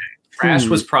also. Yeah, Crash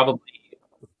was probably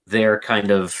their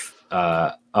kind of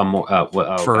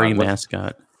furry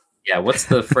mascot. Yeah, what's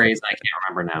the phrase? I can't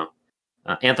remember now.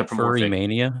 Anthropomorphic. Furry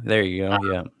mania. There you go.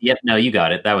 Yeah. Yep. No, you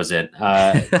got it. That was it.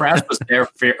 Crash was their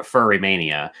furry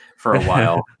mania for a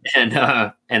while, and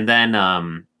then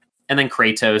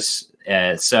Kratos.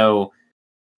 So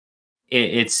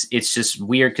it's just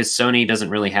weird because Sony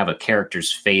doesn't really have a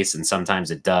character's face, and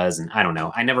sometimes it does, and I don't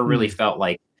know. I never really felt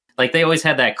like they always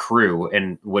had that crew,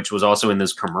 and which was also in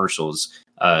those commercials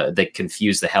that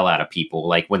confused the hell out of people.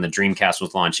 Like when the Dreamcast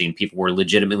was launching, people were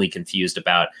legitimately confused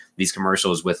about these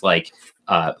commercials with like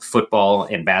football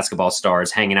and basketball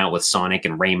stars hanging out with Sonic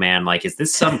and Rayman. Like, is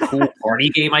this some cool party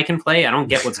game I can play? I don't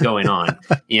get what's going on.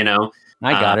 I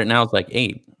got it. Now it's like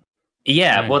 8.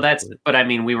 Yeah, well, but I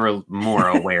mean, we were more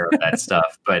aware of that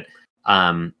stuff, but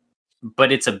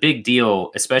it's a big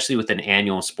deal, especially with an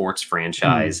annual sports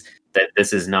franchise, that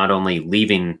this is not only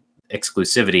leaving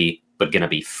exclusivity, but going to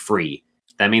be free.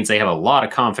 That means they have a lot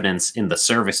of confidence in the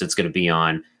service it's going to be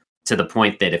on, to the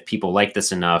point that if people like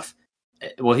this enough,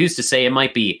 well, who's to say it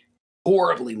might be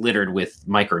horribly littered with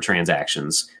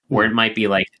microtransactions, where it might be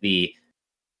like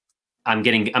I'm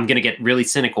going to get really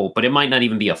cynical, but it might not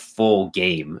even be a full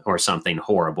game or something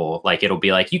horrible. Like, it'll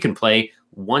be like, you can play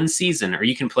one season, or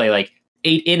you can play like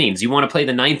 8 innings. You want to play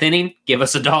the 9th inning? Give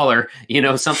us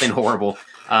 $1, something horrible.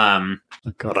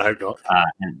 God, I hope not.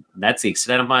 And that's the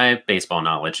extent of my baseball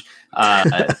knowledge.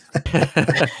 But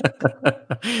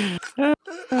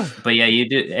yeah, you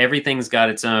do. Everything's got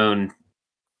its own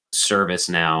service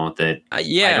now. That I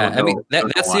mean,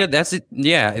 that's it.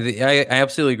 Yeah, I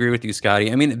absolutely agree with you,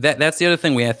 Scotty. I mean, that's the other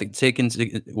thing we have to take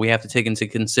into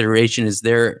consideration is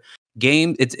their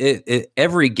game.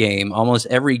 Almost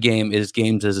every game is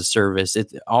games as a service.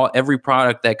 Every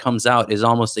product that comes out is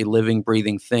almost a living,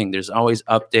 breathing thing. There's always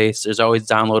updates. There's always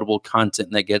downloadable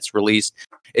content that gets released.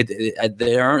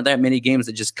 There aren't that many games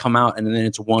that just come out and then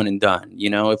it's one and done.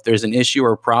 If there's an issue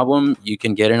or a problem, you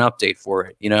can get an update for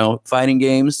it. Fighting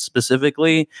games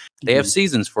specifically, they have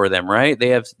seasons for them, right? They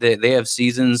have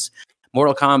seasons.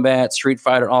 Mortal Kombat, Street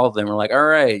Fighter, all of them are like, all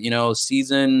right,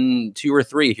 season 2 or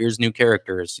 3, here's new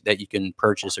characters that you can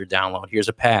purchase or download. Here's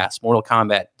a pass. Mortal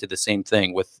Kombat did the same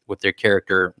thing with their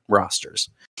character rosters.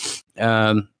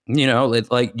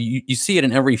 Like you see it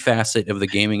in every facet of the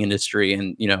gaming industry,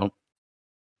 and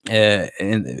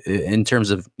in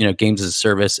terms of games as a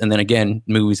service, and then again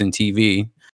movies and TV.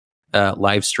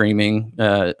 live streaming,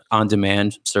 on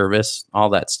demand service, all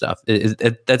that stuff.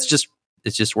 It's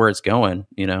just where it's going,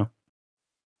 you know.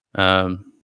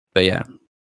 But yeah.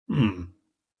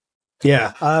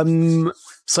 Yeah.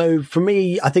 So for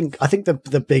me, I think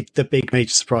the big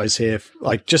major surprise here,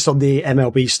 like just on the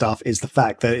MLB stuff, is the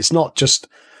fact that it's not just,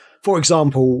 for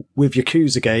example, with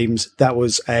Yakuza games, that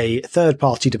was a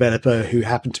third-party developer who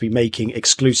happened to be making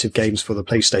exclusive games for the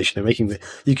PlayStation. And making the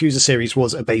Yakuza series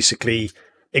was basically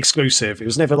exclusive. It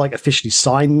was never like officially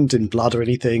signed in blood or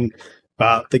anything,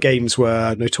 but the games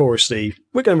were notoriously,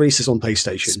 we're going to release this on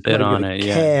PlayStation. Spit on it,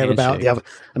 yeah. Care about the other.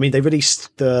 I mean, they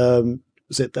released the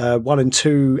 1 and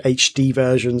 2 HD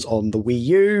versions on the Wii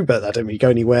U, but that didn't really go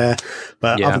anywhere.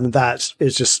 But other than that,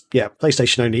 it's just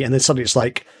PlayStation only. And then suddenly it's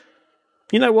like,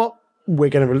 you know what? We're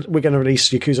gonna release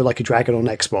Yakuza Like a Dragon on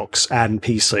Xbox and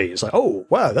PC. It's like, oh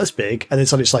wow, that's big. And then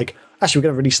suddenly it's like, actually, we're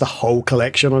gonna release the whole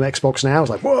collection on Xbox now. It's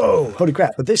like, whoa, holy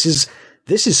crap! But this is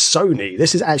Sony.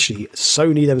 This is actually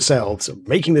Sony themselves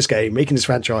making this game, making this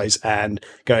franchise, and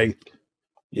going,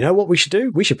 you know what we should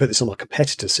do? We should put this on our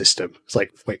competitor system. It's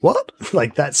like, wait, what?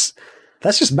 Like that's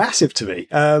just massive to me.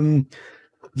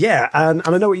 Yeah, and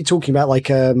I know what you're talking about, like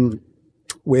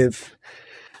with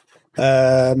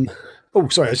oh,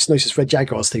 sorry, I just noticed Red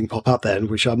Jaguar's thing pop up then,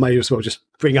 which I may as well just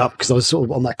bring up because I was sort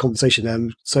of on that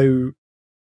conversation. So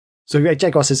Red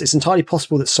Jaguar says it's entirely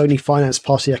possible that Sony financed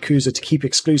part of Yakuza to keep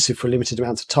exclusive for a limited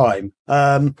amount of time.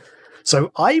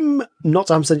 So I'm not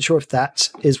 100% sure if that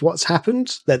is what's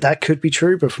happened. That could be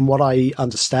true, but from what I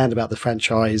understand about the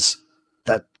franchise,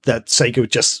 that Sega's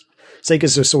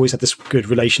just always had this good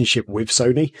relationship with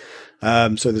Sony.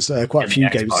 So there's quite a few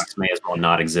games. Xbox may as well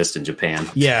not exist in Japan.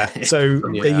 Yeah. So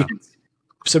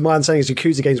so my understanding is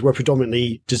Yakuza games were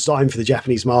predominantly designed for the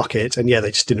Japanese market, and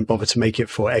they just didn't bother to make it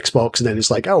for Xbox. And then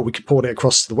it's like, oh, we could port it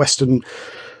across the Western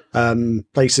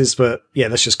places, but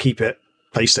let's just keep it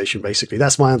PlayStation. Basically,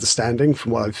 that's my understanding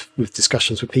from what I've with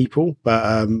discussions with people.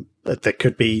 But there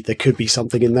could be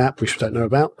something in that which we don't know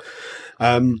about.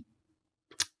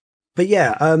 But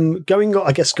going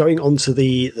on to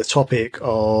the topic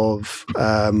of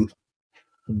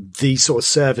these sort of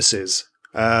services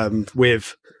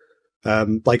with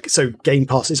so Game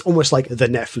Pass is almost like the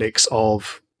Netflix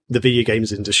of the video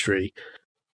games industry.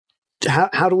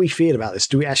 How do we feel about this?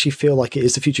 Do we actually feel like it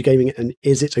is the future gaming, and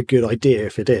is it a good idea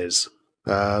if it is?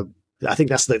 I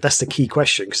think that's the key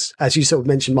question, because as you sort of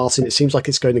mentioned, Martin, it seems like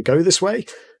it's going to go this way,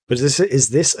 but is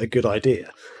this a good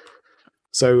idea?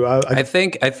 So I guess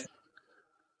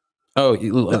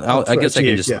I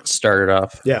can just start it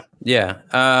off. Yeah.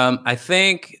 I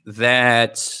think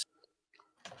that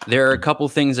there are a couple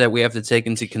things that we have to take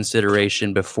into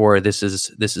consideration before this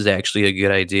is actually a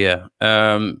good idea.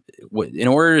 In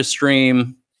order to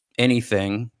stream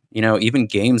anything, even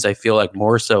games, I feel like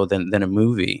more so than a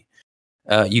movie,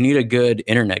 you need a good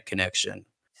internet connection.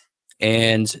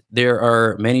 And there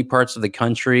are many parts of the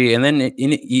country, and then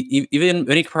even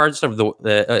many parts of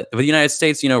the United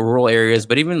States, rural areas,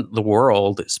 but even the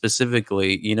world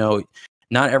specifically,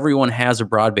 not everyone has a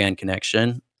broadband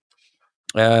connection.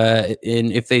 And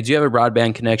if they do have a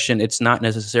broadband connection, it's not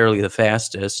necessarily the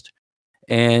fastest.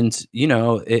 And,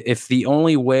 if the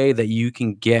only way that you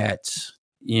can get,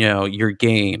 your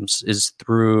games is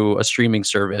through a streaming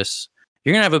service,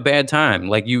 you're going to have a bad time.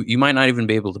 Like you might not even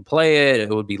be able to play it. It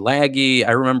would be laggy.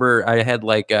 I remember I had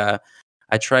I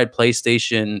tried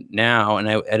PlayStation Now, and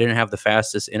I didn't have the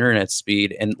fastest internet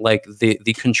speed. And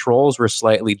the controls were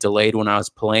slightly delayed when I was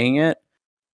playing it,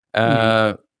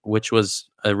 which was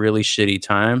a really shitty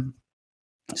time.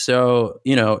 So,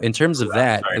 in terms of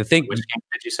that, I think... Which game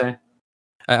did you say?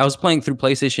 I was playing through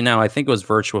PlayStation Now. I think it was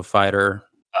Virtua Fighter.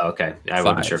 Oh, okay. I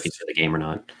wasn't sure if you said the game or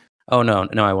not. Oh, no,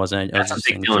 I wasn't. That's a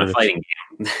big deal in a fighting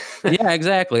game. Yeah,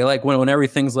 exactly. Like when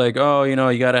everything's like, oh, you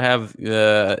got to have,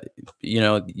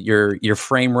 your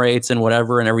frame rates and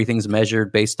whatever, and everything's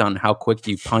measured based on how quick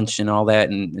you punch and all that,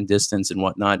 and distance and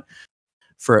whatnot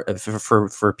for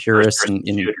purists and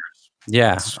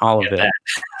all of it.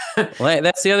 Well,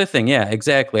 that's the other thing. Yeah,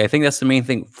 exactly. I think that's the main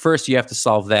thing. First, you have to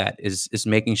solve that is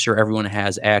making sure everyone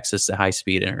has access to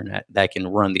high-speed internet that can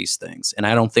run these things. And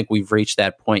I don't think we've reached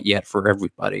that point yet for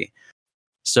everybody.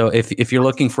 So if you're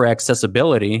looking for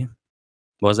accessibility,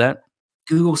 what was that?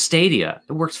 Google Stadia.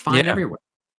 It works fine everywhere.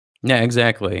 Yeah,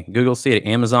 exactly. Google Stadia,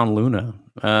 Amazon Luna.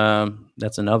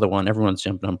 That's another one. Everyone's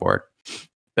jumping on board.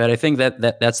 But I think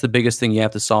that's the biggest thing you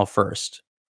have to solve first.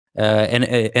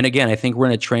 And again, I think we're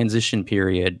in a transition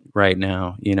period right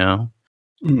now,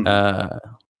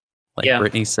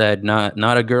 Brittany said,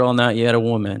 not a girl, not yet a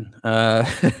woman.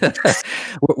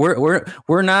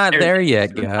 We're not there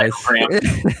yet, guys.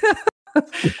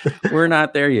 We're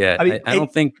not there yet. I mean, I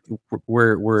don't think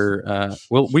we'll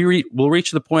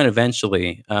reach the point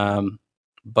eventually.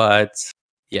 But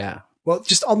yeah. Well,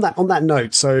 just on that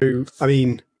note, so I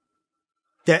mean,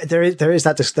 there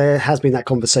has been that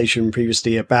conversation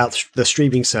previously about the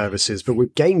streaming services, but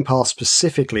with Game Pass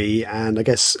specifically, and I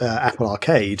guess Apple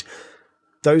Arcade,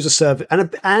 those are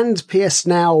and PS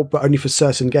Now, but only for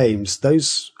certain games.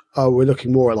 Those we're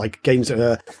looking more at like games that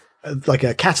are like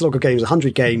a catalog of games,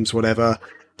 100 games, whatever,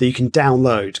 that you can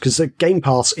download, because the Game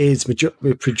Pass is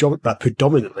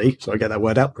predominantly, so I get that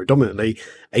word out, predominantly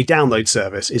a download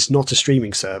service. It's not a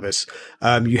streaming service.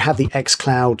 You have the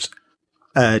xCloud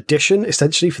edition,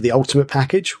 essentially, for the ultimate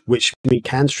package, which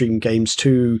can stream games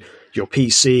to your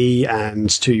PC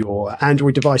and to your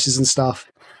Android devices and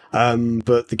stuff.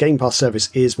 But the Game Pass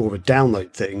service is more of a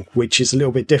download thing, which is a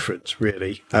little bit different,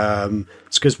 really.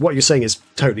 It's because what you're saying is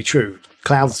totally true.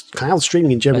 Cloud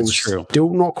streaming in general is still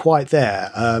not quite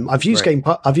there. I've used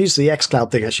I've used the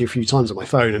xCloud thing actually a few times on my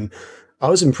phone, and I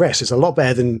was impressed. It's a lot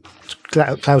better than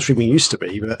cloud streaming used to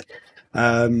be. But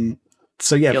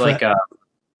so yeah,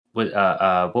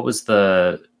 what was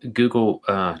the Google?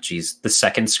 The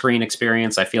second screen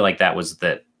experience. I feel like that was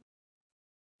the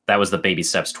baby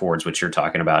steps towards what you're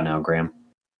talking about now, Graham.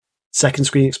 Second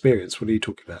screen experience. What are you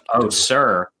talking about? Oh,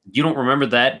 sir. You don't remember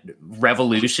that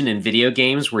revolution in video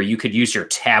games where you could use your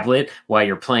tablet while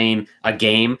you're playing a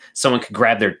game? Someone could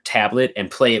grab their tablet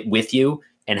and play it with you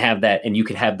and have that, and you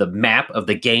could have the map of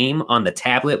the game on the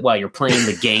tablet while you're playing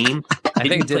the game. I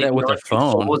think it did that with a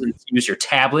phone. And use your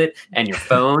tablet and your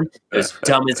phone. It was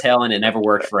dumb as hell, and it never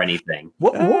worked for anything.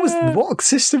 What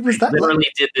system was that?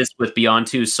 Literally did this with Beyond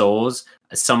Two Souls.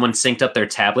 Someone synced up their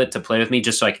tablet to play with me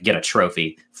just so I could get a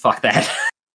trophy. Fuck that.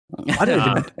 I don't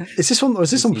even.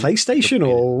 Was this on PlayStation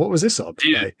or what was this on?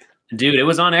 Dude, it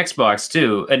was on Xbox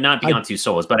too, and not Beyond Two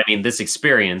Souls, but I mean, this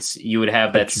experience, you would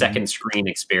have that second screen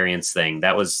experience thing.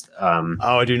 That was.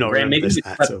 I do not remember maybe this. We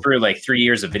cut through like 3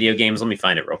 years of video games. Let me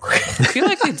find it real quick. I feel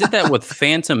like they did that with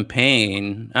Phantom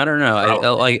Pain. I don't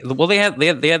know. They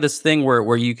had this thing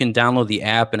where you can download the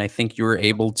app, and I think you were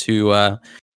able to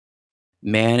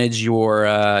manage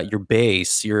your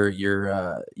base, your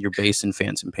base in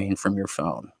Phantom Pain from your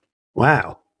phone.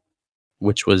 Wow,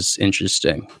 which was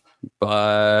interesting.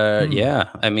 But yeah,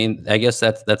 I mean, I guess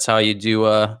that's how you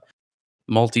do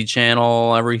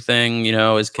multi-channel. Everything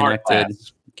is connected.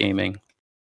 Gaming.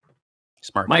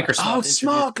 Smart Microsoft. Oh,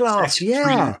 Smart Glass.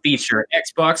 Yeah. Feature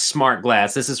Xbox Smart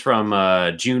Glass. This is from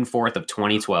June 4th of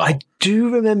 2012. I do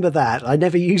remember that. I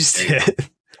never used it.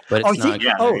 But it's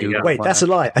not. Wait, that's a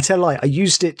lie. I tell a lie. I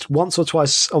used it once or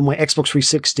twice on my Xbox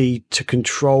 360 to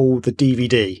control the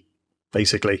DVD,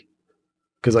 basically.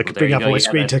 Because I could bring up on my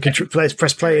screen to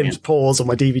press play and pause on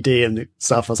my DVD and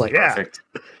stuff. I was like, perfect.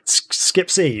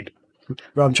 Skip scene.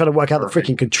 Well, I'm trying to work out the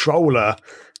freaking controller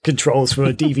controls for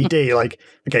a DVD. Like,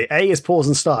 okay, A is pause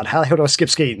and start. How the hell do I skip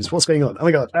scenes? What's going on? Oh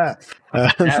my God.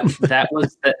 That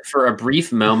was, for a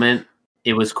brief moment,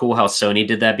 it was cool how Sony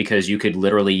did that, because you could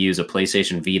literally use a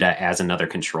PlayStation Vita as another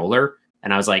controller.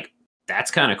 And I was like,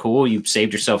 that's kind of cool. You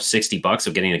saved yourself $60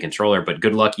 of getting a controller, but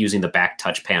good luck using the back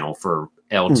touch panel for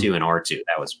L2 and R2.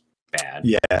 That was bad.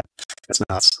 Yeah, that's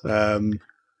nuts.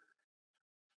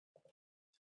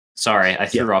 Sorry, I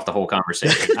threw off the whole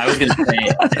conversation. I was going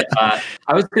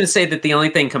to say that the only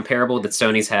thing comparable that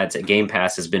Sony's had to Game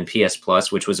Pass has been PS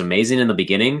Plus, which was amazing in the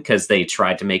beginning because they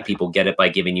tried to make people get it by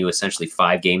giving you essentially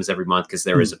 5 games every month, because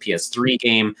there was a PS3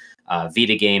 game, a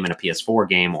Vita game, and a PS4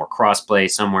 game, or crossplay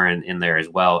somewhere in there as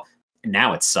well.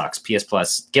 Now it sucks. PS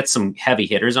Plus gets some heavy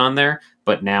hitters on there,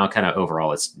 but now kind of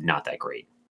overall it's not that great.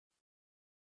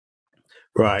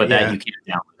 Right. But that you can't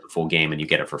download the full game and you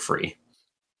get it for free.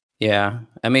 Yeah.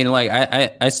 I mean, like,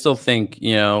 I still think,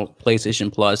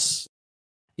 PlayStation Plus,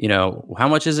 how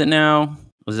much is it now?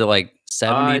 Was it like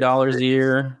 $70 a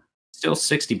year? Still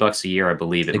 $60 a year, I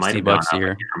believe. It might have $60 a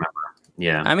year. I can't remember.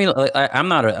 Yeah. I mean, I'm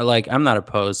not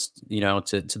opposed,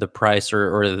 to the price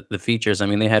or the features. I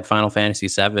mean, they had Final Fantasy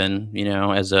VII,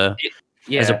 as a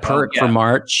perk for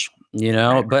March.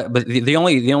 But the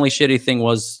only shitty thing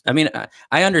was, I mean,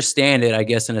 I understand it, I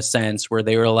guess, in a sense, where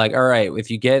they were like, all right, if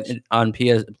you get it on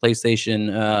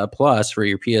PlayStation Plus for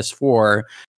your PS4,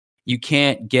 you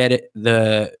can't get it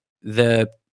the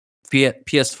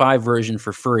PS5 version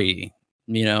for free,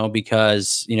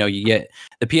 because you get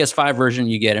the PS5 version,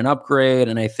 you get an upgrade,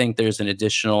 and I think there's an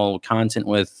additional content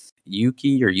with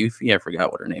Yuffie, I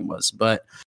forgot what her name was, but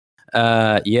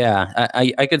I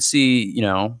could see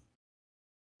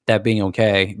that being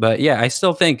okay. But yeah, I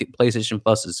still think PlayStation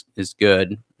Plus is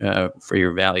good for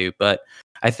your value. But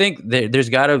I think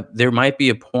there might be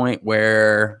a point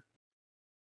where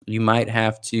you might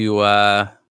have to, I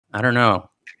don't know,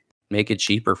 make it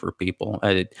cheaper for people.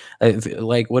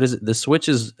 Like, what is it? The Switch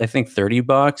is, I think,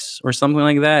 $30 or something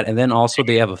like that. And then also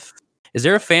they have is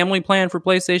there a family plan for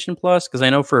PlayStation Plus? Because I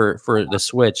know for the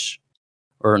Switch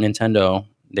or Nintendo,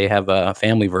 they have a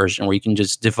family version where you can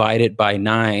just divide it by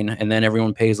 9 and then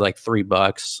everyone pays like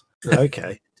 $3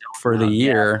 okay for the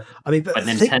year. Yeah. I mean, but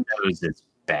Nintendo's is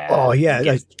bad. Oh yeah,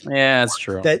 yeah, that's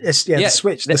true.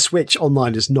 The Switch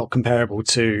online is not comparable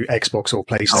to Xbox or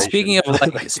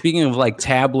PlayStation. Speaking of like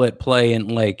tablet play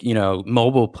and like, you know,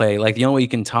 mobile play, like the only way you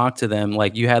can talk to them,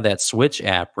 like you had that Switch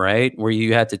app, right, where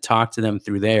you had to talk to them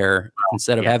through there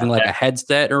instead of having like a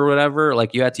headset or whatever.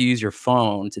 Like you had to use your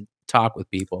phone to talk with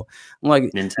people. I'm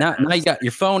like, now you got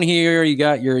your phone here, you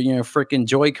got your freaking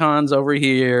Joy-Cons over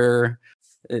here.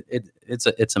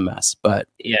 It's a mess, but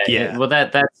yeah. Well,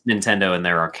 that's Nintendo in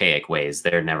their archaic ways.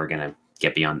 They're never gonna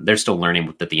get beyond. They're still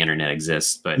learning that the internet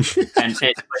exists. But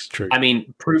that's true. I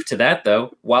mean, proof to that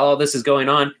though. While all this is going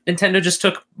on, Nintendo just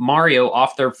took Mario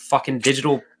off their fucking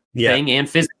digital thing and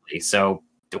physically. So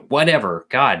whatever.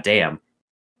 God damn,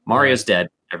 Mario's dead.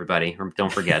 Everybody,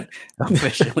 don't forget.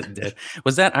 Officially dead.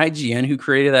 Was that IGN who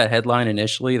created that headline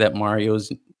initially that Mario's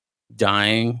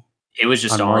dying? It was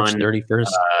just on March 31st.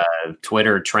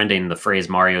 Twitter trending the phrase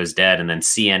Mario's dead, and then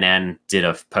CNN did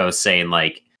a post saying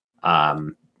like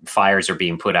fires are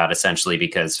being put out essentially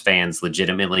because fans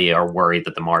legitimately are worried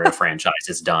that the Mario franchise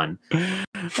is done.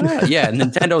 Yeah,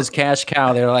 Nintendo's cash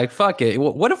cow. They're like, fuck it.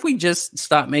 What if we just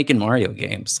stop making Mario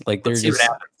games? Like they're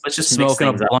let's just smoking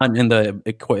a blunt in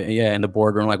the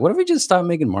boardroom. Like, what if we just stop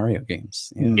making Mario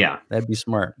games? Yeah, that'd be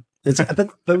smart.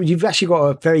 But you've actually got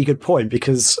a very good point,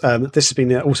 because this has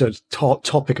been also a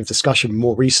topic of discussion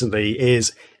more recently,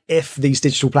 is if these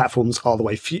digital platforms are the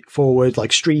way forward,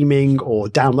 like streaming or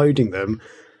downloading them,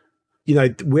 you know,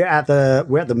 we're at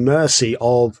the mercy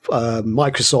of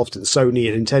Microsoft and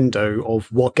Sony and Nintendo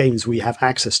of what games we have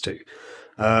access to.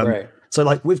 Right. So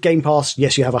like with Game Pass,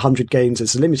 yes, you have 100 games.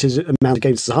 There's a limited amount of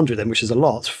games. It's 100 of them, which is a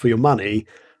lot for your money.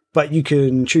 But you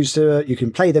can you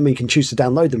can play them and you can choose to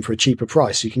download them for a cheaper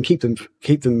price. You can keep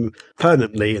them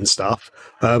permanently and stuff.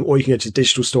 Or you can go to the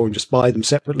digital store and just buy them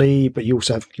separately, but you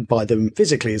also can buy them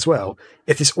physically as well.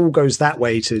 If this all goes that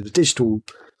way to the digital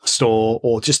store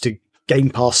or just to Game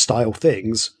Pass style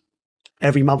things,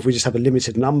 every month we just have a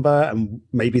limited number, and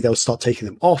maybe they'll start taking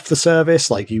them off the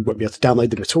service. Like you won't be able to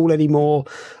download them at all anymore.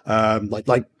 Like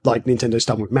Nintendo's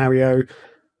done with Mario.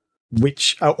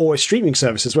 Or a streaming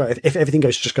service as well. If everything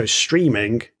goes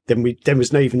streaming, then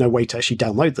there's no way to actually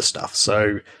download the stuff.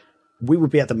 So we would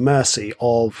be at the mercy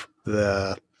of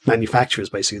the manufacturers,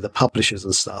 basically the publishers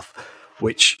and stuff,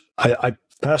 which I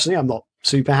personally I'm not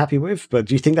super happy with. But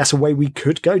do you think that's a way we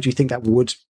could go? Do you think that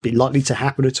would be likely to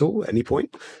happen at all at any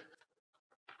point?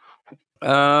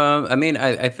 I mean,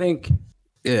 I think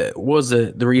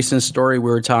the recent story we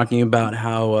were talking about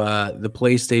how the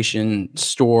PlayStation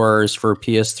stores for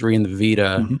PS3 and the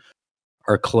Vita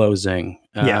are closing.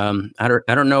 I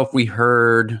don't know if we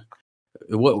heard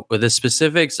what the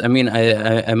specifics. I mean,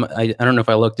 I don't know if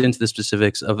I looked into the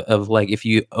specifics of like if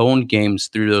you own games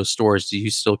through those stores, do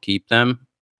you still keep them?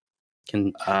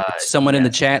 Can someone in the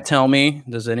chat tell me?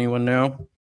 Does anyone know?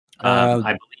 I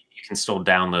believe you can still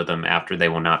download them after they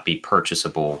will not be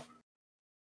purchasable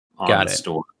on the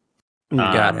store.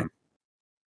 Got it.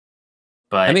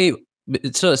 But I mean,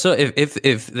 so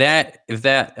if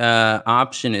that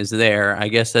option is there, I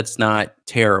guess that's not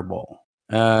terrible.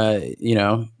 You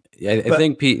know, I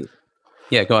think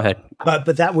yeah, go ahead.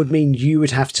 But that would mean you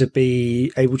would have to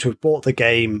be able to have bought the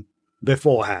game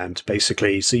beforehand,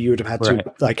 basically. So you would have had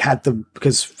to had them,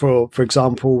 because for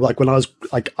example, like when I was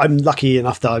like, I'm lucky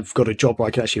enough that I've got a job where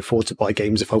I can actually afford to buy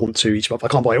games if I want to each month. I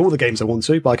can't buy all the games I want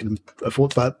to, but I can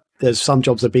afford. But there's some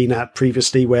jobs I've been at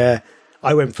previously where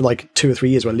I went for like 2 or 3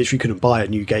 years where I literally couldn't buy a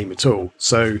new game at all.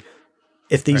 So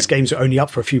if these games are only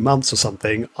up for a few months or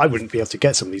something, I wouldn't be able to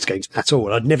get some of these games at all.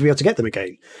 And I'd never be able to get them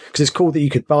again, because it's cool that you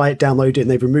could buy it, download it, and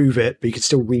they remove it, but you could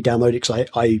still re-download it because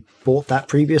I bought that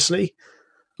previously.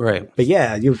 Right. But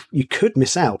yeah, you could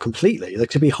miss out completely. There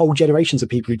could be whole generations of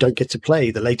people who don't get to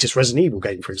play the latest Resident Evil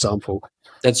game, for example.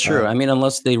 That's true. I mean,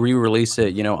 unless they re-release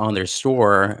it, you know, on their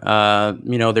store,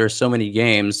 you know, there's so many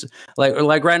games. Like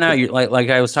right now, you like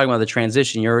I was talking about the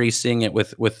transition. You're already seeing it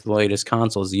with the latest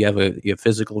consoles. You have a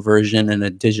physical version and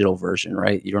a digital version,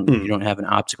 right? You don't have an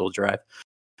optical drive.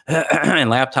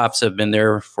 And laptops have been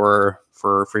there for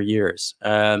years.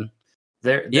 I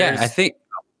think.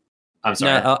 I'm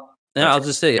sorry. I'll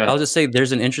just say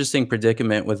there's an interesting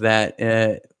predicament with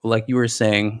that. Like you were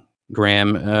saying,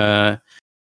 Graham,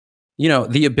 you know,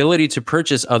 the ability to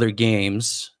purchase other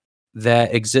games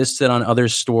that existed on other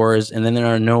stores and then they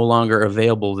are no longer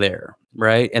available there,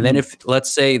 right? And then if,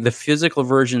 let's say, the physical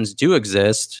versions do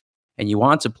exist and you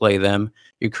want to play them,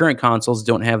 your current consoles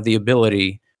don't have the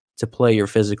ability to play your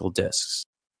physical discs,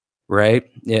 right?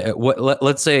 Yeah.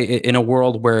 Let's say in a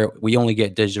world where we only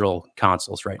get digital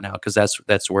consoles right now, because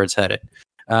that's where it's headed.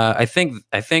 I think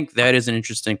that is an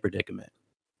interesting predicament,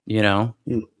 you know.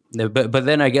 But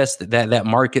then I guess that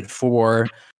market for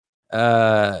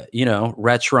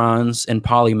Retrons and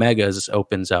Polymegas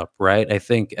opens up, right? I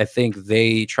think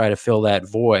they try to fill that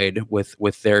void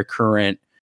with their current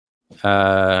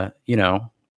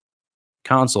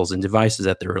consoles and devices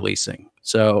that they're releasing.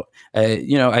 So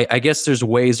I guess there's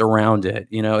ways around it,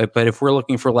 but if we're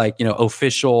looking for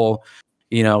official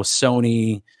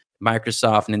Sony,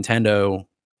 Microsoft, Nintendo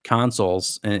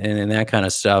consoles and that kind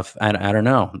of stuff, I don't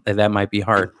know, that might be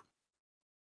hard.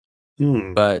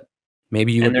 But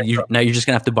maybe now you're just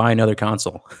gonna have to buy another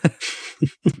console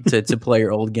to play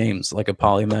your old games, like a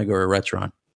Polymega or a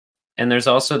Retron. And there's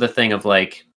also the thing of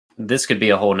this could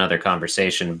be a whole nother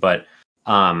conversation, but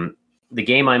the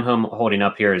game I'm holding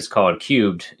up here is called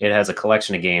Cubed. It has a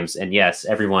collection of games, and yes,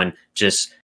 everyone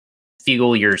just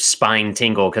feel your spine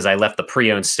tingle because I left the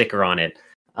pre-owned sticker on it.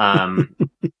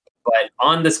 But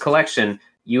on this collection,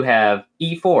 you have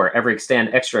E4, Ever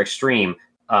Extend, Extra Extreme,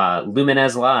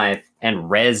 Lumines Live, and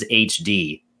Res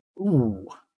HD. Ooh,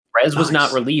 Res was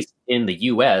not released in the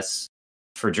US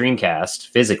for Dreamcast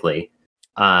physically.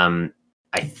 I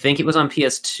think it was on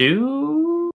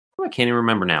PS2. I can't even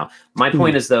remember now. My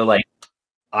point is, though,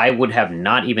 I would have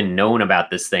not even known about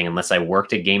this thing unless I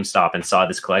worked at GameStop and saw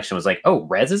this collection. Was like, oh,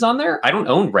 Res is on there? I don't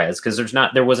own Res because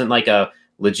there wasn't a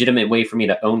legitimate way for me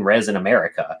to own Res in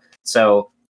America.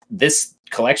 So this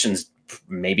collection's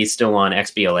maybe still on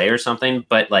XBLA or something,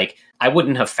 but I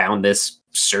wouldn't have found this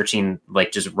searching,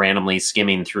 just randomly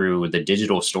skimming through the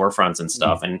digital storefronts and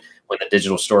stuff. And when the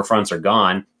digital storefronts are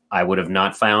gone, I would have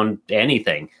not found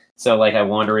anything. So I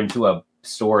wander into a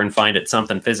store and find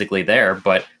something physically there,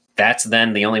 but that's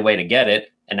then the only way to get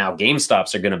it. And now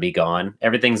GameStops are going to be gone.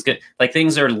 Everything's good.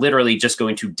 Things are literally just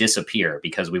going to disappear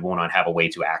because we will not have a way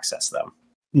to access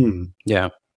them. Yeah.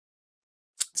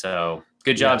 So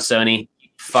good job, Sony.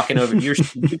 Fucking over. You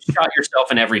shot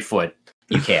yourself in every foot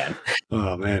you can.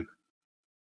 Oh man.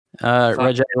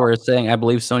 Reg was saying, I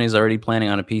believe Sony's already planning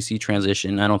on a PC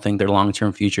transition. I don't think their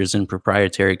long-term future is in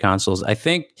proprietary consoles. I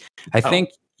think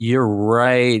you're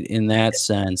right in that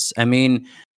sense. I mean,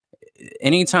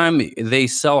 anytime they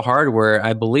sell hardware,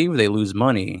 I believe they lose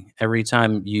money every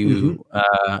time you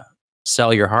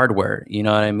sell your hardware. You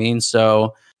know what I mean?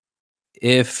 So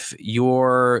if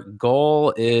your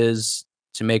goal is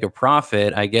to make a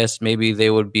profit, I guess maybe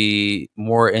they would be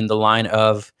more in the line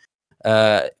of,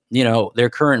 their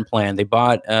current plan. They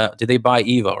bought, did they buy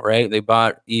Evo, right? They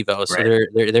bought Evo. So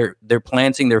right. they're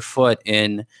planting their foot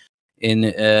in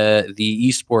the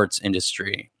esports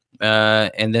industry.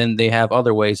 And then they have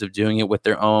other ways of doing it with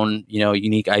their own,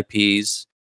 unique IPs,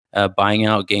 buying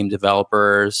out game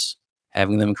developers,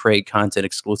 having them create content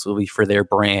exclusively for their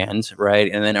brand,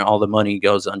 right? And then all the money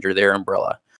goes under their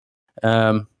umbrella.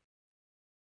 And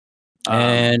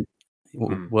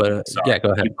what? Sorry. Yeah,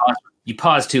 go ahead. You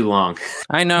paused too long.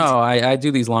 I know. I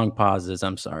do these long pauses.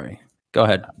 I'm sorry. Go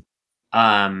ahead.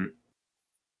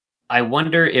 I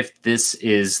wonder if this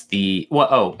is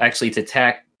actually, to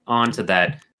tack onto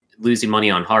that, losing money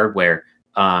on hardware.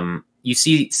 You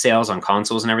see sales on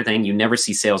consoles and everything. You never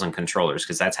see sales on controllers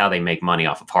because that's how they make money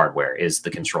off of hardware is the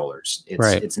controllers.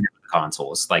 It's never the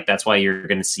consoles. That's why you're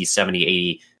going to see 70,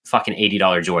 80, fucking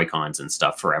 $80 Joy-Cons and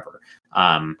stuff forever.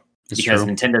 Because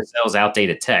Nintendo sells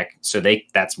outdated tech. So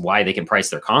that's why they can price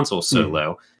their consoles so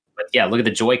low. But yeah, look at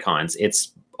the Joy-Cons.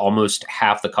 It's almost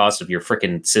half the cost of your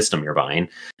freaking system you're buying.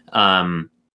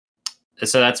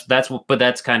 So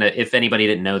that's kind of, if anybody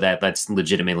didn't know that, that's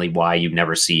legitimately why you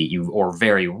never see or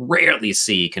very rarely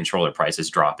see controller prices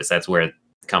drop, is that's where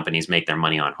companies make their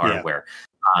money on hardware.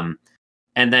 Yeah.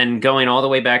 And then going all the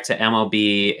way back to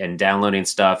MLB and downloading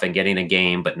stuff and getting a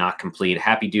game, but not complete.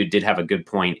 Happy Dude did have a good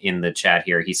point in the chat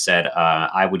here. He said,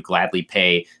 I would gladly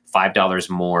pay $5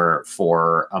 more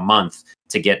for a month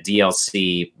to get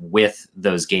DLC with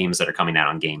those games that are coming out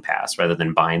on Game Pass rather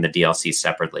than buying the DLC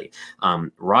separately.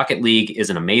 Rocket League is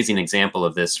an amazing example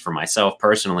of this for myself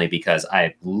personally because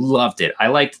I loved it. I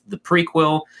liked the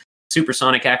prequel,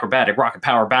 Supersonic Acrobatic Rocket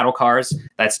Power Battle Cars.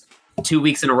 That's 2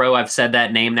 weeks in a row I've said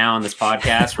that name now on this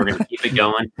podcast. We're going to keep it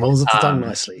going. Rolls it done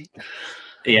nicely.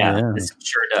 Yeah, it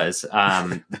sure does.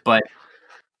 But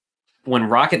when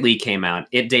Rocket League came out,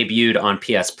 it debuted on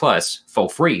PS Plus for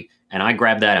free. And I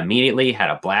grabbed that immediately, had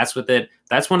a blast with it.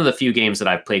 That's one of the few games that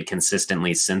I've played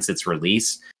consistently since its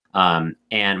release.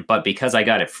 But because I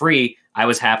got it free, I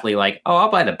was happily like, oh,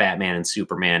 I'll buy the Batman and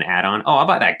Superman add-on. Oh, I'll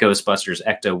buy that Ghostbusters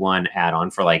Ecto 1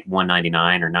 add-on for like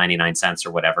 $1.99 or 99 cents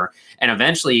or whatever. And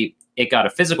eventually it got a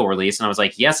physical release, and I was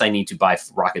like, yes, I need to buy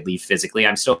Rocket League physically.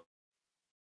 I'm still...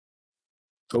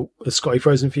 Oh, is Scotty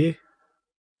frozen for you?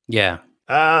 Yeah.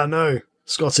 No.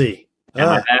 Scotty. Am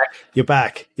I back? You're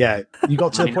back. Yeah. You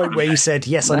got to the point where you said,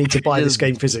 yes, I need to buy this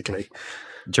game physically.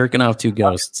 Jerking off 2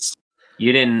 ghosts.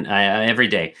 You didn't, every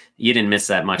day. You didn't miss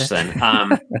that much then.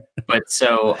 But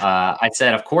so I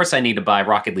said, of course I need to buy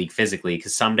Rocket League physically,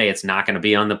 because someday it's not going to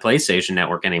be on the PlayStation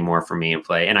Network anymore for me to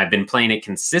play. And I've been playing it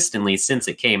consistently since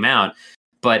it came out.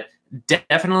 But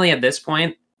definitely at this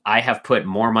point, I have put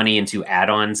more money into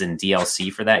add-ons and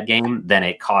DLC for that game than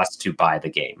it costs to buy the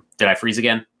game. Did I freeze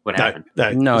again? What happened?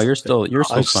 No, you're still I was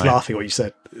fine. just laughing what you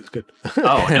said. It was good.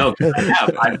 Oh, no.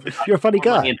 You're a funny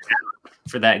guy.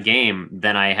 For that game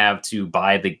than I have to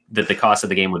buy the cost of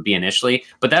the game would be initially.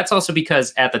 But that's also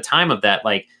because at the time of that,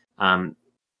 like, are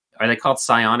they called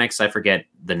Psionics? I forget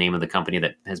the name of the company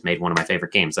that has made one of my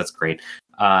favorite games. That's great.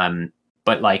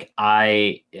 But like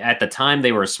at the time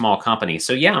they were a small company.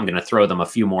 So yeah, I'm going to throw them a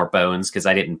few more bones because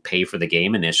I didn't pay for the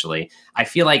game initially. I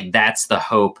feel like that's the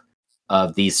hope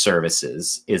of these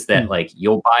services, is that like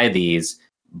you'll buy these,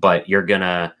 but you're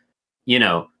gonna,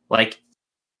 like,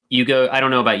 you go, I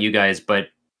don't know about you guys, but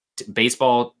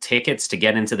baseball tickets to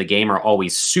get into the game are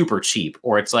always super cheap.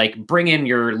 Or it's like, bring in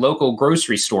your local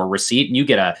grocery store receipt and you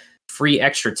get a free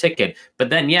extra ticket. But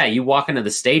then, yeah, you walk into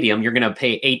the stadium, you're going to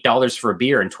pay $8 for a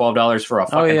beer and $12 for a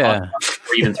fucking hot dog,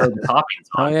 or even throw the toppings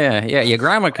on. Oh, yeah. Yeah, your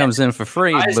grandma comes in for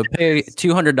free, but pay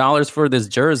 $200 for this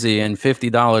jersey and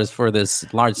 $50 for this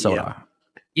large soda. Yeah.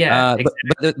 Yeah,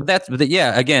 exactly. but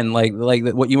yeah, again, like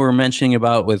what you were mentioning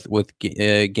about with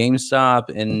GameStop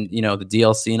and the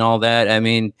DLC and all that. I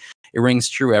mean, it rings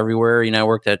true everywhere. I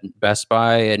worked at Best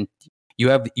Buy, and you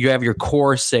have your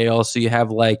core sale, so you have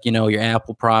like your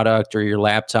Apple product or your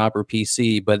laptop or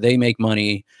PC, but they make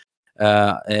money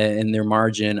in their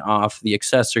margin off the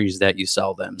accessories that you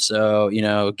sell them. So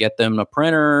get them a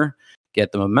printer,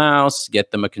 get them a mouse,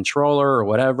 get them a controller or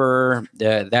whatever.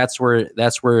 That's where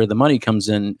the money comes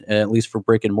in, at least for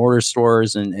brick and mortar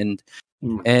stores, and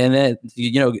that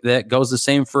that goes the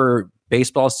same for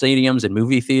baseball stadiums and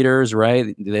movie theaters,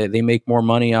 right? They make more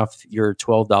money off your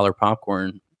 $12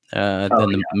 popcorn than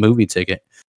the movie ticket.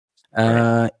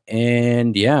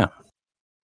 And yeah,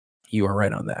 you are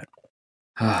right on that.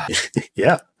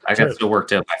 Yeah. I got so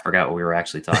worked up, I forgot what we were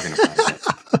actually talking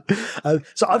about.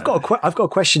 So I've got a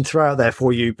question throughout there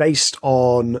for you, based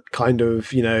on kind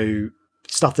of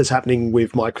stuff that's happening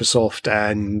with Microsoft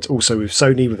and also with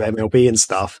Sony, with MLB and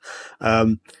stuff.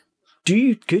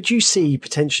 Could you see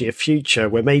potentially a future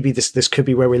where maybe this could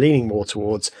be where we're leaning more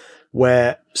towards,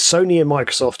 where Sony and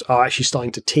Microsoft are actually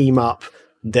starting to team up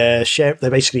their share? They're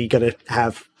basically going to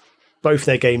have both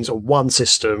their games on one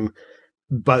system,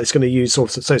 but it's going to use so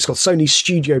it's got Sony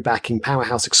studio backing,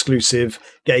 powerhouse exclusive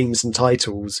games and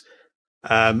titles,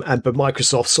 but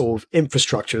Microsoft sort of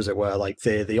infrastructure, as it were, like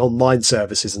the online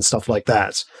services and stuff like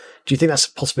that. Do you think that's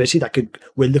a possibility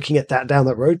we're looking at that down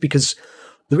that road? Because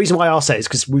the reason why I ask that is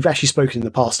because we've actually spoken in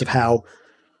the past of how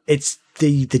it's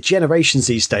the generations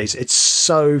these days. It's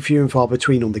so few and far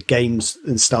between on the games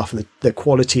and stuff, and the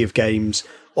quality of games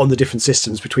on the different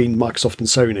systems between Microsoft and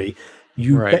Sony.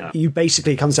 You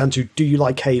basically, it comes down to, do you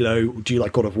like Halo or do you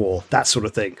like God of War? That sort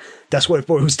of thing. That's what it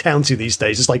boils down to these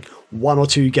days. It's like 1 or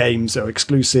 2 games that are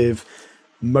exclusive.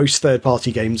 Most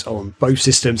third-party games are on both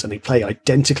systems and they play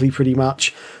identically pretty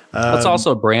much. That's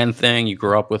also a brand thing. You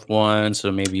grew up with one, so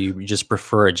maybe you just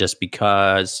prefer it just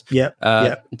because. To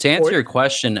answer your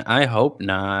question, I hope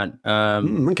not.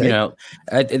 Okay.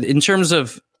 In terms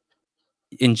of,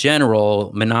 in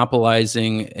general,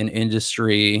 monopolizing an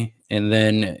industry and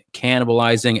then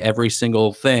cannibalizing every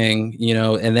single thing,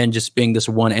 and then just being this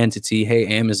one entity. Hey,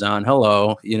 Amazon,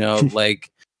 hello, like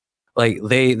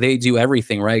they do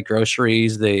everything, right?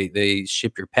 Groceries, they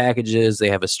ship your packages, they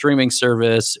have a streaming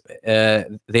service, they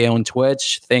own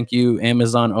Twitch. Thank you,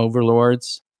 Amazon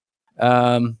overlords.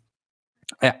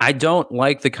 I don't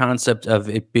like the concept of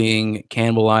it being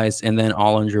cannibalized and then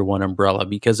all under one umbrella,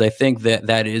 because I think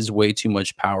that is way too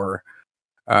much power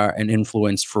and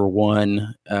influence for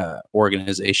one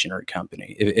organization or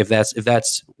company. If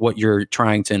that's what you're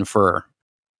trying to infer,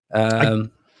 I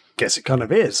guess it kind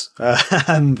of is.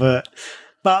 But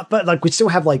like, we still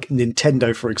have like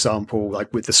Nintendo, for example,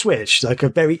 like with the Switch, like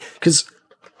because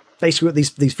basically got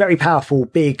these very powerful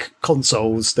big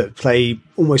consoles that play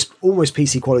almost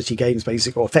PC quality games,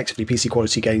 basically, or effectively PC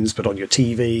quality games, but on your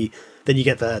TV. Then you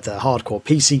get the hardcore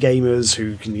PC gamers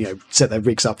who can, set their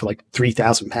rigs up for like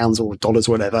 £3,000 or dollars,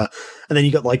 or whatever. And then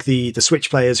you got like the Switch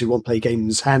players who want to play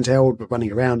games handheld but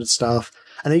running around and stuff.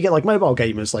 And then you get like mobile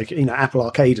gamers like Apple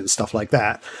Arcade and stuff like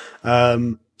that.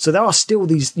 So there are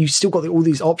still you've still got all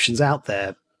these options out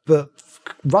there. But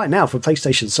right now for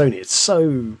PlayStation and Sony, it's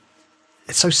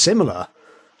so similar.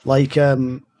 Like,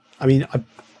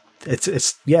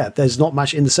 there's not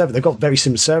much in the server. They've got very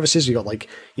similar services. You've got like,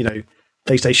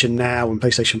 PlayStation Now and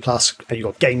PlayStation Plus, and you've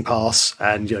got Game Pass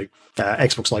and,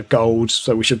 Xbox Live Gold.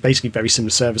 So which are basically very similar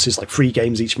services, like free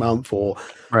games each month, or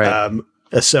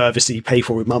a service that you pay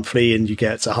for monthly and you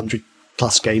get 100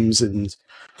 plus games, and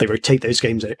they rotate those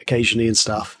games occasionally and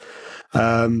stuff.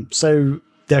 So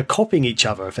they're copying each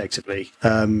other effectively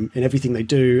in everything they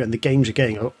do, and the games you're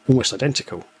getting are almost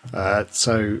identical.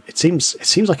 So it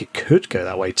seems like it could go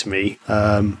that way to me.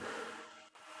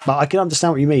 But I can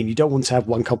understand what you mean. You don't want to have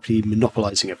one company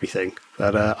monopolizing everything.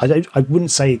 But I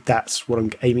wouldn't say that's what I'm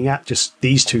aiming at. Just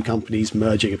these two companies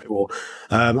merging a bit more.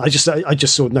 I just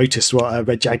sort of noticed what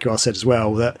Red Jaguar said as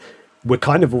well, that we're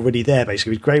kind of already there,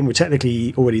 basically. With Graham, we're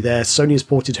technically already there. Sony has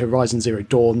ported Horizon Zero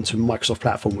Dawn to Microsoft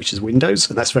platform, which is Windows,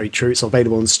 and that's very true. It's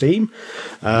available on Steam.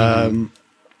 So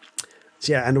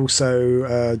yeah, and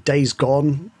also Days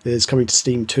Gone is coming to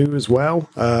Steam too as well.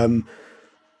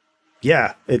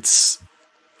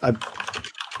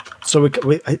 So it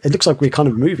looks like we're kind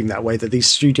of moving that way, that these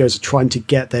studios are trying to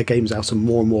get their games out on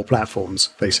more and more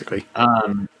platforms, basically.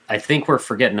 I think we're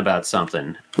forgetting about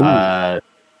something.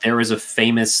 There was a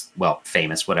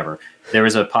there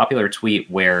was a popular tweet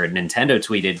where Nintendo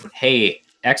tweeted, "Hey,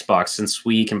 Xbox, since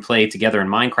we can play together in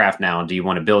Minecraft now, do you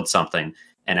want to build something?"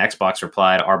 And Xbox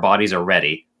replied, "Our bodies are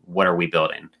ready. What are we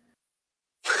building?"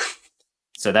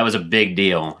 So that was a big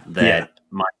deal that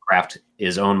Minecraft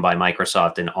is owned by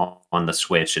Microsoft and on the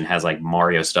Switch and has like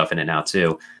Mario stuff in it now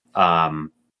too.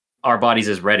 Our bodies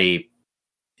is ready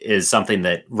is something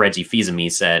that Reggie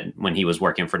Fils-Aimé said when he was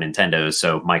working for Nintendo.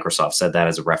 So Microsoft said that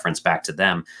as a reference back to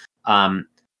them.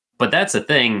 But that's the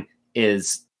thing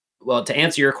is, well, to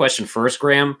answer your question first,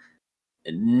 Graham,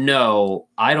 no,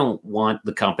 I don't want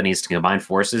the companies to combine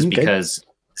forces because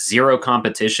zero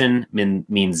competition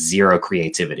means zero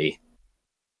creativity.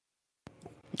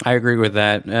 I agree with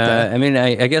that. I mean,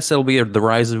 I guess it'll be the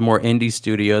rise of more indie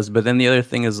studios, but then the other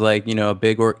thing is like, a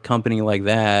big company like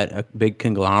that, a big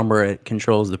conglomerate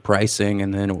controls the pricing,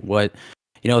 and then what,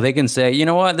 they can say, you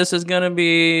know what, this is going to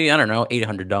be, I don't know,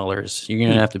 $800. You're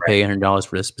going to have to pay $800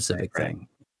 for this specific thing.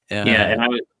 Yeah,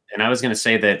 and I was going to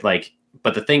say that, like,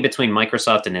 but the thing between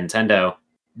Microsoft and Nintendo,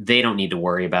 they don't need to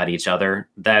worry about each other.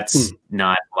 That's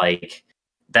not like...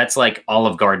 That's like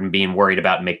Olive Garden being worried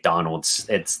about McDonald's.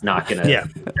 It's not gonna.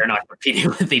 They're not competing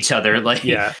with each other.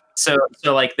 So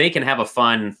like they can have a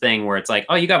fun thing where it's like,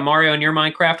 oh, you got Mario in your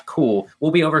Minecraft, cool.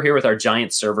 We'll be over here with our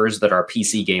giant servers that our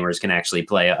PC gamers can actually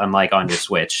play, unlike on your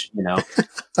Switch.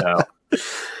 So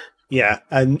yeah,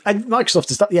 and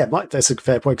Microsoft is that. Yeah, that's a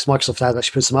fair point, because Microsoft has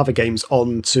actually put some other games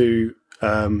onto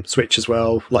Switch as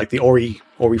well, like the Ori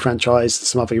franchise,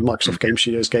 some other Microsoft Game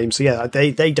Studios games. So yeah,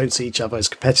 they don't see each other as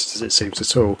competitors, it seems,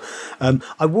 at all.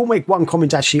 I will make one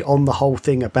comment actually on the whole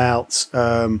thing about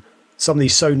some of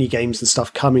these Sony games and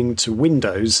stuff coming to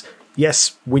Windows.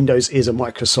 Yes, Windows is a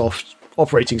Microsoft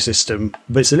operating system,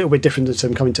 but it's a little bit different than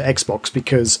them coming to Xbox,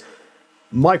 because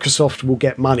Microsoft will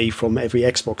get money from every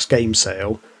Xbox game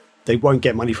sale. They won't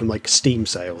get money from like Steam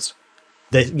sales.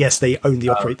 They own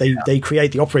the they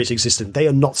create the operating system. They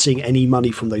are not seeing any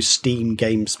money from those Steam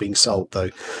games being sold, though.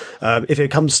 If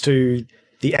it comes to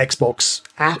the Xbox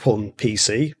app on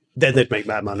PC, then they'd make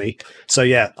that money. So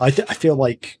yeah, I feel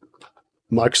like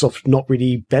Microsoft not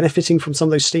really benefiting from some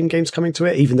of those Steam games coming to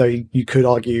it, even though you could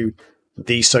argue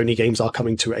these Sony games are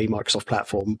coming to a Microsoft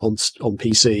platform on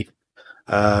PC.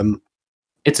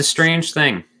 It's a strange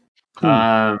thing,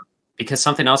 because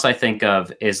something else I think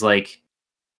of is like,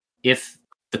 if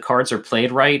the cards are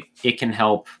played right, it can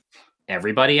help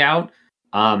everybody out.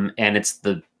 And it's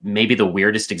maybe the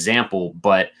weirdest example,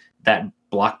 but that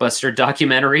Blockbuster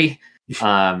documentary,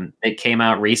 it came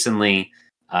out recently.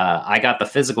 I got the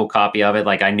physical copy of it.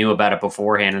 Like, I knew about it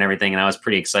beforehand and everything, and I was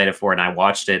pretty excited for it, and I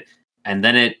watched it. And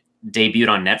then it debuted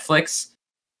on Netflix.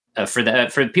 For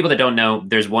the people that don't know,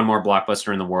 there's one more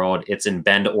Blockbuster in the world. It's in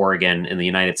Bend, Oregon, in the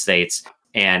United States.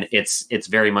 And it's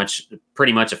pretty much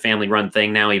a family-run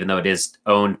thing now, even though it is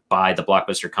owned by the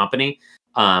Blockbuster company.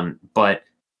 But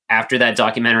after that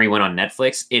documentary went on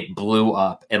Netflix, it blew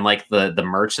up. And like the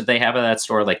merch that they have at that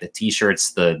store, like the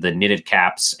T-shirts, the knitted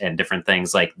caps, and different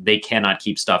things, like they cannot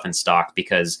keep stuff in stock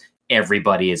because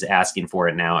everybody is asking for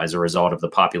it now as a result of the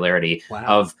popularity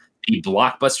of the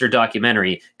Blockbuster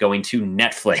documentary going to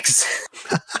Netflix.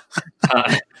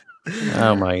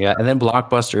 Oh my God. And then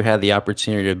Blockbuster had the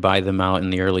opportunity to buy them out in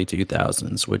the early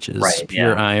 2000s, which is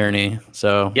pure irony.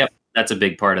 So yep, that's a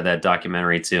big part of that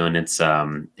documentary too. And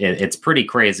it's pretty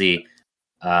crazy.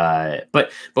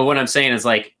 But what I'm saying is,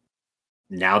 like,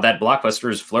 now that Blockbuster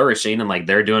is flourishing and like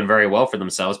they're doing very well for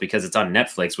themselves because it's on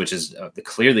Netflix, which is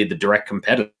clearly the direct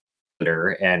competitor.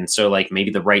 And so, like, maybe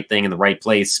the right thing in the right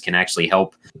place can actually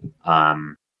help.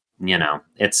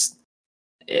 It's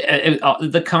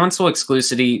the console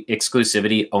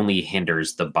exclusivity only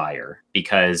hinders the buyer,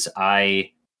 because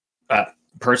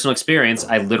personal experience,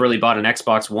 I literally bought an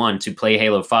Xbox One to play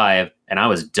Halo 5, and I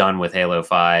was done with Halo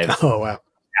 5. Oh wow!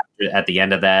 At the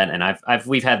end of that, and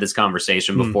we've had this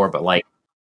conversation before, but like,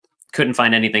 couldn't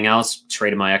find anything else.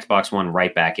 Traded my Xbox One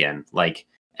right back in, like,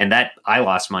 and that I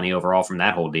lost money overall from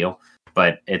that whole deal.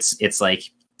 But it's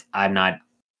like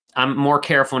I'm more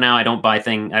careful now. I don't buy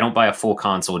a full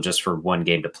console just for one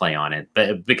game to play on it,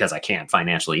 but because I can't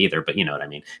financially either. But you know what I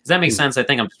mean? Does that make sense? I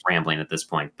think I'm just rambling at this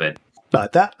point, but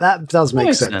that does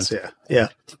make sense. Yeah.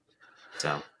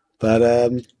 So, but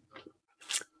do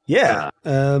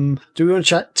we want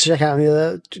to check out any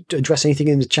other, address anything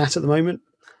in the chat at the moment?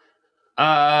 No,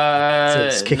 I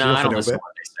don't listen to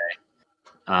what they say.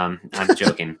 I'm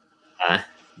joking.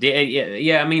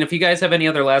 Yeah. I mean, if you guys have any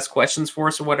other last questions for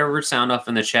us or whatever, sound off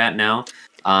in the chat now.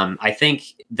 I think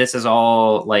this is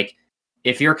all, like,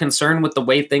 if you're concerned with the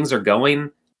way things are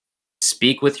going,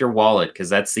 speak with your wallet, because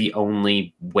that's the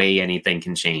only way anything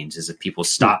can change, is if people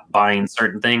stop buying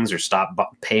certain things or stop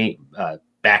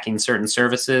backing certain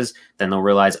services, then they'll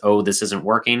realize, oh, this isn't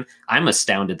working. I'm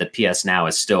astounded that PS Now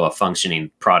is still a functioning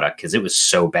product, because it was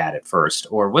so bad at first.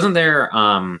 Or wasn't there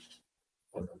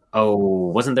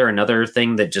another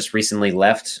thing that just recently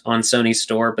left on Sony's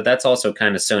store? But that's also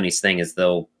kind of Sony's thing, is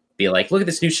they'll be like, look at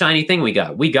this new shiny thing we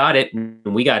got. We got it. And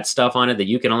we got stuff on it that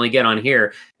you can only get on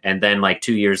here. And then like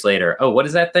 2 years later, oh, what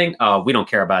is that thing? Oh, we don't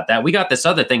care about that. We got this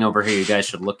other thing over here you guys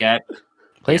should look at.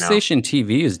 PlayStation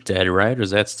TV is dead, right? Or is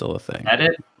that still a thing? Is that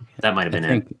it? That might have been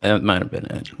it. That might have been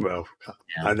it. Well,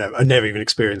 I never even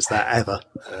experienced that ever.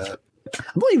 I'm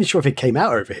not even sure if it came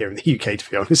out over here in the UK, to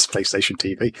be honest, PlayStation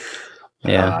TV.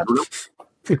 Yeah.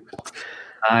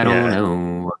 I don't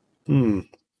know.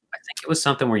 I think it was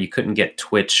something where you couldn't get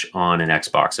Twitch on an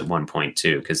Xbox at one point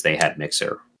too, because they had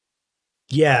Mixer.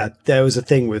 Yeah, there was a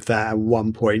thing with that at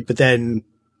one point, but then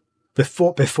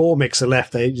before Mixer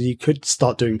left, you could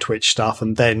start doing Twitch stuff,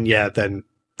 and then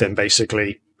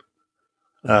basically,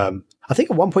 I think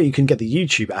at one point you can get the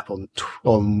YouTube app on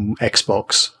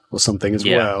Xbox or something as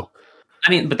well. I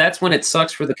mean, but that's when it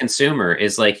sucks for the consumer,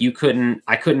 is like I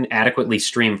couldn't adequately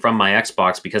stream from my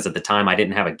Xbox because at the time I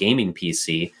didn't have a gaming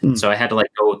PC. So I had to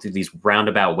like go through these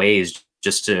roundabout ways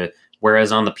just to,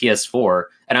 whereas on the PS4,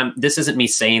 and this isn't me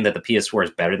saying that the PS4 is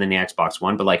better than the Xbox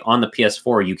One, but like on the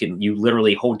PS4, you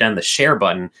literally hold down the share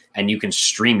button and you can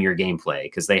stream your gameplay,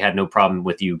 because they had no problem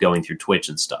with you going through Twitch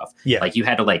and stuff. Yeah. Like you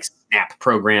had to like snap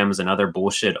programs and other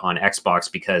bullshit on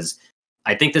Xbox, because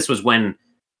I think this was when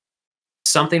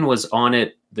something was on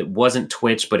it that wasn't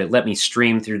Twitch, but it let me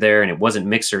stream through there, and it wasn't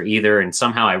Mixer either. And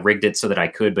somehow I rigged it so that I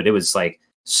could, but it was like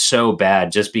so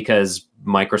bad just because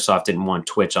Microsoft didn't want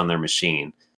Twitch on their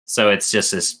machine. So it's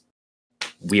just this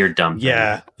weird dumb thing.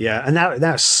 Yeah. And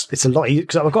it's a lot,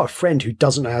 because I've got a friend who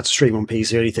doesn't know how to stream on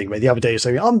PC or anything, but the other day he was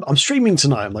saying, I'm streaming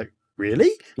tonight. I'm like,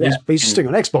 really? Yeah. He's just doing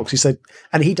on Xbox. He said,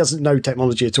 and he doesn't know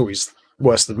technology at all. He's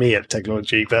worse than me at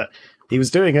technology, but he was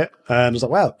doing it. I was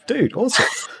like, wow, dude, awesome.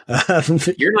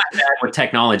 You're not bad with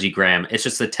technology, Graham. It's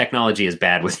just the technology is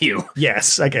bad with you.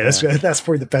 Yes, okay, that's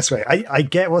probably the best way. I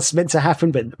get what's meant to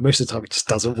happen, but most of the time it just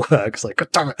doesn't work. It's like, God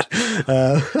damn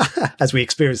it. As we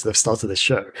experienced at the start of this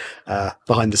show,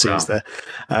 behind the scenes there.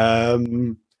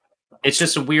 It's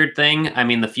just a weird thing. I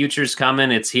mean, the future's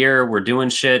coming. It's here. We're doing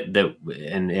shit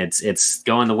and it's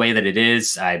going the way that it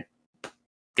is. I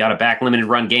got to back limited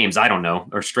run games. I don't know,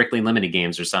 or strictly limited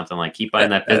games or something. Like, keep buying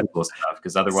that physical stuff,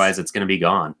 because otherwise it's going to be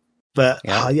gone. But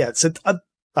so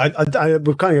we're kind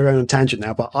of going on a tangent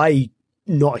now, but I'm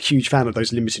not a huge fan of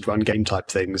those limited run game type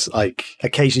things. Like,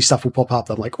 occasionally stuff will pop up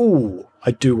that I'm like, oh,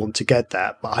 I do want to get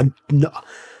that, but I'm not.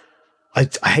 I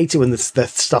hate it when the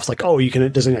stuff's like, oh,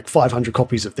 there's only like 500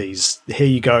 copies of these. Here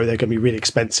you go. They're going to be really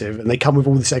expensive, and they come with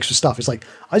all this extra stuff. It's like,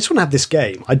 I just want to have this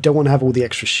game. I don't want to have all the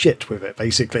extra shit with it.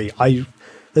 Basically,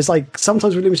 there's like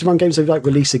sometimes with limited run games they like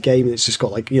release a game and it's just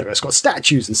got like, it's got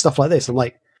statues and stuff like this. I'm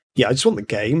like, yeah, I just want the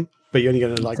game, but you're only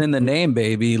going to like. It's in the name,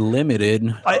 baby,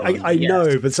 limited. I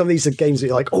know, but some of these are games that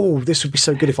you're like, oh, this would be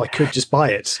so good if I could just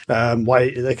buy it.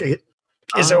 Why? Like,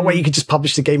 is there a way you could just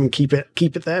publish the game and keep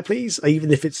it there, please? Even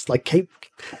if it's like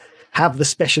have the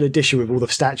special edition with all the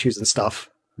statues and stuff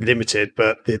limited,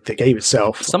 but the game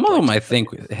itself. Some of them I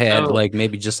think had like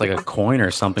maybe just like a coin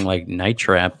or something like Night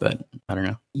Trap, but I don't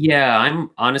know. Yeah, I'm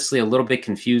honestly a little bit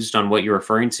confused on what you're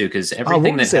referring to, because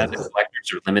everything that has a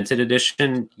collector's or limited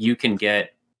edition, you can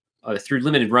get through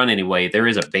limited run anyway. There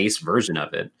is a base version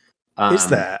of it. Is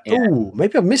there? Oh,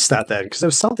 maybe I missed that then, because there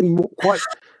was something more quite.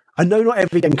 I know not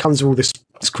every game comes with all this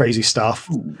crazy stuff.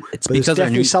 It's because our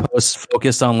new was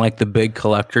focused on like the big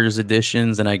collector's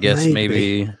editions, and I guess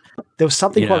maybe there was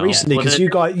something quite recently, because you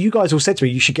guys all said to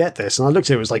me you should get this, and I looked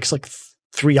at it was like it's like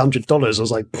 $300. I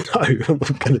was like, no, I'm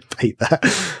not going to pay that.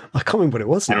 I can't remember what it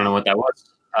was. I don't know what that was.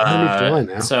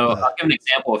 So I'll give an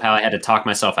example of how I had to talk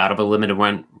myself out of a limited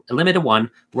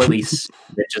one release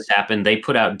that just happened. They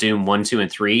put out Doom 1, 2,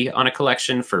 and 3 on a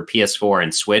collection for PS4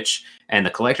 and Switch, and the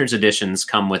collector's editions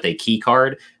come with a key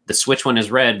card. The Switch one is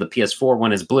red, the PS4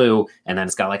 one is blue, and then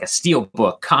it's got like a steel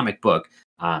book, comic book,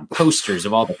 posters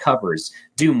of all the covers,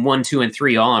 Doom 1, 2, and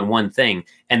 3 all on one thing.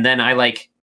 And then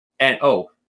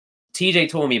TJ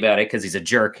told me about it because he's a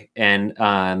jerk, and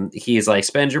he's like,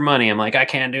 spend your money. I'm like, I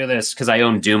can't do this because I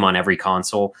own Doom on every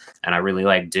console, and I really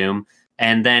like Doom.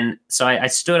 And then, so I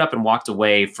stood up and walked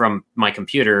away from my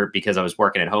computer because I was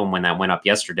working at home when that went up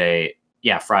yesterday.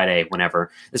 Yeah, Friday,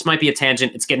 whenever. This might be a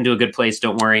tangent. It's getting to a good place.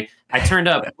 Don't worry. I turned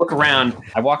up, look around.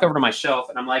 I walk over to my shelf,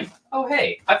 and I'm like, oh,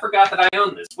 hey, I forgot that I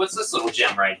own this. What's this little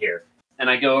gem right here? And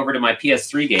I go over to my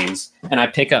PS3 games, and I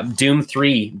pick up Doom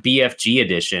 3 BFG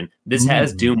edition. This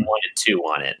has Doom 1 and 2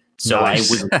 on it. So nice.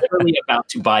 I was literally about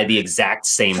to buy the exact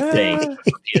same thing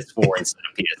for PS4 instead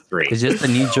of PS3. It's just a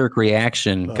knee-jerk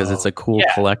reaction because it's a cool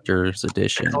collector's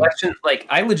edition. The collection, like,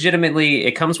 I legitimately,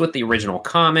 it comes with the original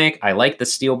comic. I like the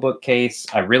steelbook case.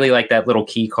 I really like that little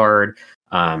key card.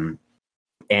 And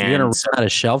you're going to run out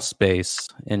of shelf space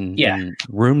and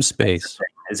room space.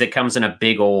 As it comes in a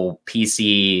big old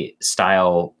PC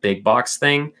style big box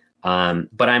thing.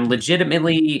 But I'm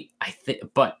legitimately, the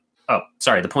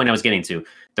point I was getting to,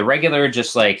 the regular,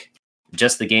 just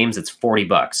the games, it's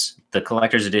 $40. The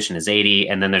collector's edition is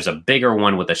 $80. And then there's a bigger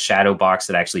one with a shadow box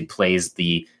that actually plays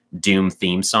the Doom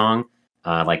theme song.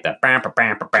 Like that,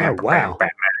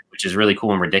 which is really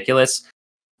cool and ridiculous.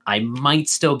 I might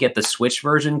still get the Switch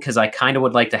version because I kind of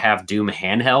would like to have Doom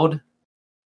handheld.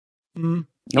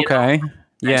 Okay.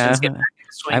 Yeah,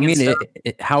 I mean,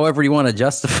 however you want to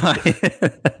justify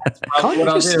it. Can't you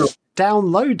just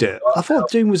download it? I thought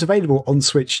Doom was available on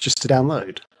Switch just to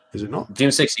download. Is it not?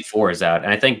 Doom 64 is out,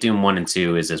 and I think Doom 1 and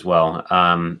 2 is as well.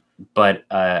 But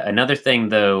another thing,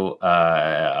 though,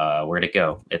 where'd it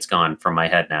go? It's gone from my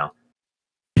head now.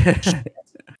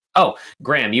 Oh,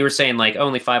 Graham, you were saying like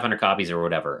only 500 copies or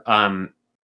whatever.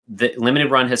 The limited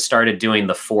run has started doing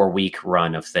the 4-week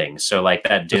run of things. So like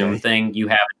that Doom thing, you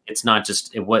have, it's not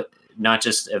just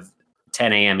of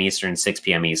 10 a.m. Eastern, 6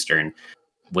 p.m. Eastern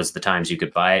was the times you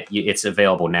could buy it. It's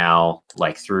available now,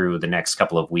 like through the next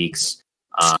couple of weeks.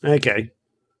 That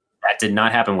did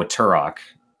not happen with Turok.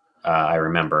 I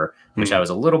remember, which I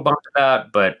was a little bummed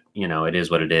about, but it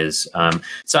is what it is.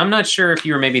 So I'm not sure if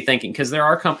you were maybe thinking, because there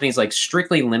are companies like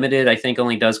Strictly Limited, I think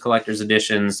only does collector's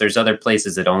editions. There's other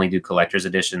places that only do collector's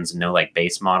editions and no like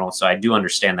base model. So I do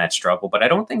understand that struggle, but I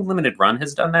don't think Limited Run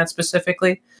has done that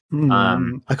specifically. I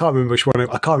can't remember which one.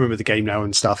 I can't remember the game now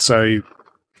and stuff. So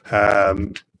a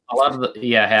lot of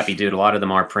Happy Dude. A lot of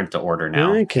them are print to order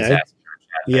now. Okay.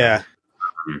 Yeah.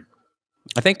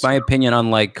 I think my opinion on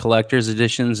like collector's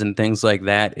editions and things like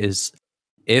that is,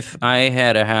 if I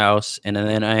had a house and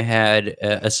then I had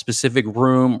a specific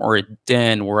room or a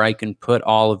den where I can put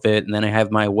all of it, and then I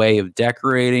have my way of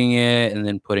decorating it and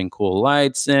then putting cool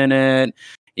lights in it,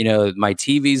 my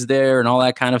TV's there and all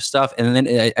that kind of stuff, and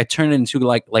then I turn it into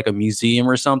like a museum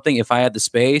or something. If I had the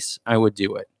space, I would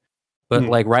do it. But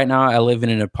like right now, I live in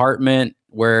an apartment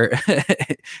where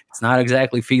it's not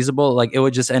exactly feasible. Like it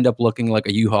would just end up looking like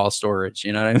a U-Haul storage.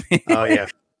 You know what I mean? Oh yeah.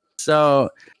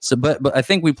 But I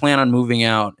think we plan on moving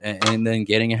out and then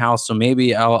getting a house. So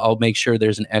maybe I'll make sure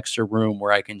there's an extra room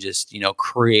where I can just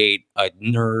create a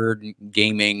nerd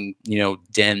gaming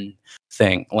den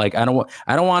thing. Like I don't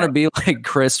want to be like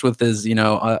Chris with his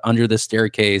under the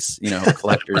staircase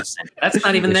collectors. That's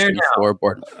not even there now.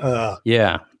 Floorboard.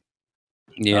 Yeah.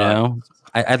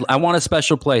 I want a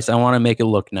special place. I want to make it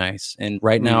look nice. And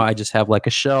right now I just have like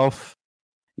a shelf,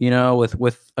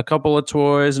 with a couple of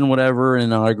toys and whatever, and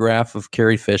an autograph of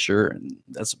Carrie Fisher, and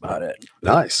that's about it.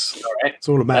 Nice. All right. That's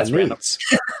all a man needs.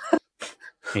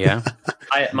 Yeah.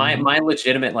 My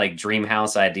legitimate like dream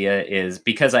house idea is,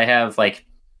 because I have like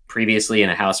previously in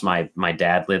a house my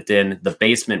dad lived in, the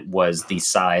basement was the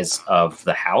size of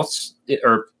the house,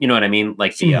 or you know what I mean?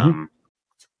 Like the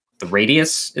the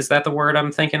radius. Is that the word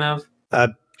I'm thinking of?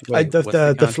 The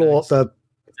floor,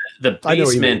 the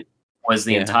basement was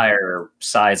the entire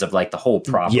size of like the whole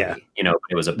property. Yeah. You know,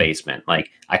 it was a basement. Like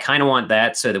I kind of want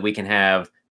that so that we can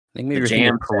have. I think maybe the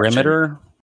jam perimeter.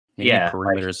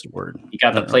 Perimeter is the word. You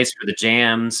got the place for the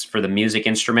jams, for the music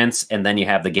instruments, and then you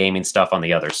have the gaming stuff on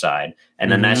the other side.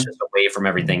 And then that's just away from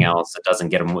everything else that doesn't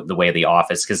get them the way of the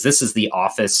office, because this is the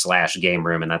office / game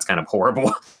room, and that's kind of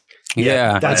horrible.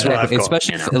 Yeah, that's what I've got.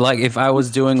 Especially like if I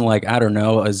was doing like, I don't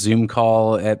know, a Zoom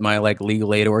call at my like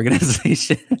legal aid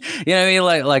organization. You know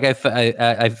what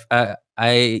I mean?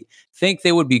 I think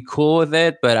they would be cool with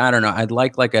it, but I don't know. I'd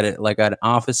like an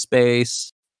office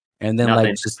space. And then nothing,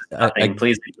 like just nothing,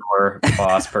 please ignore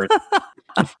boss person.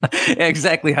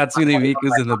 Exactly. Hatsune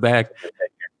Miku's in the back.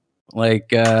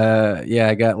 Like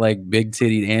I got like big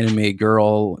titted anime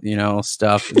girl, you know,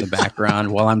 stuff in the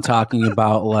background while I'm talking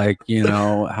about like, you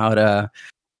know, how to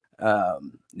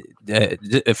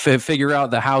figure out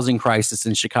the housing crisis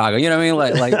in Chicago. You know what I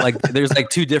mean? Like there's like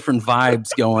two different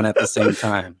vibes going at the same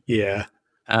time. Yeah.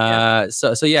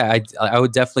 So yeah, I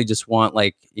would definitely just want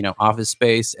like, you know, office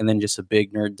space and then just a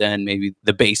big nerd den, maybe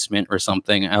the basement or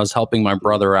something. I was helping my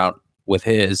brother out with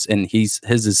his, and his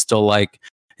is still like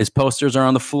his posters are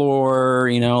on the floor,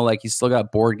 you know, like he's still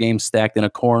got board games stacked in a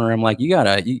corner. I'm like,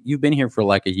 you've been here for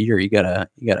like a year. You gotta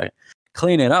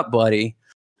clean it up, buddy.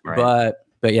 Right.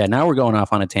 But yeah, now we're going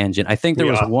off on a tangent. I think there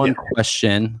was one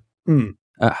question.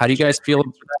 How do you guys feel?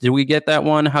 Did we get that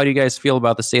one? How do you guys feel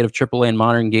about the state of AAA and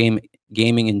modern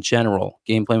gaming in general?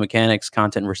 Gameplay mechanics,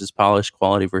 content versus polish,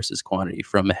 quality versus quantity.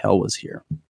 From Hell Was Here.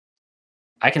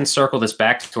 I can circle this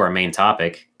back to our main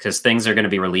topic, because things are going to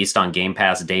be released on Game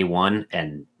Pass day one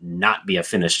and not be a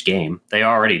finished game. They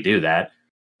already do that,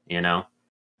 you know.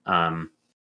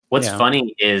 What's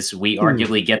funny is we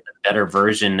arguably get the better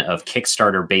version of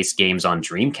Kickstarter-based games on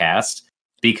Dreamcast,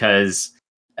 because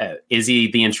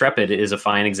Izzy the Intrepid is a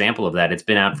fine example of that. It's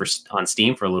been out on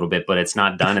Steam for a little bit, but it's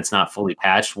not done. It's not fully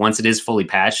patched. Once it is fully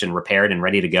patched and repaired and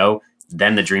ready to go,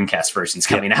 then the Dreamcast version's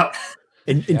coming out.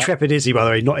 Intrepid Izzy, by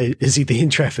the way, not Izzy the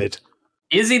Intrepid.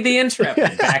 Izzy the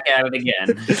Intrepid, back at it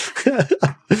again.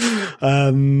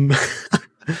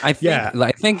 I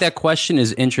think that question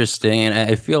is interesting,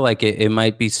 and I feel like it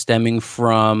might be stemming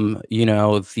from, you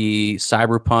know, the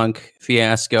Cyberpunk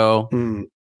fiasco.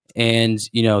 And,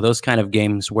 you know, those kind of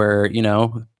games where, you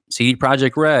know, CD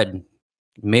Projekt Red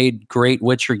made great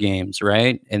Witcher games,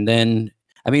 right? And then,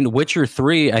 I mean, Witcher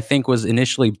 3, I think, was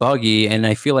initially buggy, and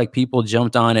I feel like people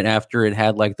jumped on it after it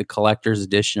had, like, the collector's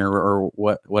edition or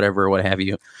what have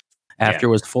you, after it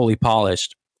was fully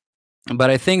polished. But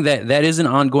I think that is an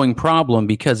ongoing problem,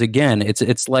 because, again,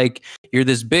 it's like you're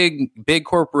this big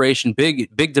corporation,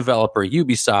 big developer,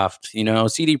 Ubisoft, you know,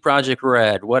 CD Projekt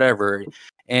Red, whatever.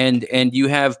 And you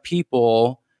have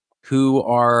people who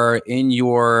are in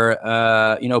your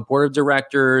board of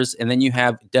directors, and then you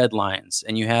have deadlines,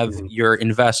 and you have your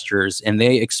investors, and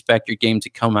they expect your game to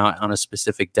come out on a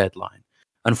specific deadline,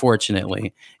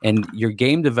 unfortunately. And your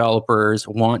game developers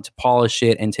want to polish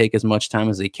it and take as much time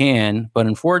as they can, but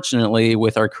unfortunately,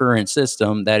 with our current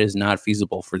system, that is not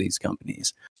feasible for these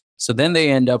companies. So then they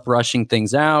end up rushing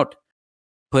things out,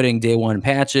 putting day one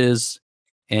patches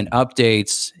and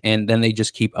updates, and then they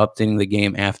just keep updating the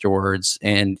game afterwards.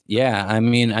 And yeah, I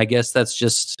mean, I guess that's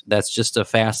just a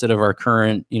facet of our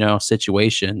current, you know,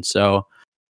 situation. So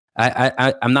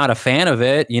I'm not a fan of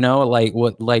it, you know,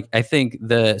 I think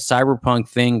the Cyberpunk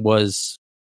thing was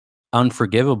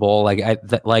unforgivable.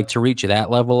 Like to reach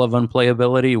that level of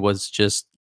unplayability was just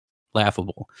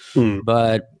laughable.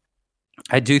 But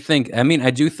I do think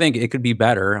it could be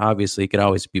better. Obviously, it could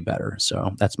always be better.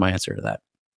 So that's my answer to that.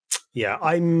 Yeah,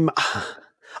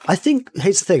 I think,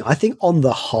 here's the thing. I think on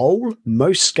the whole,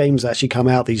 most games that actually come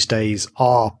out these days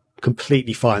are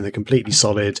completely fine. They're completely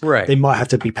solid. Right. They might have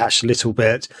to be patched a little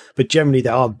bit, but generally they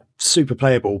are super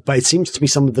playable. But it seems to be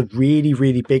some of the really,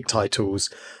 really big titles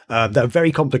that are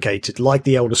very complicated, like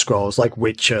the Elder Scrolls, like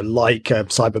Witcher, like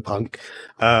Cyberpunk.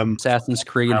 Assassin's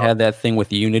Creed had that thing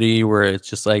with Unity where it's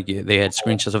just like they had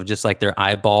screenshots of just like their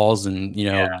eyeballs and, you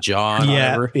know, jaw and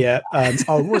whatever. Yeah.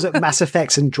 What was it? Mass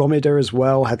Effect's Andromeda as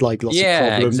well had like lots of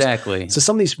problems. Yeah, exactly. So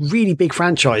some of these really big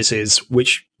franchises,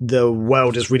 which the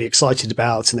world is really excited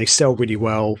about and they sell really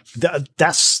well,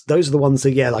 those are the ones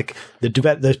that, like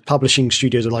the publishing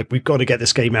studios are like, we've got to get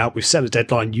this game out. We've set a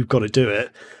deadline. You've got to do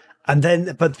it. And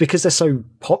then, but because they're so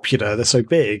popular, they're so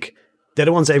big, they're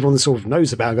the ones that everyone sort of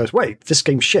knows about and goes, wait, this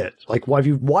game's shit. Like, why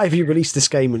have you released this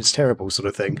game when it's terrible, sort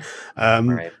of thing.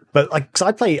 Right. But like,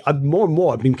 cause more and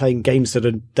more, I've been playing games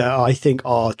that I think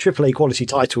are AAA quality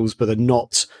titles, but are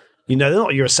not You know, they're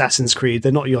not your Assassin's Creed.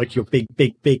 They're not your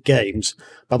big games.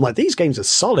 But I'm like, these games are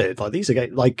solid. Like these are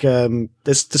like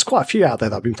there's quite a few out there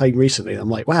that I've been playing recently. And I'm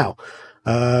like, wow.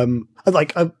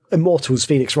 Like Immortals: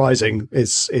 Phoenix Rising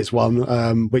is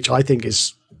one which I think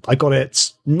is. I got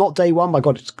it not day one, but I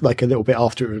got it like a little bit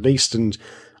after it released, and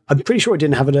I'm pretty sure it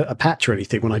didn't have a patch or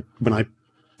anything when I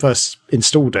first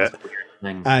installed it.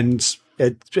 And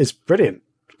it's brilliant,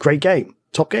 great game,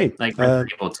 top game. Like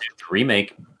Resident Evil 2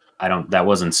 remake, that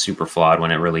wasn't super flawed when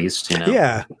it released. You know,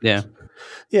 yeah.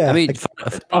 I mean,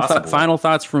 final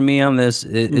thoughts from me on this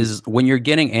is when you're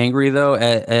getting angry though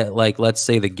at like, let's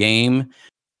say the game.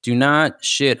 Do not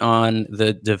shit on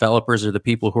the developers or the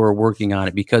people who are working on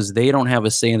it, because they don't have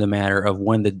a say in the matter of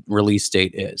when the release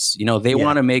date is. You know, they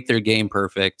want to make their game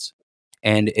perfect,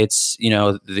 and it's, you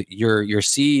know, your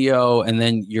CEO and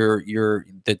then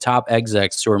the top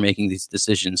execs who are making these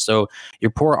decisions. So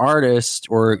your poor artist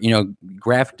or, you know,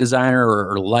 graphic designer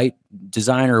or light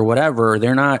designer or whatever,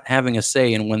 they're not having a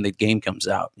say in when the game comes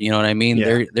out. You know what I mean?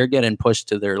 Yeah. They're getting pushed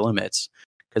to their limits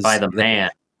by the man.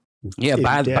 Yeah,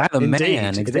 by the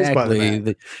man, exactly.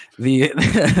 The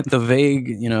vague,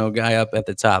 you know, guy up at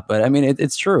the top. But I mean,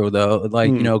 it's true though.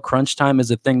 Like, you know, crunch time is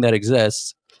a thing that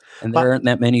exists, and there aren't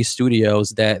that many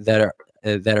studios that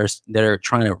are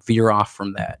trying to veer off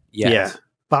from that yet. Yeah,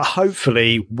 but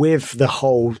hopefully, with the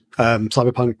whole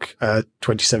Cyberpunk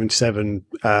 2077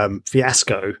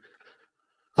 fiasco,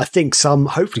 I think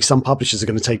hopefully some publishers are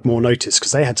going to take more notice,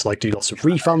 because they had to like do lots of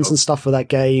refunds and stuff for that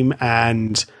game,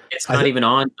 and it's not even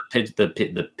on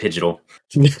the digital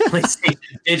PlayStation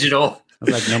Digital.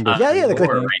 Like number right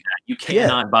now. You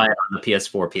cannot buy it on the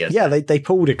PS4, PS. Yeah, they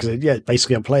pulled it because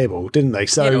basically unplayable, didn't they?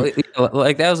 So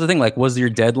like that was the thing. Like, was your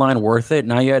deadline worth it?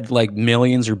 Now you had like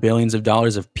millions or billions of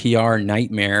dollars of PR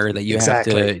nightmare that you have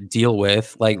to deal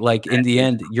with. Like in the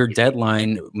end, your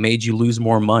deadline made you lose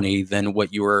more money than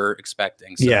what you were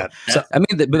expecting. So, so I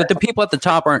mean, but the people at the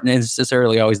top aren't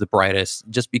necessarily always the brightest.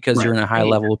 Just because you're in a high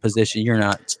level position, you're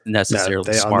not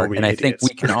necessarily smart. And I think we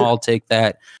can all take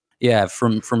that. Yeah,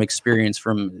 from experience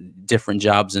from different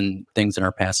jobs and things in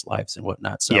our past lives and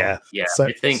whatnot. So So,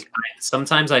 I think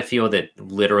sometimes I feel that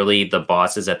literally the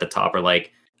bosses at the top are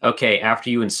like, okay, after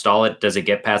you install it, does it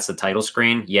get past the title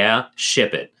screen? Yeah,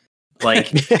 ship it.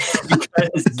 Like,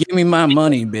 give me my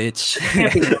money, bitch.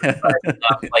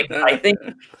 Like,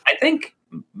 I think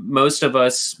most of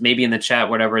us, maybe in the chat,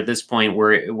 whatever, at this point,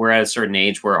 we're at a certain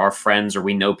age where our friends or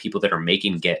we know people that are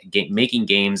making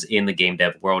games in the game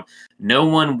dev world. No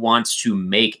one wants to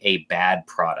make a bad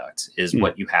product, is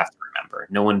what you have to remember.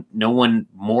 No one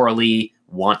morally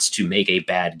wants to make a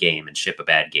bad game and ship a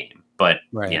bad game. But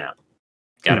you know,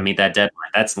 got to meet that deadline.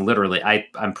 That's literally,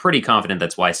 I'm pretty confident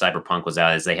that's why Cyberpunk was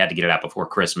out, is they had to get it out before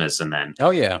Christmas, and then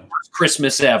worst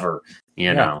Christmas ever.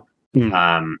 You know,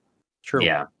 true.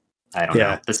 Yeah. I don't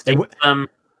know. The state of them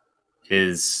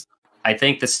is, I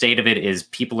think the state of it is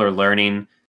people are learning,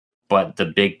 but the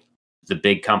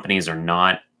big companies are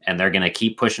not, and they're going to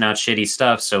keep pushing out shitty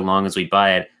stuff so long as we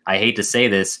buy it. I hate to say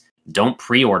this, don't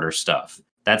pre-order stuff.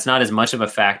 That's not as much of a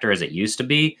factor as it used to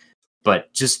be,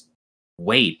 but just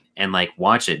wait and like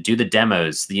watch it, do the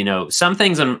demos. You know, some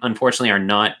things unfortunately are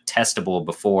not testable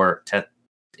before.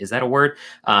 Is that a word?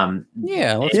 Let's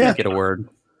make it a word.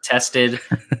 Tested,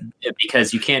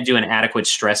 because you can't do an adequate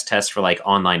stress test for like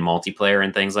online multiplayer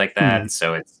and things like that.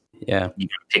 So it's you can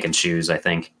pick and choose, I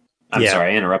think. I'm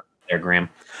sorry, I interrupted there, Graham.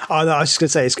 Oh no, I was just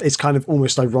gonna say it's kind of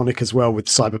almost ironic as well with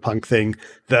the Cyberpunk thing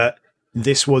that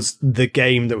this was the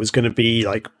game that was going to be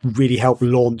like really help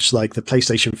launch like the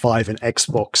PlayStation 5 and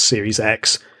Xbox Series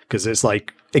X, because it's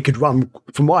like it could run,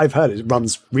 from what I've heard, it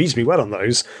runs reasonably well on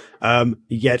those.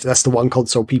 Yet that's the one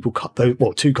console people can't,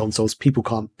 well, two consoles people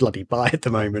can't bloody buy at the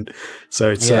moment.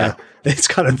 So it's it's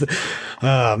kind of,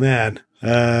 oh man,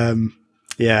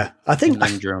 I think.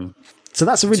 So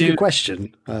that's a really good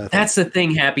question. That's the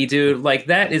thing, Happy Dude. Like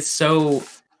that is so.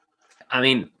 I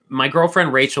mean, my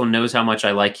girlfriend Rachel knows how much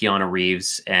I like Keanu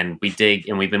Reeves, and we've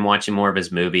been watching more of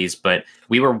his movies. But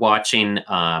we were watching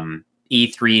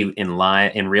E3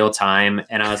 in real time,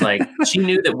 and I was like, she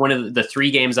knew that one of the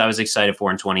three games I was excited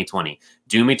for in 2020: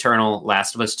 Doom Eternal,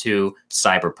 Last of Us 2,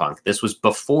 Cyberpunk. This was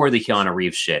before the Keanu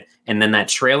Reeves shit, and then that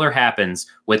trailer happens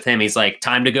with him. He's like,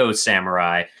 "Time to go,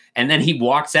 samurai." And then he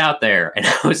walks out there, and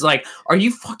I was like, "Are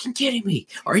you fucking kidding me?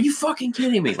 Are you fucking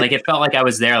kidding me?" Like, it felt like I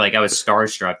was there, like I was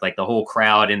starstruck, like the whole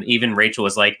crowd, and even Rachel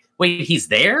was like, "Wait, he's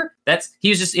there?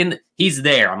 He's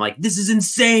there." I'm like, "This is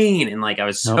insane!" And like, I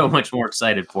was so much more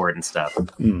excited for it and stuff.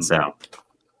 So,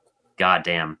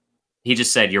 goddamn, he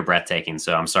just said you're breathtaking.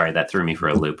 So I'm sorry, that threw me for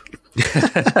a loop.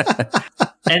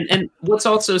 And what's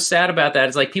also sad about that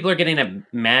is like people are getting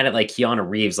mad at like Keanu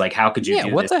Reeves. Like, how could you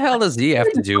do what this? the hell does he have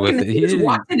to do with it? He just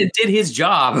walked in and did his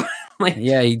job. Like,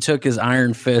 yeah, he took his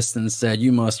iron fist and said,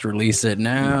 "You must release it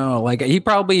now." Like he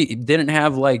probably didn't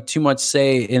have like too much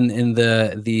say in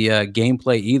the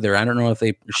gameplay either. I don't know if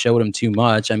they showed him too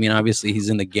much. I mean, obviously he's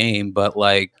in the game, but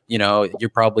like you're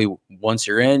probably once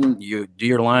you're in, you do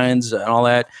your lines and all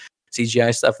that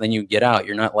CGI stuff, then you get out.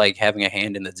 You're not like having a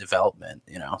hand in the development,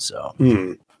 So.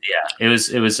 Yeah, it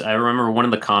was. I remember one of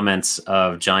the comments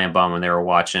of Giant Bomb when they were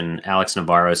watching. Alex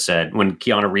Navarro said when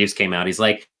Keanu Reeves came out, he's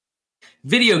like,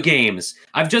 "Video games.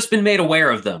 I've just been made aware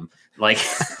of them." Like,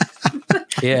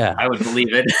 yeah, I would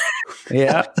believe it.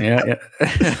 yeah.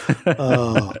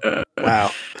 Oh,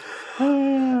 wow.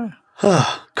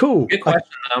 Cool. Good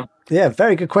question, though. Yeah,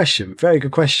 very good question. Very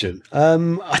good question.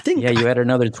 I think. Yeah, you had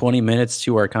another 20 minutes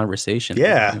to our conversation.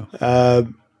 Yeah.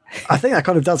 I think that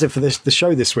kind of does it for the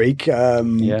show this week.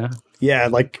 Yeah,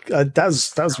 like that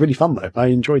was really fun though. I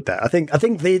enjoyed that. I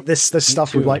think this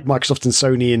stuff with like Microsoft and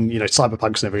Sony and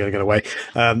Cyberpunk's never going to go away.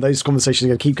 Those conversations are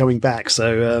going to keep coming back.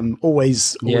 So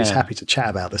always happy to chat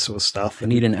about this sort of stuff. We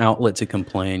need an outlet to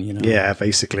complain. Yeah,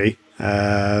 basically.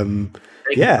 Being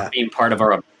part of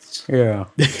our. Yeah.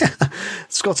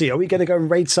 Scotty, are we going to go and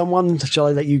raid someone? Shall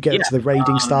I let you get into the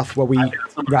raiding stuff while we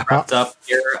wrap up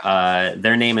here?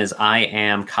 Their name is I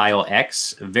Am Kyle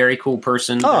X. Very cool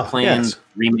person. They're playing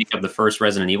remake of the first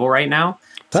Resident Evil right now.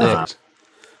 Perfect.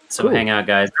 So hang out,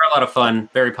 guys. They're a lot of fun.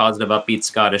 Very positive, upbeat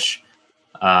Scottish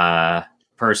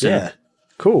person. Yeah.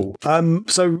 Cool.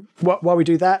 So while we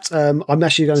do that, I'm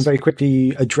actually going to very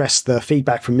quickly address the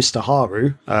feedback from Mr.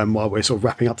 Haru while we're sort of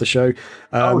wrapping up the show.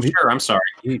 Sure. I'm sorry.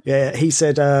 Yeah, he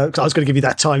said, 'cause I was going to give you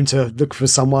that time to look for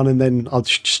someone and then I'll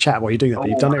just chat while you're doing that, but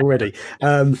you've done it already.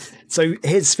 So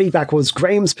his feedback was,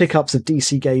 Graham's pickups of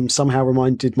DC games somehow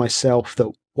reminded myself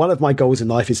that one of my goals in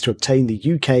life is to obtain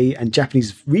the UK and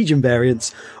Japanese region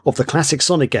variants of the classic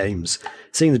Sonic games.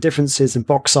 Seeing the differences in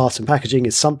box art and packaging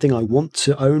is something I want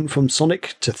to own, from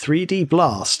Sonic to 3D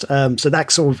Blast. So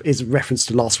that sort of is a reference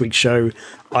to last week's show.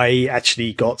 I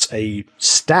actually got a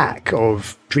stack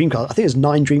of Dreamcast. I think it's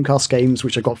 9 Dreamcast games,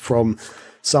 which I got from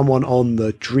someone on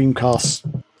the Dreamcast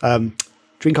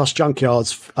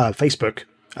Junkyard's Facebook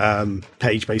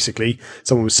page, basically.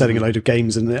 Someone was selling a load of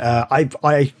games, and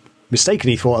I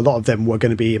mistakenly thought a lot of them were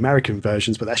going to be American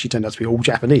versions, but they actually turned out to be all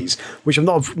Japanese, which I'm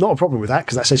not a problem with that,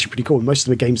 because that's actually pretty cool. Most of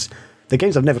them are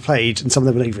games I've never played, and some of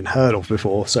them I've never even heard of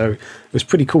before, so it was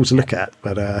pretty cool to look at.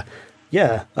 But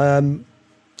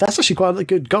that's actually quite a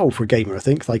good goal for a gamer, I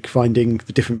think, like finding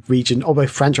the different region of a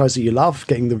franchise that you love,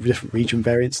 getting the different region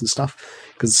variants and stuff,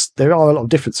 because there are a lot of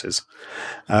differences,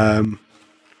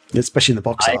 especially in the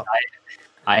box art.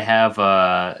 I have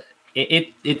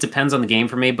It depends on the game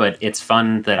for me, but it's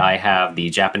fun that I have the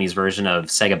Japanese version of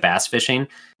Sega Bass Fishing,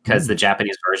 because the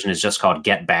Japanese version is just called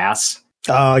Get Bass.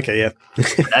 Oh, okay, yeah.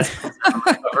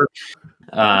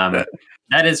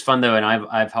 That is fun though, and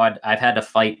I've had to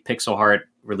fight Pixel Heart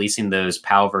releasing those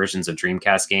PAL versions of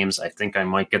Dreamcast games. I think I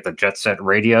might get the Jet Set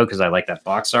Radio because I like that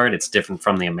box art. It's different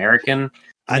from the American.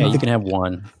 And you can have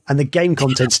one. And the game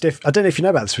content's different. I don't know if you know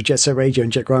about this, for Jet Set Radio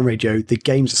and Jet Grind Radio, the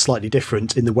games are slightly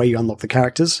different in the way you unlock the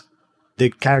characters. The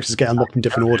characters get unlocked in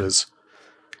different orders.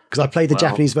 Because I played the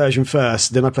Japanese version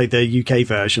first, then I played the UK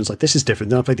version. It's like, this is different.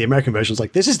 Then I played the American version. It's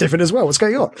like, this is different as well. What's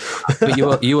going on? But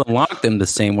you unlock them the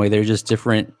same way. They're just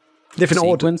different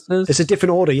sequences. Order. It's a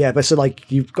different order, yeah. But so like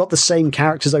you've got the same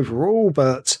characters overall,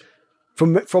 but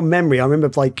from memory, I remember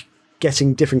like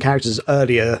getting different characters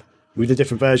earlier with the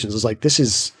different versions. I was like, this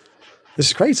is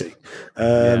crazy.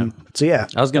 So yeah,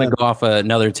 I was going to go off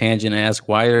another tangent and ask,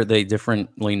 why are they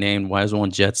differently named? Why is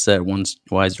one Jet Set?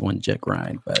 Why is one Jet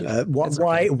Grind? But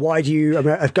why do you?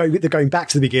 They're going back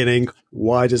to the beginning.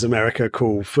 Why does America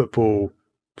call football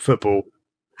or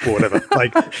whatever?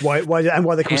 Like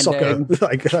why they call soccer?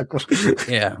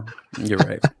 Yeah, you're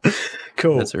right.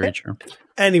 Cool. That's very true.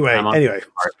 Anyway,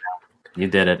 you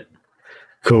did it.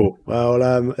 Cool. Well,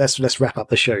 let's wrap up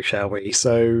the show, shall we?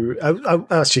 So,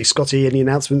 actually, Scotty, any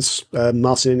announcements?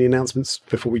 Martin, any announcements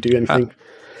before we do anything?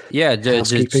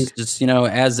 Just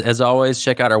as always,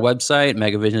 check out our website,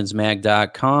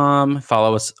 megavisionsmag.com.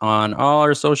 Follow us on all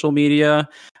our social media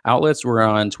outlets. We're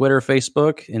on Twitter,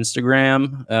 Facebook,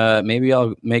 Instagram. Maybe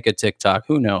I'll make a TikTok.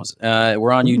 Who knows?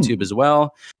 We're on YouTube as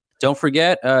well. Don't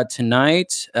forget,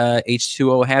 tonight,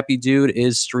 H2O Happy Dude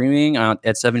is streaming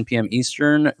at 7 p.m.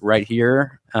 Eastern right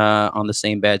here on the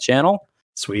Same Bad channel.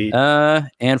 Sweet.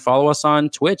 And follow us on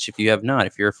Twitch if you have not,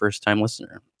 if you're a first-time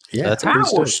listener. Yeah, that's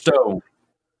Power Stone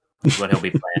is what he'll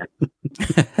be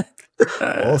playing.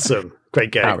 Awesome.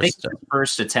 Great game. I think it's his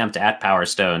first attempt at Power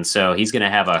Stone, so he's going to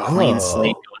have a clean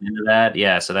slate going into that.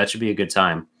 Yeah, so that should be a good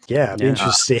time. Yeah, I'd be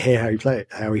interested to hear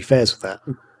how he fares with that.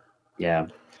 Yeah.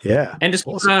 Yeah. And just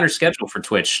keep an eye on our schedule for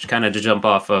Twitch, kind of to jump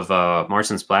off of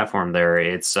Marston's platform there.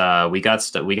 It's we got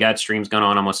streams going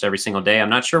on almost every single day. I'm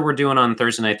not sure we're doing on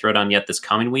Thursday Night Throwdown yet this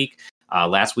coming week.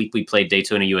 Last week we played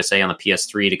Daytona USA on the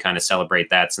PS3 to kind of celebrate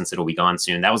that since it'll be gone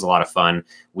soon. That was a lot of fun.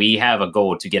 We have a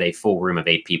goal to get a full room of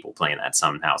 8 people playing that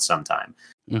sometime.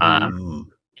 Mm-hmm.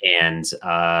 And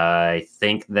I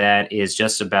think that is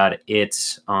just about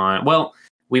it on. Well,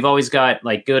 we've always got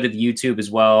go to the YouTube as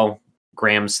well.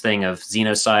 Graham's thing of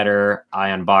Xenocider, I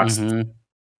unboxed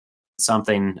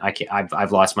something.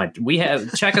 I've lost my. We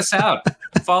have check us out.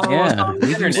 Follow us on the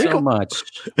internet. So much.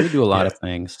 We do a lot of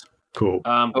things. Cool.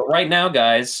 But right now,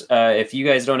 guys, if you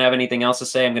guys don't have anything else to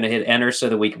say, I'm going to hit enter so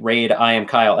that we can raid I Am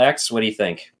Kyle X. What do you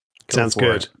think? Sounds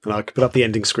good. And I'll put up the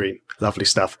ending screen. Lovely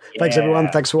stuff. Thanks, everyone.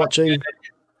 Thanks for watching.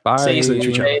 Bye. See you soon.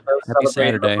 Happy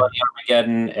Saturday.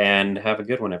 Armageddon, and have a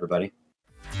good one, everybody.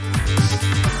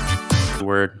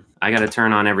 Word. I got to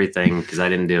turn on everything because I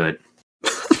didn't do it.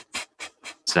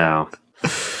 So,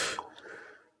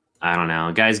 I don't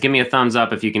know. Guys, give me a thumbs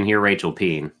up if you can hear Rachel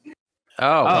peeing.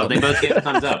 Oh, they both gave a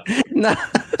thumbs up.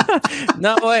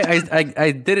 No way.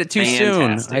 I did it too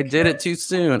soon. I did it too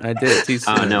soon.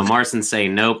 Oh, no. Marston's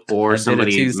saying nope, or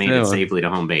somebody made it safely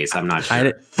to home base. I'm not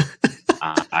sure.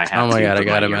 I have oh my God, I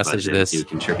got to message this. To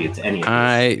contribute to any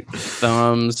of this.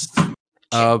 Thumbs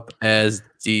up as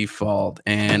default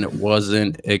and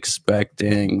wasn't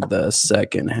expecting the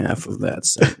second half of that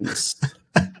sentence.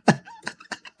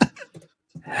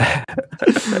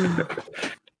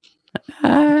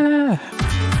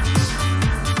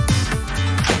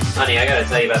 Honey, I gotta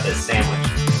tell you about this sandwich.